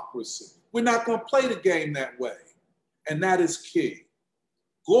democracy. We're not going to play the game that way. And that is key.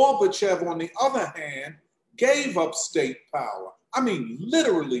 Gorbachev, on the other hand, gave up state power. I mean,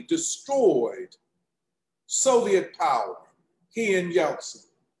 literally destroyed Soviet power, he and Yeltsin.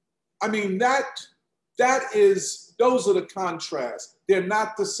 I mean, those are the contrasts. They're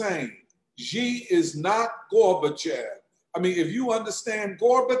not the same. Xi is not Gorbachev. I mean, if you understand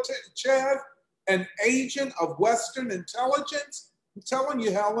Gorbachev, an agent of Western intelligence, I'm telling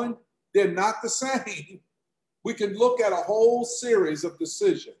you, Helen, they're not the same. We can look at a whole series of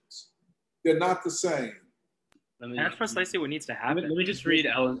decisions. They're not the same. And that's precisely what needs to happen. Let me just read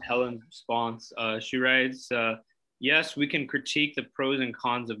Helen's response. She writes, yes, we can critique the pros and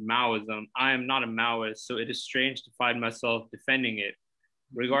cons of Maoism. I am not a Maoist, so it is strange to find myself defending it.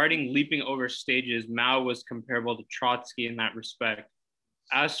 Regarding leaping over stages, Mao was comparable to Trotsky in that respect.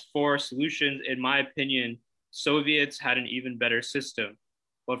 As for solutions, in my opinion, Soviets had an even better system.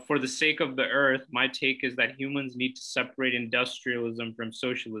 But for the sake of the earth, my take is that humans need to separate industrialism from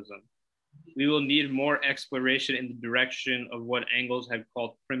socialism. We will need more exploration in the direction of what Engels had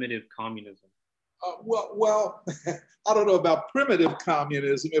called primitive communism. Well, I don't know about primitive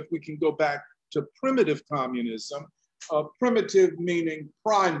communism, if we can go back to primitive communism. Primitive meaning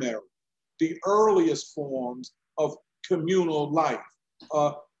primary, the earliest forms of communal life.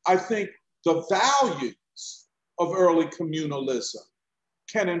 I think the values of early communalism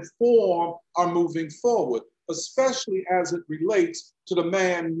can inform our moving forward, especially as it relates to the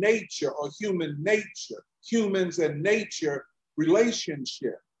man nature or human nature, humans and nature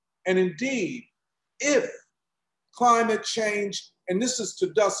relationship. And indeed, if climate change, and this is to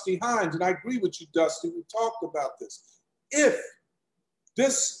Dusty Hines, and I agree with you, Dusty, we talked about this. If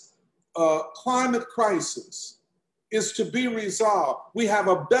this climate crisis is to be resolved, we have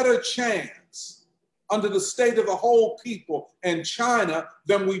a better chance under the state of the whole people in China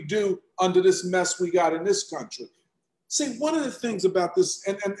than we do under this mess we got in this country. See, one of the things about this,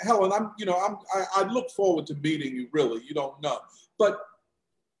 and Helen, I look forward to meeting you, really, you don't know. But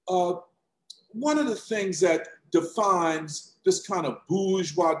one of the things that defines this kind of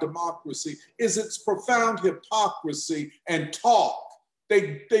bourgeois democracy is its profound hypocrisy and talk.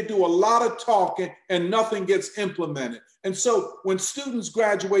 They do a lot of talking and nothing gets implemented. And so when students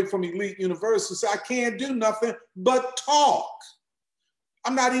graduate from elite universities, I can't do nothing but talk.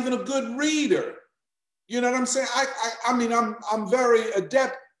 I'm not even a good reader. You know what I'm saying? I mean, I'm very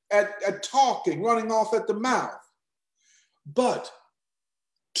adept at talking, running off at the mouth. But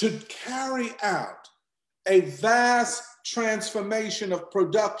to carry out a vast transformation of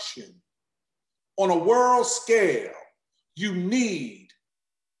production on a world scale, you need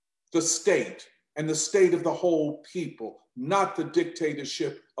the state and the state of the whole people, not the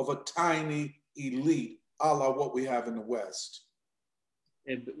dictatorship of a tiny elite, a la what we have in the West.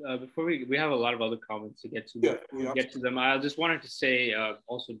 And before we have a lot of other comments to get to, get to them. I just wanted to say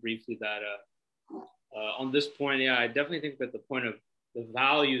also briefly that on this point, I definitely think that the point of the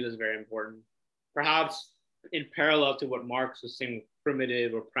values is very important. Perhaps in parallel to what Marx was saying with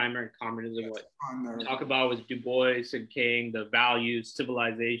primitive or primary communism, what we talk about with Du Bois and King, the values,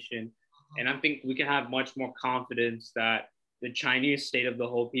 civilization. And I think we can have much more confidence that the Chinese state of the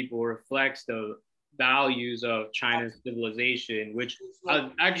whole people reflects the values of China's civilization, which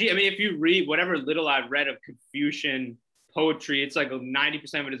actually, I mean, if you read whatever little I've read of Confucian poetry, it's like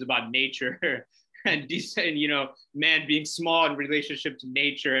 90% of it is about nature and decent, man being small in relationship to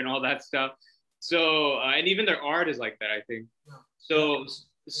nature and all that stuff. So, and even their art is like that, I think. So,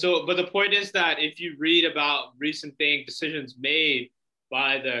 but the point is that if you read about recent decisions made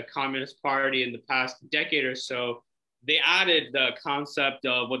by the Communist Party in the past decade or so, they added the concept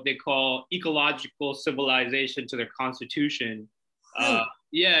of what they call ecological civilization to their constitution.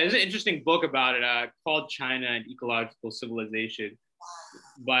 There's an interesting book about it called China and Ecological Civilization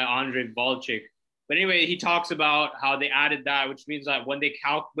by Andrei Volchik. But anyway, he talks about how they added that, which means that when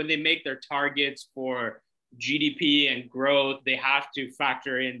they make their targets for GDP and growth, they have to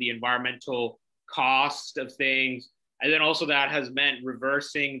factor in the environmental cost of things. And then also that has meant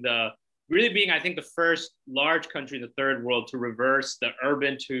reversing really being, I think, the first large country in the third world to reverse the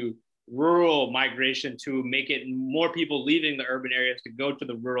urban to rural migration, to make it more people leaving the urban areas to go to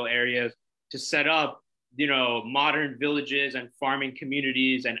the rural areas, to set up, modern villages and farming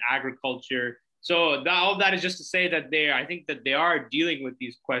communities and agriculture. So all that is just to say that I think that they are dealing with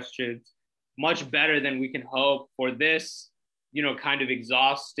these questions much better than we can hope for this, kind of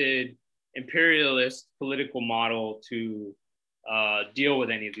exhausted imperialist political model to deal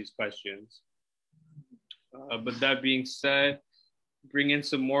with any of these questions. But that being said, bring in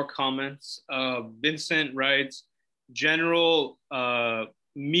some more comments. Vincent writes, General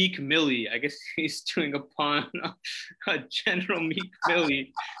Meek Milley, I guess he's doing a pun, General Meek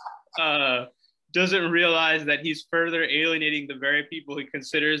Milley, doesn't realize that he's further alienating the very people he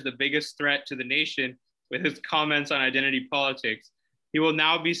considers the biggest threat to the nation with his comments on identity politics. He will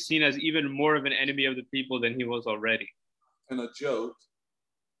now be seen as even more of an enemy of the people than he was already. And a joke,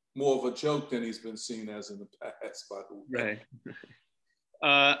 more of a joke than he's been seen as in the past, by the way.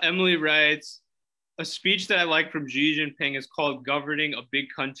 Right. Emily writes, a speech that I like from Xi Jinping is called Governing a Big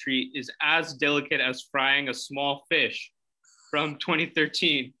Country is as delicate as frying a small fish, from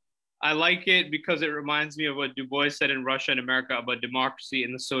 2013. I like it because it reminds me of what Du Bois said in Russia and America about democracy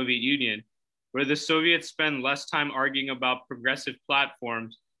in the Soviet Union, where the Soviets spend less time arguing about progressive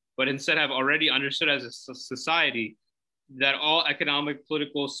platforms, but instead have already understood as a society that all economic,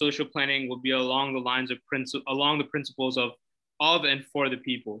 political, social planning will be along the lines of along the principles of and for the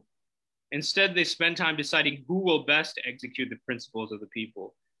people. Instead, they spend time deciding who will best execute the principles of the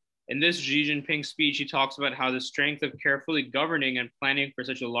people. In this Xi Jinping speech, he talks about how the strength of carefully governing and planning for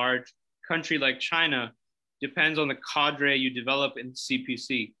such a large country like China depends on the cadre you develop in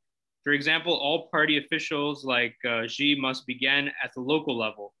CPC. For example, all party officials like Xi must begin at the local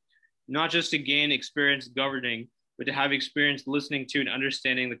level, not just to gain experience governing, but to have experience listening to and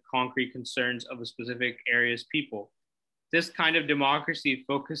understanding the concrete concerns of a specific area's people. This kind of democracy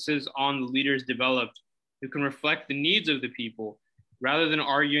focuses on the leaders developed who can reflect the needs of the people, rather than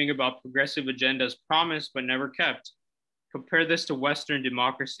arguing about progressive agendas promised but never kept. Compare this to Western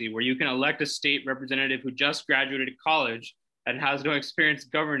democracy, where you can elect a state representative who just graduated college and has no experience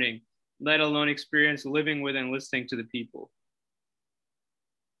governing, let alone experience living with and listening to the people.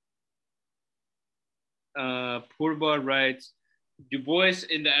 Purba writes, Du Bois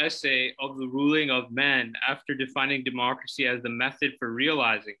in the essay of the ruling of men, after defining democracy as the method for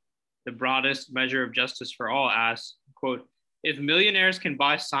realizing the broadest measure of justice for all, asks, quote, if millionaires can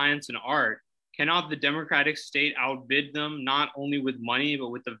buy science and art, cannot the democratic state outbid them, not only with money, but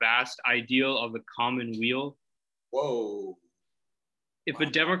with the vast ideal of the common weal? Whoa. If a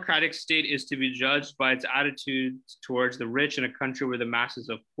democratic state is to be judged by its attitudes towards the rich in a country where the masses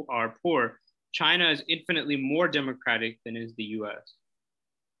are poor, China is infinitely more democratic than is the US.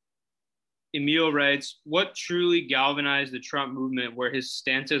 Emil writes, what truly galvanized the Trump movement were his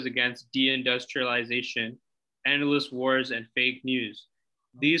stances against deindustrialization, endless wars, and fake news.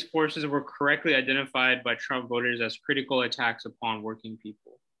 These forces were correctly identified by Trump voters as critical attacks upon working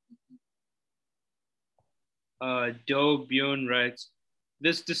people. Do Byun writes,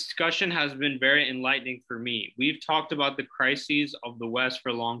 this discussion has been very enlightening for me. We've talked about the crises of the West for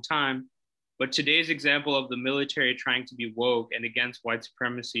a long time, but today's example of the military trying to be woke and against white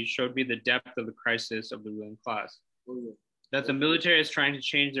supremacy showed me the depth of the crisis of the ruling class. That the military is trying to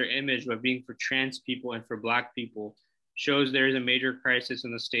change their image by being for trans people and for Black people shows there is a major crisis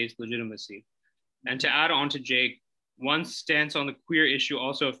in the state's legitimacy. And to add on to Jake, one's stance on the queer issue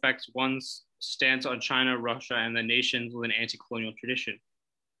also affects one's stance on China, Russia, and the nations with an anti-colonial tradition.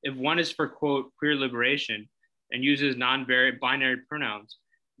 If one is for, quote, queer liberation and uses non-binary pronouns,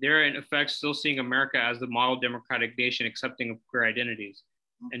 they're in effect still seeing America as the model democratic nation accepting of queer identities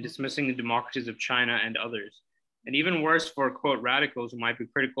and dismissing the democracies of China and others. And even worse for, quote, radicals who might be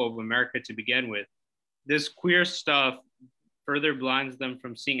critical of America to begin with, this queer stuff further blinds them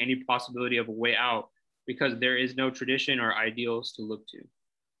from seeing any possibility of a way out because there is no tradition or ideals to look to.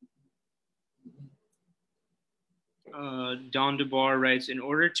 Don DeBar writes, in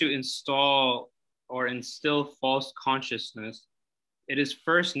order to install or instill false consciousness, it is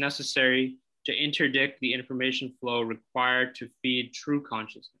first necessary to interdict the information flow required to feed true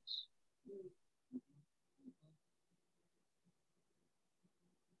consciousness.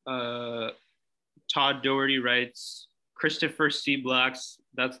 Todd Doherty writes, Christopher C. Black's,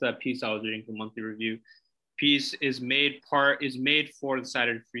 that's that piece I was reading from Monthly Review, piece is made for the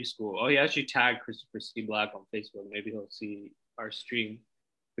Saturday Free School. Oh, he actually tagged Christopher C. Black on Facebook. Maybe he'll see our stream.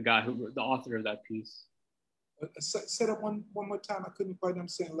 The author of that piece. Say that one more time. I couldn't quite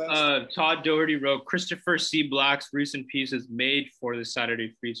understand last. Todd Doherty wrote, Christopher C. Black's recent piece is made for the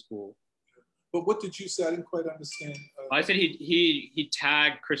Saturday Free School. But what did you say? I didn't quite understand. I said he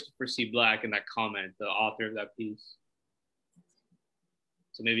tagged Christopher C. Black in that comment, the author of that piece.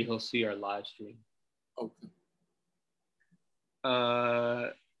 So maybe he'll see our live stream. Okay.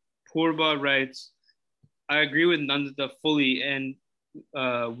 Purba writes, I agree with Nandita fully, and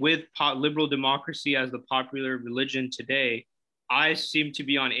with liberal democracy as the popular religion today, I seem to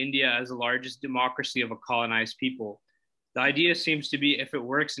be on India as the largest democracy of a colonized people. The idea seems to be if it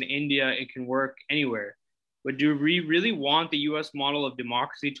works in India, it can work anywhere. But do we really want the US model of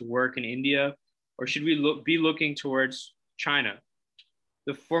democracy to work in India, or should we be looking towards China?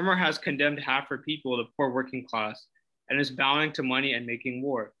 The former has condemned half her people, the poor working class, and is bowing to money and making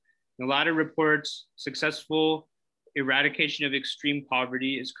war. The latter reports successful eradication of extreme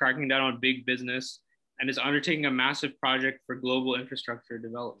poverty, is cracking down on big business, and is undertaking a massive project for global infrastructure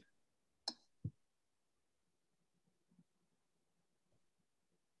development.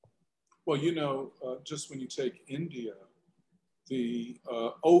 Well, you know, just when you take India, the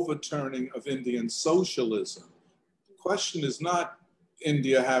overturning of Indian socialism, the question is not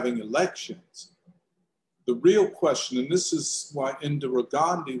India having elections. The real question, and this is why Indira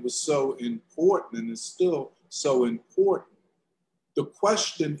Gandhi was so important and is still so important. The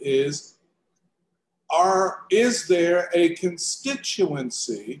question is there a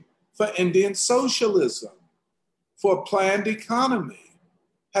constituency for Indian socialism, for a planned economy?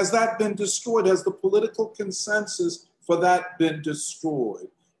 Has that been destroyed? Has the political consensus for that been destroyed?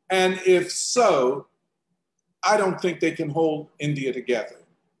 And if so, I don't think they can hold India together.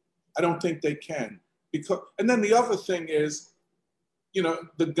 I don't think they can. And then the other thing is, you know,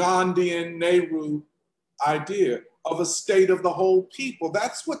 the Gandhian Nehru idea of a state of the whole people.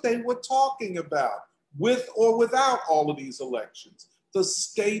 That's what they were talking about, with or without all of these elections. The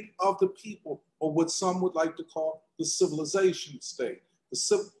state of the people, or what some would like to call the civilization state.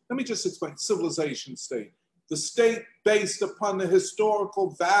 Let me just explain, civilization state. The state based upon the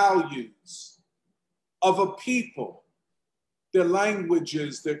historical values of a people, their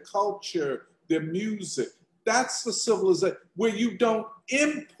languages, their culture, their music. That's the civilization, where you don't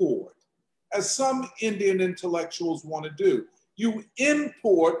import, as some Indian intellectuals want to do. You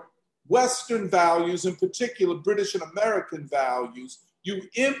import Western values, in particular British and American values, you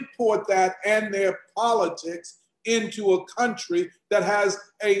import that and their politics into a country that has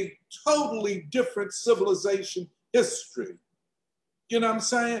a totally different civilization history. You know what I'm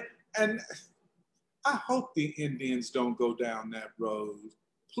saying? And I hope the Indians don't go down that road.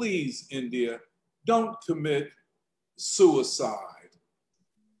 Please, India, don't commit suicide,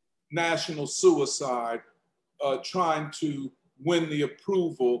 national suicide, trying to win the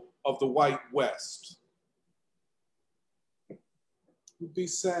approval of the white West. It would be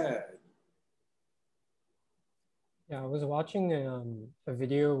sad. Yeah, I was watching a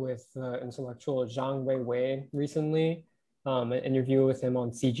video with intellectual Zhang Weiwei recently, an interview with him on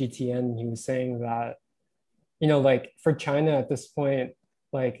CGTN. He was saying that, you know, like for China at this point,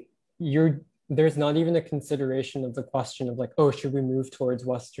 like there's not even a consideration of the question of like, oh, should we move towards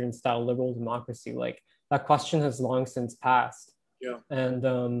Western style liberal democracy? Like that question has long since passed. Yeah.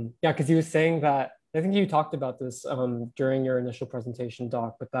 And yeah, because he was saying that, I think you talked about this during your initial presentation,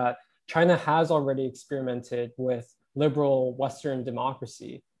 Doc, but that China has already experimented with liberal Western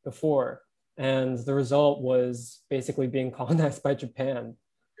democracy before. And the result was basically being colonized by Japan.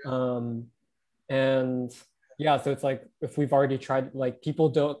 And yeah, so it's like, if we've already tried, like I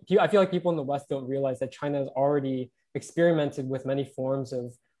feel like people in the West don't realize that China has already experimented with many forms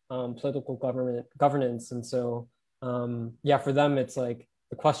of political governance. And so, yeah, for them, it's like,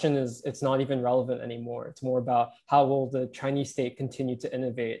 the question is, it's not even relevant anymore. It's more about how will the Chinese state continue to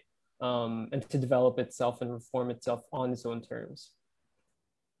innovate and to develop itself and reform itself on its own terms.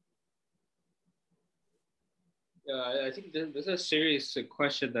 I think there's a serious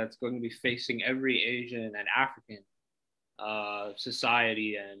question that's going to be facing every Asian and African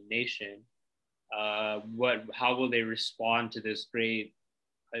society and nation. How will they respond to this great,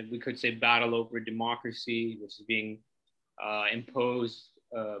 we could say, battle over democracy, which is being imposed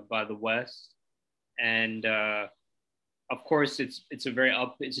by the West? And of course, it's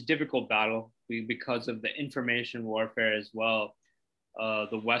a difficult battle because of the information warfare as well,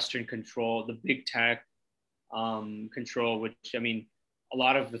 the Western control, the big tech control, which, I mean, a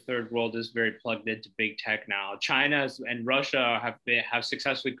lot of the third world is very plugged into big tech now. China and Russia have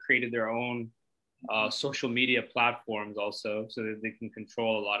successfully created their own social media platforms also, so that they can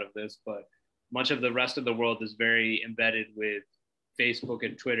control a lot of this. But much of the rest of the world is very embedded with Facebook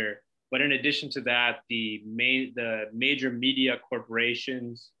and Twitter. But in addition to that, the major media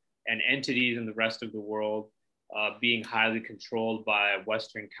corporations and entities in the rest of the world being highly controlled by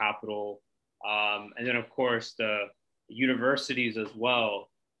Western capital. And then, of course, the universities as well.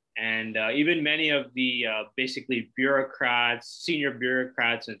 And even many of the basically bureaucrats, senior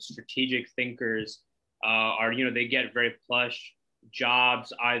bureaucrats and strategic thinkers they get very plush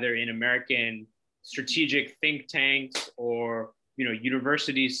jobs either in American strategic think tanks or,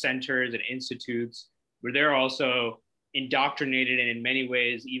 university centers and institutes, where they're also indoctrinated and in many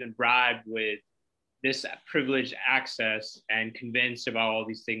ways even bribed with this privileged access and convinced about all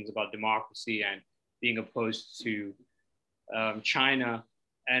these things about democracy and being opposed to China.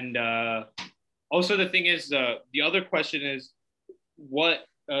 And also the thing is, the other question is, what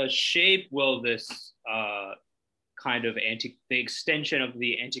shape will this kind of the extension of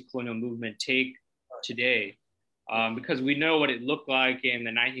the anti-colonial movement take today? Because we know what it looked like in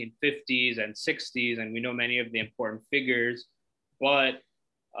the 1950s and 60s, and we know many of the important figures, but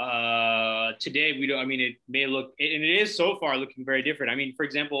today we don't, I mean, it may look, and it is so far looking very different. I mean, for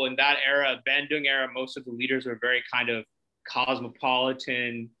example, in that era, Bandung era, most of the leaders were very kind of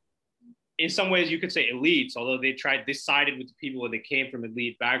cosmopolitan, in some ways you could say elites, although they sided with the people where they came from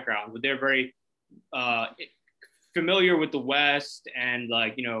elite backgrounds, but they're very familiar with the West and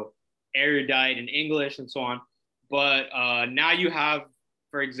erudite in English and so on. But now you have,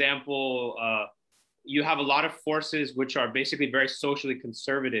 for example, you have a lot of forces which are basically very socially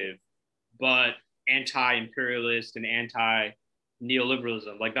conservative, but anti-imperialist and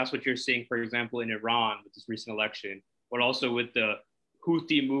anti-neoliberalism. Like that's what you're seeing, for example, in Iran with this recent election, but also with the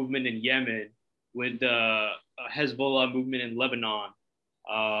Houthi movement in Yemen, with the Hezbollah movement in Lebanon.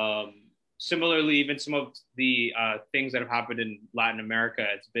 Similarly, even some of the things that have happened in Latin America,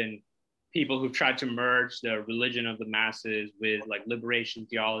 it's been people who've tried to merge the religion of the masses with like liberation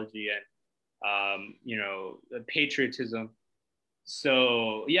theology and patriotism.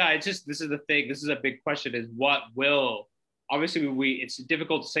 So yeah, this is the thing. This is a big question: is what will, obviously it's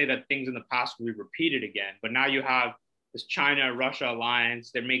difficult to say that things in the past will be repeated again. But now you have this China-Russia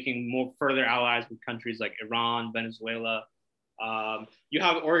alliance. They're making more further allies with countries like Iran, Venezuela. You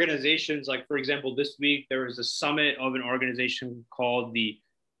have organizations like, for example, this week there was a summit of an organization called the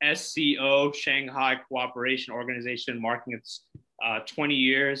SCO, Shanghai Cooperation Organization, marking its 20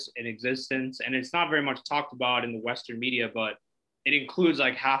 years in existence, and it's not very much talked about in the Western media, but it includes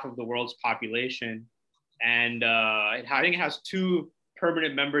like half of the world's population. And I think it has 2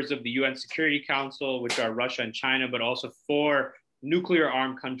 permanent members of the UN Security Council, which are Russia and China, but also 4 nuclear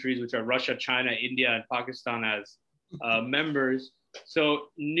armed countries, which are Russia, China, India, and Pakistan as members. So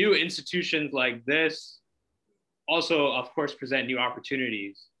new institutions like this also, of course, present new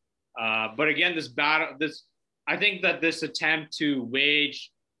opportunities. But again, I think that this attempt to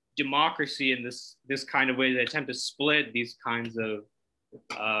wage democracy in this kind of way, the attempt to split these kinds of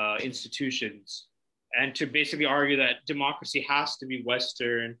institutions, and to basically argue that democracy has to be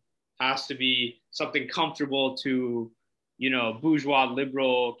Western, has to be something comfortable to, bourgeois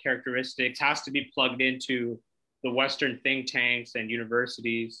liberal characteristics, has to be plugged into the Western think tanks and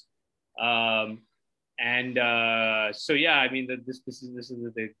universities. So yeah, I mean, this is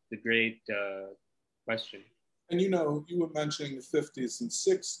the great question. And you were mentioning the 50s and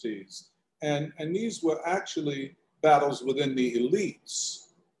 60s, and these were actually battles within the elites.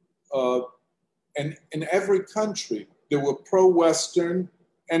 And in every country, there were pro-Western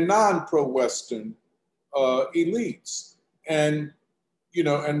and non-pro-Western elites. And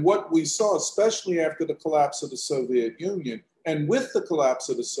what we saw, especially after the collapse of the Soviet Union, and with the collapse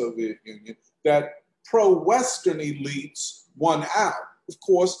of the Soviet Union, that pro-Western elites won out, of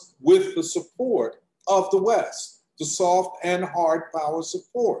course, with the support of the West, the soft and hard power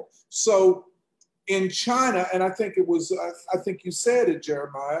support. So in China, and I think you said it,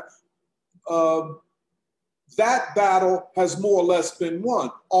 Jeremiah, that battle has more or less been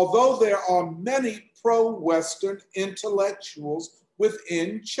won. Although there are many pro-Western intellectuals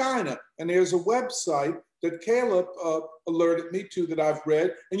within China. And there's a website that Caleb alerted me to that I've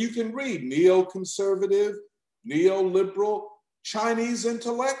read, and you can read neoconservative, neoliberal Chinese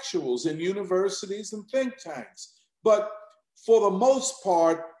intellectuals in universities and think tanks. But for the most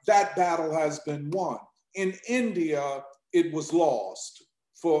part, that battle has been won. In India, it was lost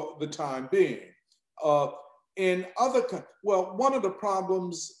for the time being. One of the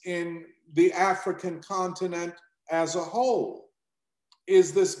problems in the African continent as a whole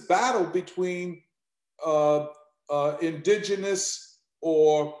is this battle between indigenous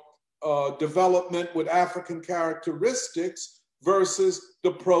or development with African characteristics versus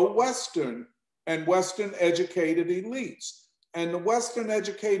the pro-Western and Western educated elites. And the Western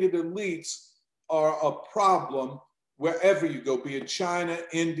educated elites are a problem wherever you go, be it China,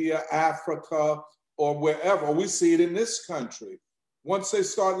 India, Africa, or wherever. We see it in this country. Once they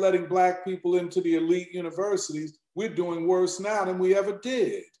start letting Black people into the elite universities, we're doing worse now than we ever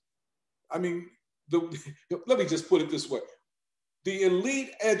did. I mean, let me just put it this way. The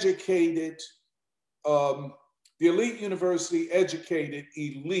elite educated, the elite university educated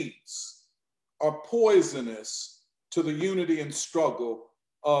elites are poisonous to the unity and struggle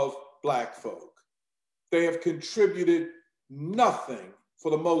of Black folk. They have contributed nothing, for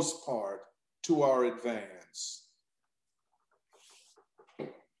the most part, to our advance.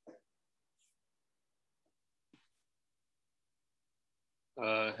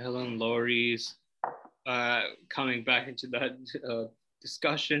 Helen Laurie's coming back into that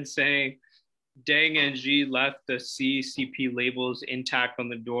discussion, saying Deng and Xi left the CCP labels intact on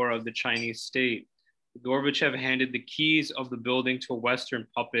the door of the Chinese state. Gorbachev handed the keys of the building to a Western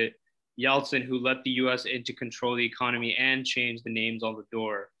puppet, Yeltsin, who let the US in to control the economy and change the names on the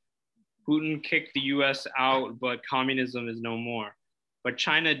door. Putin kicked the US out, but communism is no more. But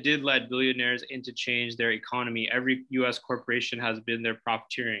China did let billionaires in to change their economy. Every US corporation has been there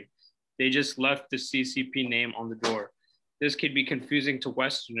profiteering. They just left the CCP name on the door. This could be confusing to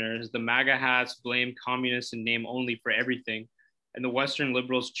Westerners. The MAGA hats blame communists in name only for everything, and the Western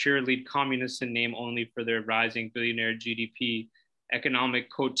liberals cheerlead communists in name only for their rising billionaire GDP economic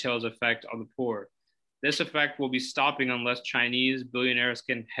coattails effect on the poor. This effect will be stopping unless Chinese billionaires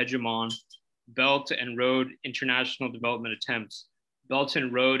can hegemon Belt and Road international development attempts. Belt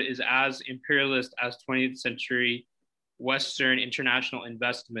and Road is as imperialist as 20th century Western international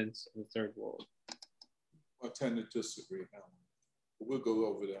investments in the third world. I tend to disagree, Helen. We'll go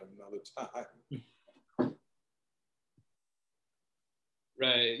over that another time.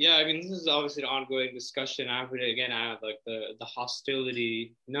 Right. Yeah. I mean, this is obviously an ongoing discussion. I have like the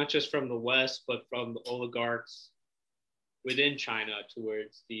hostility, not just from the West, but from the oligarchs within China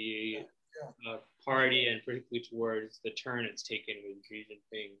towards the party, and particularly towards the turn it's taken with Xi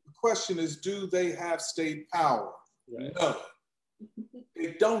Jinping. The question is, do they have state power? Right. No,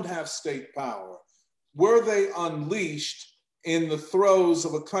 they don't have state power. Were they unleashed in the throes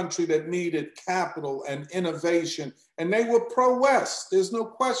of a country that needed capital and innovation? And they were pro-West, there's no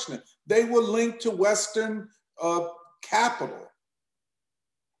question. They were linked to Western capital.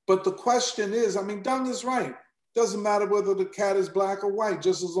 But the question is, I mean, Dung is right. Doesn't matter whether the cat is black or white,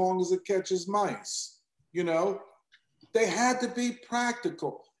 just as long as it catches mice. You know, they had to be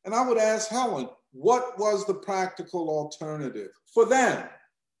practical. And I would ask Helen, what was the practical alternative for them?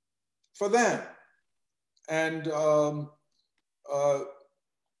 For them. And I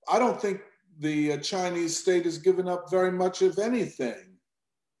don't think the Chinese state has given up very much of anything.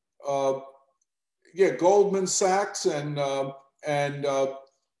 Yeah, Goldman Sachs and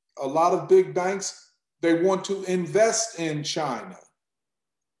a lot of big banks, they want to invest in China.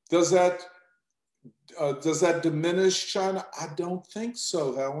 Does that diminish China? I don't think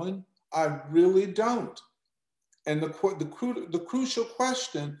so, Helen. I really don't. And the crucial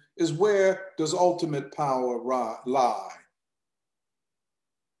question is, where does ultimate power lie?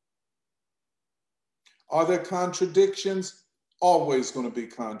 Are there contradictions? Always going to be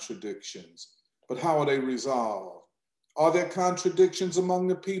contradictions. But how are they resolved? Are there contradictions among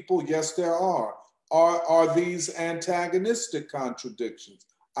the people? Yes, there are. Are these antagonistic contradictions?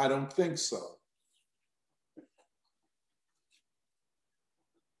 I don't think so.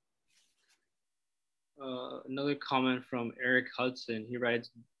 Another comment from Eric Hudson. He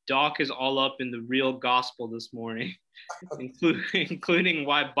writes, Doc is all up in the real gospel this morning, including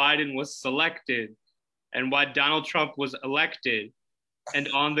why Biden was selected and why Donald Trump was elected, and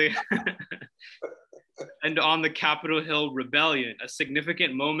on the and on the Capitol Hill rebellion, a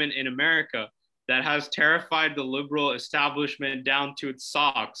significant moment in America that has terrified the liberal establishment down to its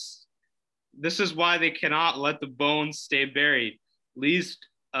socks. This is why they cannot let the bones stay buried. Least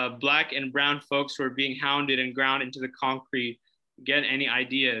Black and brown folks who are being hounded and ground into the concrete get any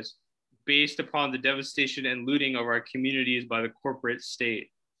ideas based upon the devastation and looting of our communities by the corporate state.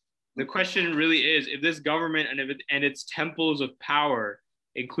 The question really is if this government and its temples of power,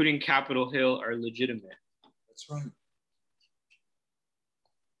 including Capitol Hill, are legitimate. That's right.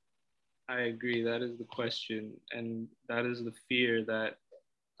 I agree. That is the question. And that is the fear that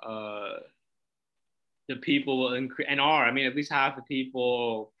the people will increase and are. I mean, at least half the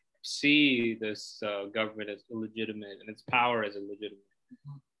people see this government as illegitimate and its power as illegitimate.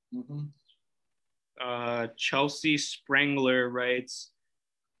 Mm-hmm. Chelsea Sprengler writes,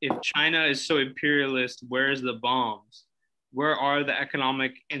 if China is so imperialist, where's the bombs? Where are the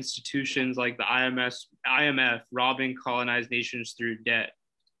economic institutions like the IMF robbing colonized nations through debt?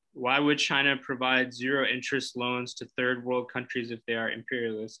 Why would China provide zero interest loans to third world countries if they are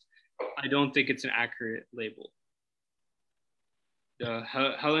imperialist? I don't think it's an accurate label.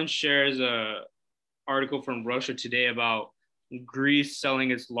 Helen shares an article from Russia Today about Greece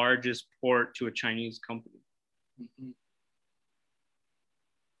selling its largest port to a Chinese company. Mm-hmm.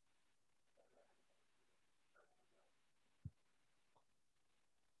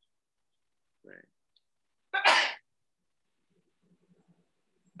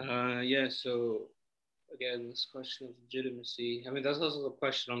 Yeah, so again, this question of legitimacy, I mean, that's also the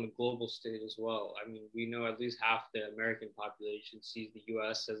question on the global stage as well. I mean, we know at least half the American population sees the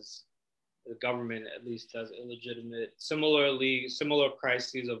US as the government, at least as illegitimate. Similar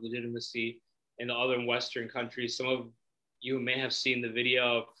crises of legitimacy in the other Western countries. Some of you may have seen the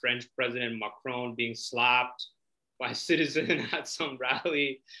video of French President Macron being slapped by a citizen at some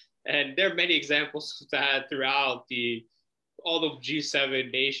rally. And there are many examples of that throughout all the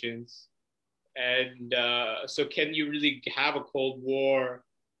G7 nations. And so can you really have a Cold War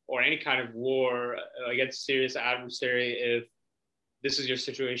or any kind of war against a serious adversary if this is your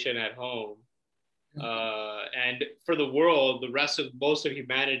situation at home? And for the world, most of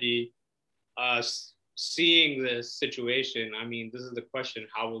humanity seeing this situation, I mean, this is the question,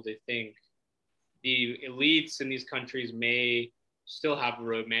 how will they think? The elites in these countries may still have a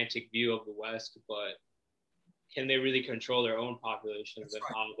romantic view of the West, but can they really control their own populations? That's and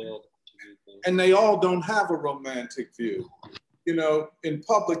right. How they'll do things? And they all don't have a romantic view. You know, in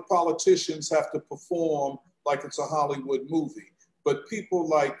public, politicians have to perform like it's a Hollywood movie. But people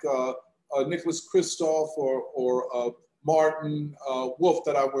like Nicholas Kristof or Martin Wolf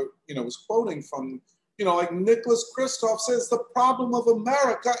that I was quoting from, like Nicholas Kristof says, the problem of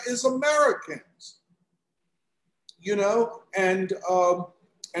America is Americans.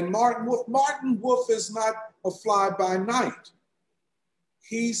 And Martin Wolf is not a fly by night.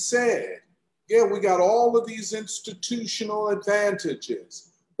 He said, yeah, we got all of these institutional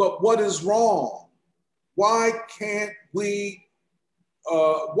advantages, but what is wrong? Why can't we,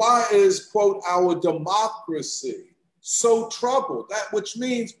 why is, quote, our democracy so troubled? That which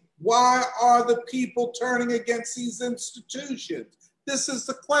means, why are the people turning against these institutions? This is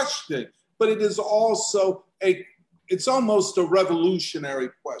the question, but it is also it's almost a revolutionary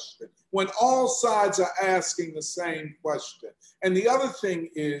question when all sides are asking the same question. And the other thing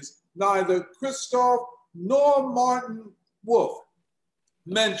is neither Christoph nor Martin Wolf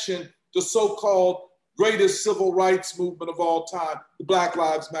mentioned the so-called greatest civil rights movement of all time, the Black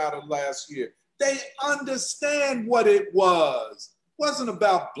Lives Matter last year. They understand what it was. It wasn't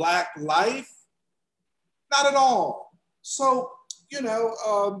about Black life, not at all. So,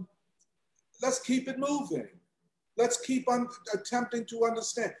 let's keep it moving. Let's keep on attempting to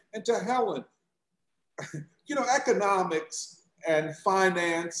understand. And to Helen, economics and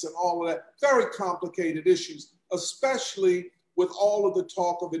finance and all of that, very complicated issues, especially with all of the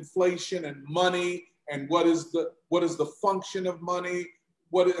talk of inflation and money and what is the function of money,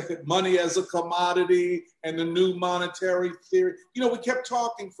 what is money as a commodity and the new monetary theory. We kept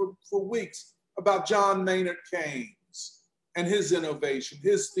talking for weeks about John Maynard Keynes and his innovation,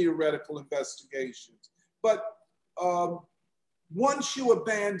 his theoretical investigations. But once you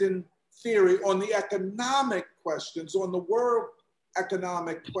abandon theory on the economic questions, on the world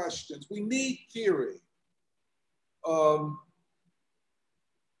economic questions, we need theory.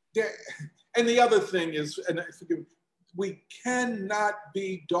 And the other thing is, and forgive me, we cannot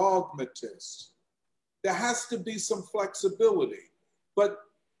be dogmatists. There has to be some flexibility,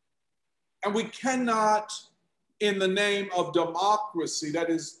 and we cannot, in the name of democracy, that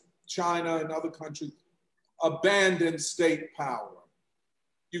is China and other countries, abandon state power.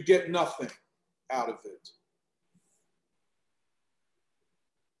 You get nothing out of it.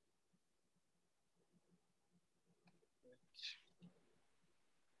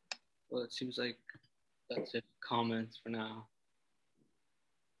 Well, it seems like that's it. Comments for now.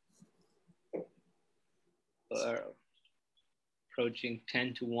 Approaching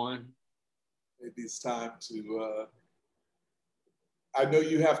 10 to 1. Maybe it's time to, I know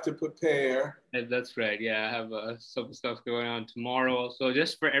you have to prepare. That's right. Yeah, I have some stuff going on tomorrow. So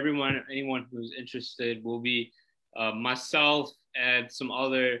just for anyone who's interested, will be myself and some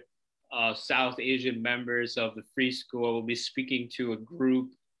other South Asian members of the Free School will be speaking to a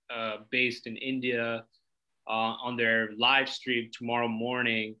group based in India on their live stream tomorrow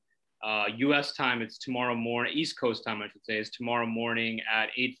morning. US time, it's tomorrow morning, East Coast time, I should say, is tomorrow morning at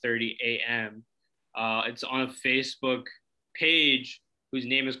 8:30 a.m. It's on a Facebook page whose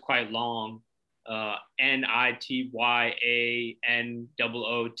name is quite long,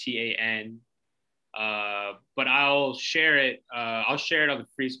 NITYANOOTAN. But I'll share it. I'll share it on the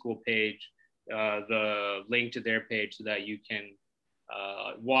Free School page, the link to their page, so that you can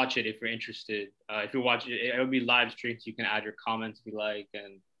watch it if you're interested. If you watch it, it'll be live streamed, so you can add your comments if you like,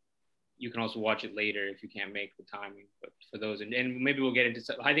 and you can also watch it later if you can't make the timing. But for those, and maybe we'll get into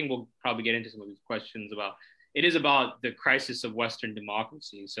some, I think we'll probably get into some of these questions about, it is about the crisis of Western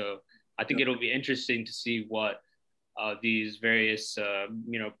democracy. So I think it'll be interesting to see what these various,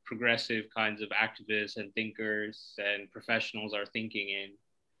 progressive kinds of activists and thinkers and professionals are thinking in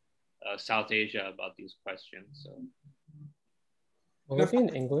South Asia about these questions. So. Will it be in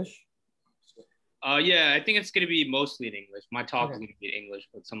English? Yeah, I think it's going to be mostly in English. My talk is going to be in English,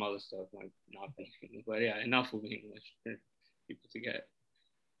 but some other stuff might not be in English. But yeah, enough will be English for people to get.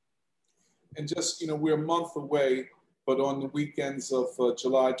 And just, we're a month away, but on the weekends of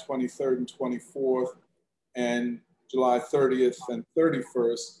July 23rd and 24th and July 30th and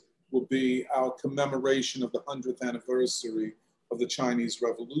 31st will be our commemoration of the 100th anniversary of the Chinese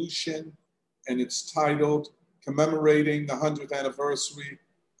Revolution. And it's titled Commemorating the 100th Anniversary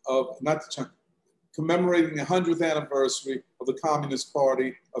of, commemorating the 100th anniversary of the Communist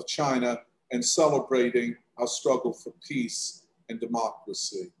Party of China and celebrating our struggle for peace and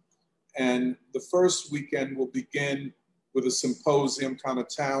democracy. And the first weekend will begin with a symposium, kind of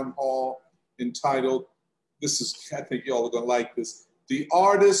town hall, entitled, I think y'all are gonna like this, The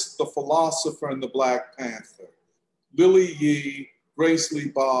Artist, the Philosopher, and the Black Panther, Lily Yee, Grace Lee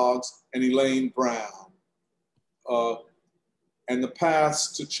Boggs, and Elaine Brown. And the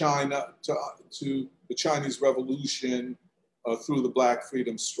paths to China, to the Chinese Revolution through the Black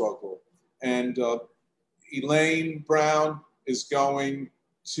freedom struggle. And Elaine Brown is going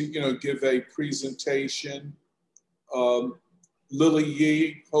to, give a presentation. Lily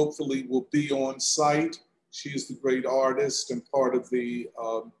Yee hopefully will be on site. She is the great artist and part of the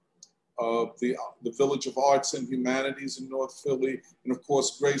Village of Arts and Humanities in North Philly. And of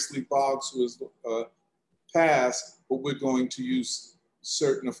course, Grace Lee Boggs, who is passed, but we're going to use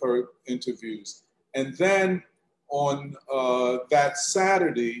certain of her interviews. And then on that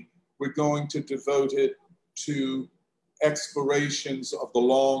Saturday, we're going to devote it to explorations of the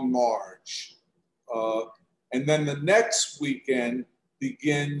Long March. And then the next weekend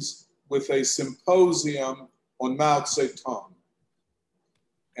begins with a symposium on Mao Zedong.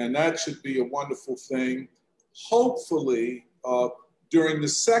 And that should be a wonderful thing. Hopefully, during the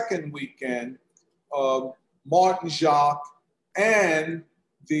second weekend, Martin Jacques and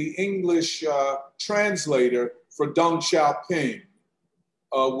the English translator for Deng Xiaoping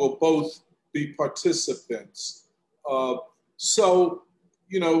will both be participants. So,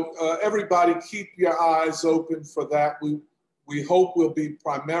 everybody keep your eyes open for that. We hope we'll be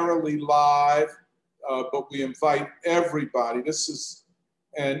primarily live, but we invite everybody.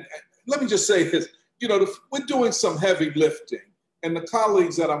 And let me just say this, we're doing some heavy lifting. And the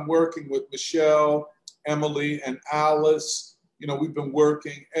colleagues that I'm working with, Michelle, Emily, and Alice, we've been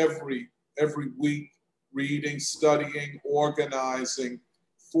working every week, reading, studying, organizing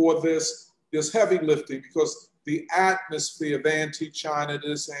for this heavy lifting, because the atmosphere of anti-China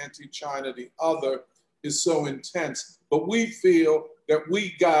this, anti-China the other is so intense. But we feel that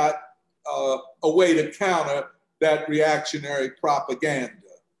we got a way to counter that reactionary propaganda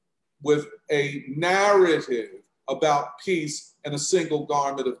with a narrative about peace and a single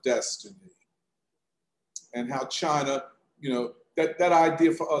garment of destiny. And how China, that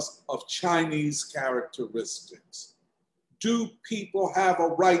idea for us of Chinese characteristics. Do people have a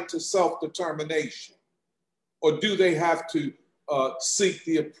right to self-determination? Or do they have to seek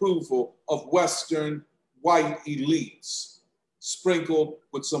the approval of Western white elites, sprinkled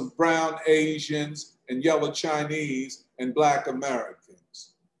with some brown Asians and yellow Chinese and Black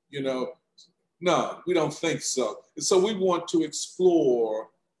Americans? No, we don't think so. And so we want to explore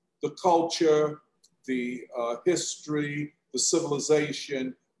the culture, the history, the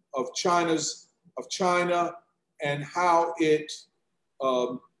civilization of China, and how it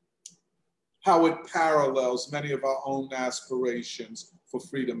parallels many of our own aspirations for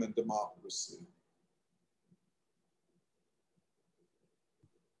freedom and democracy.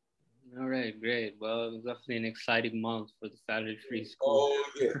 All right, great. Well, it was definitely an exciting month for the Saturday Free School. Oh,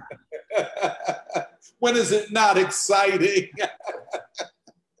 yeah. When is it not exciting?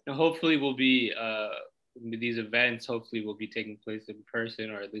 Now, hopefully these events hopefully will be taking place in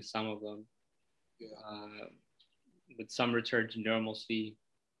person, or at least some of them, with some return to normalcy.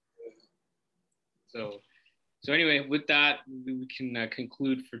 So anyway, with that, we can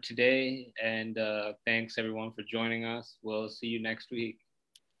conclude for today, and thanks everyone for joining us. We'll see you next week.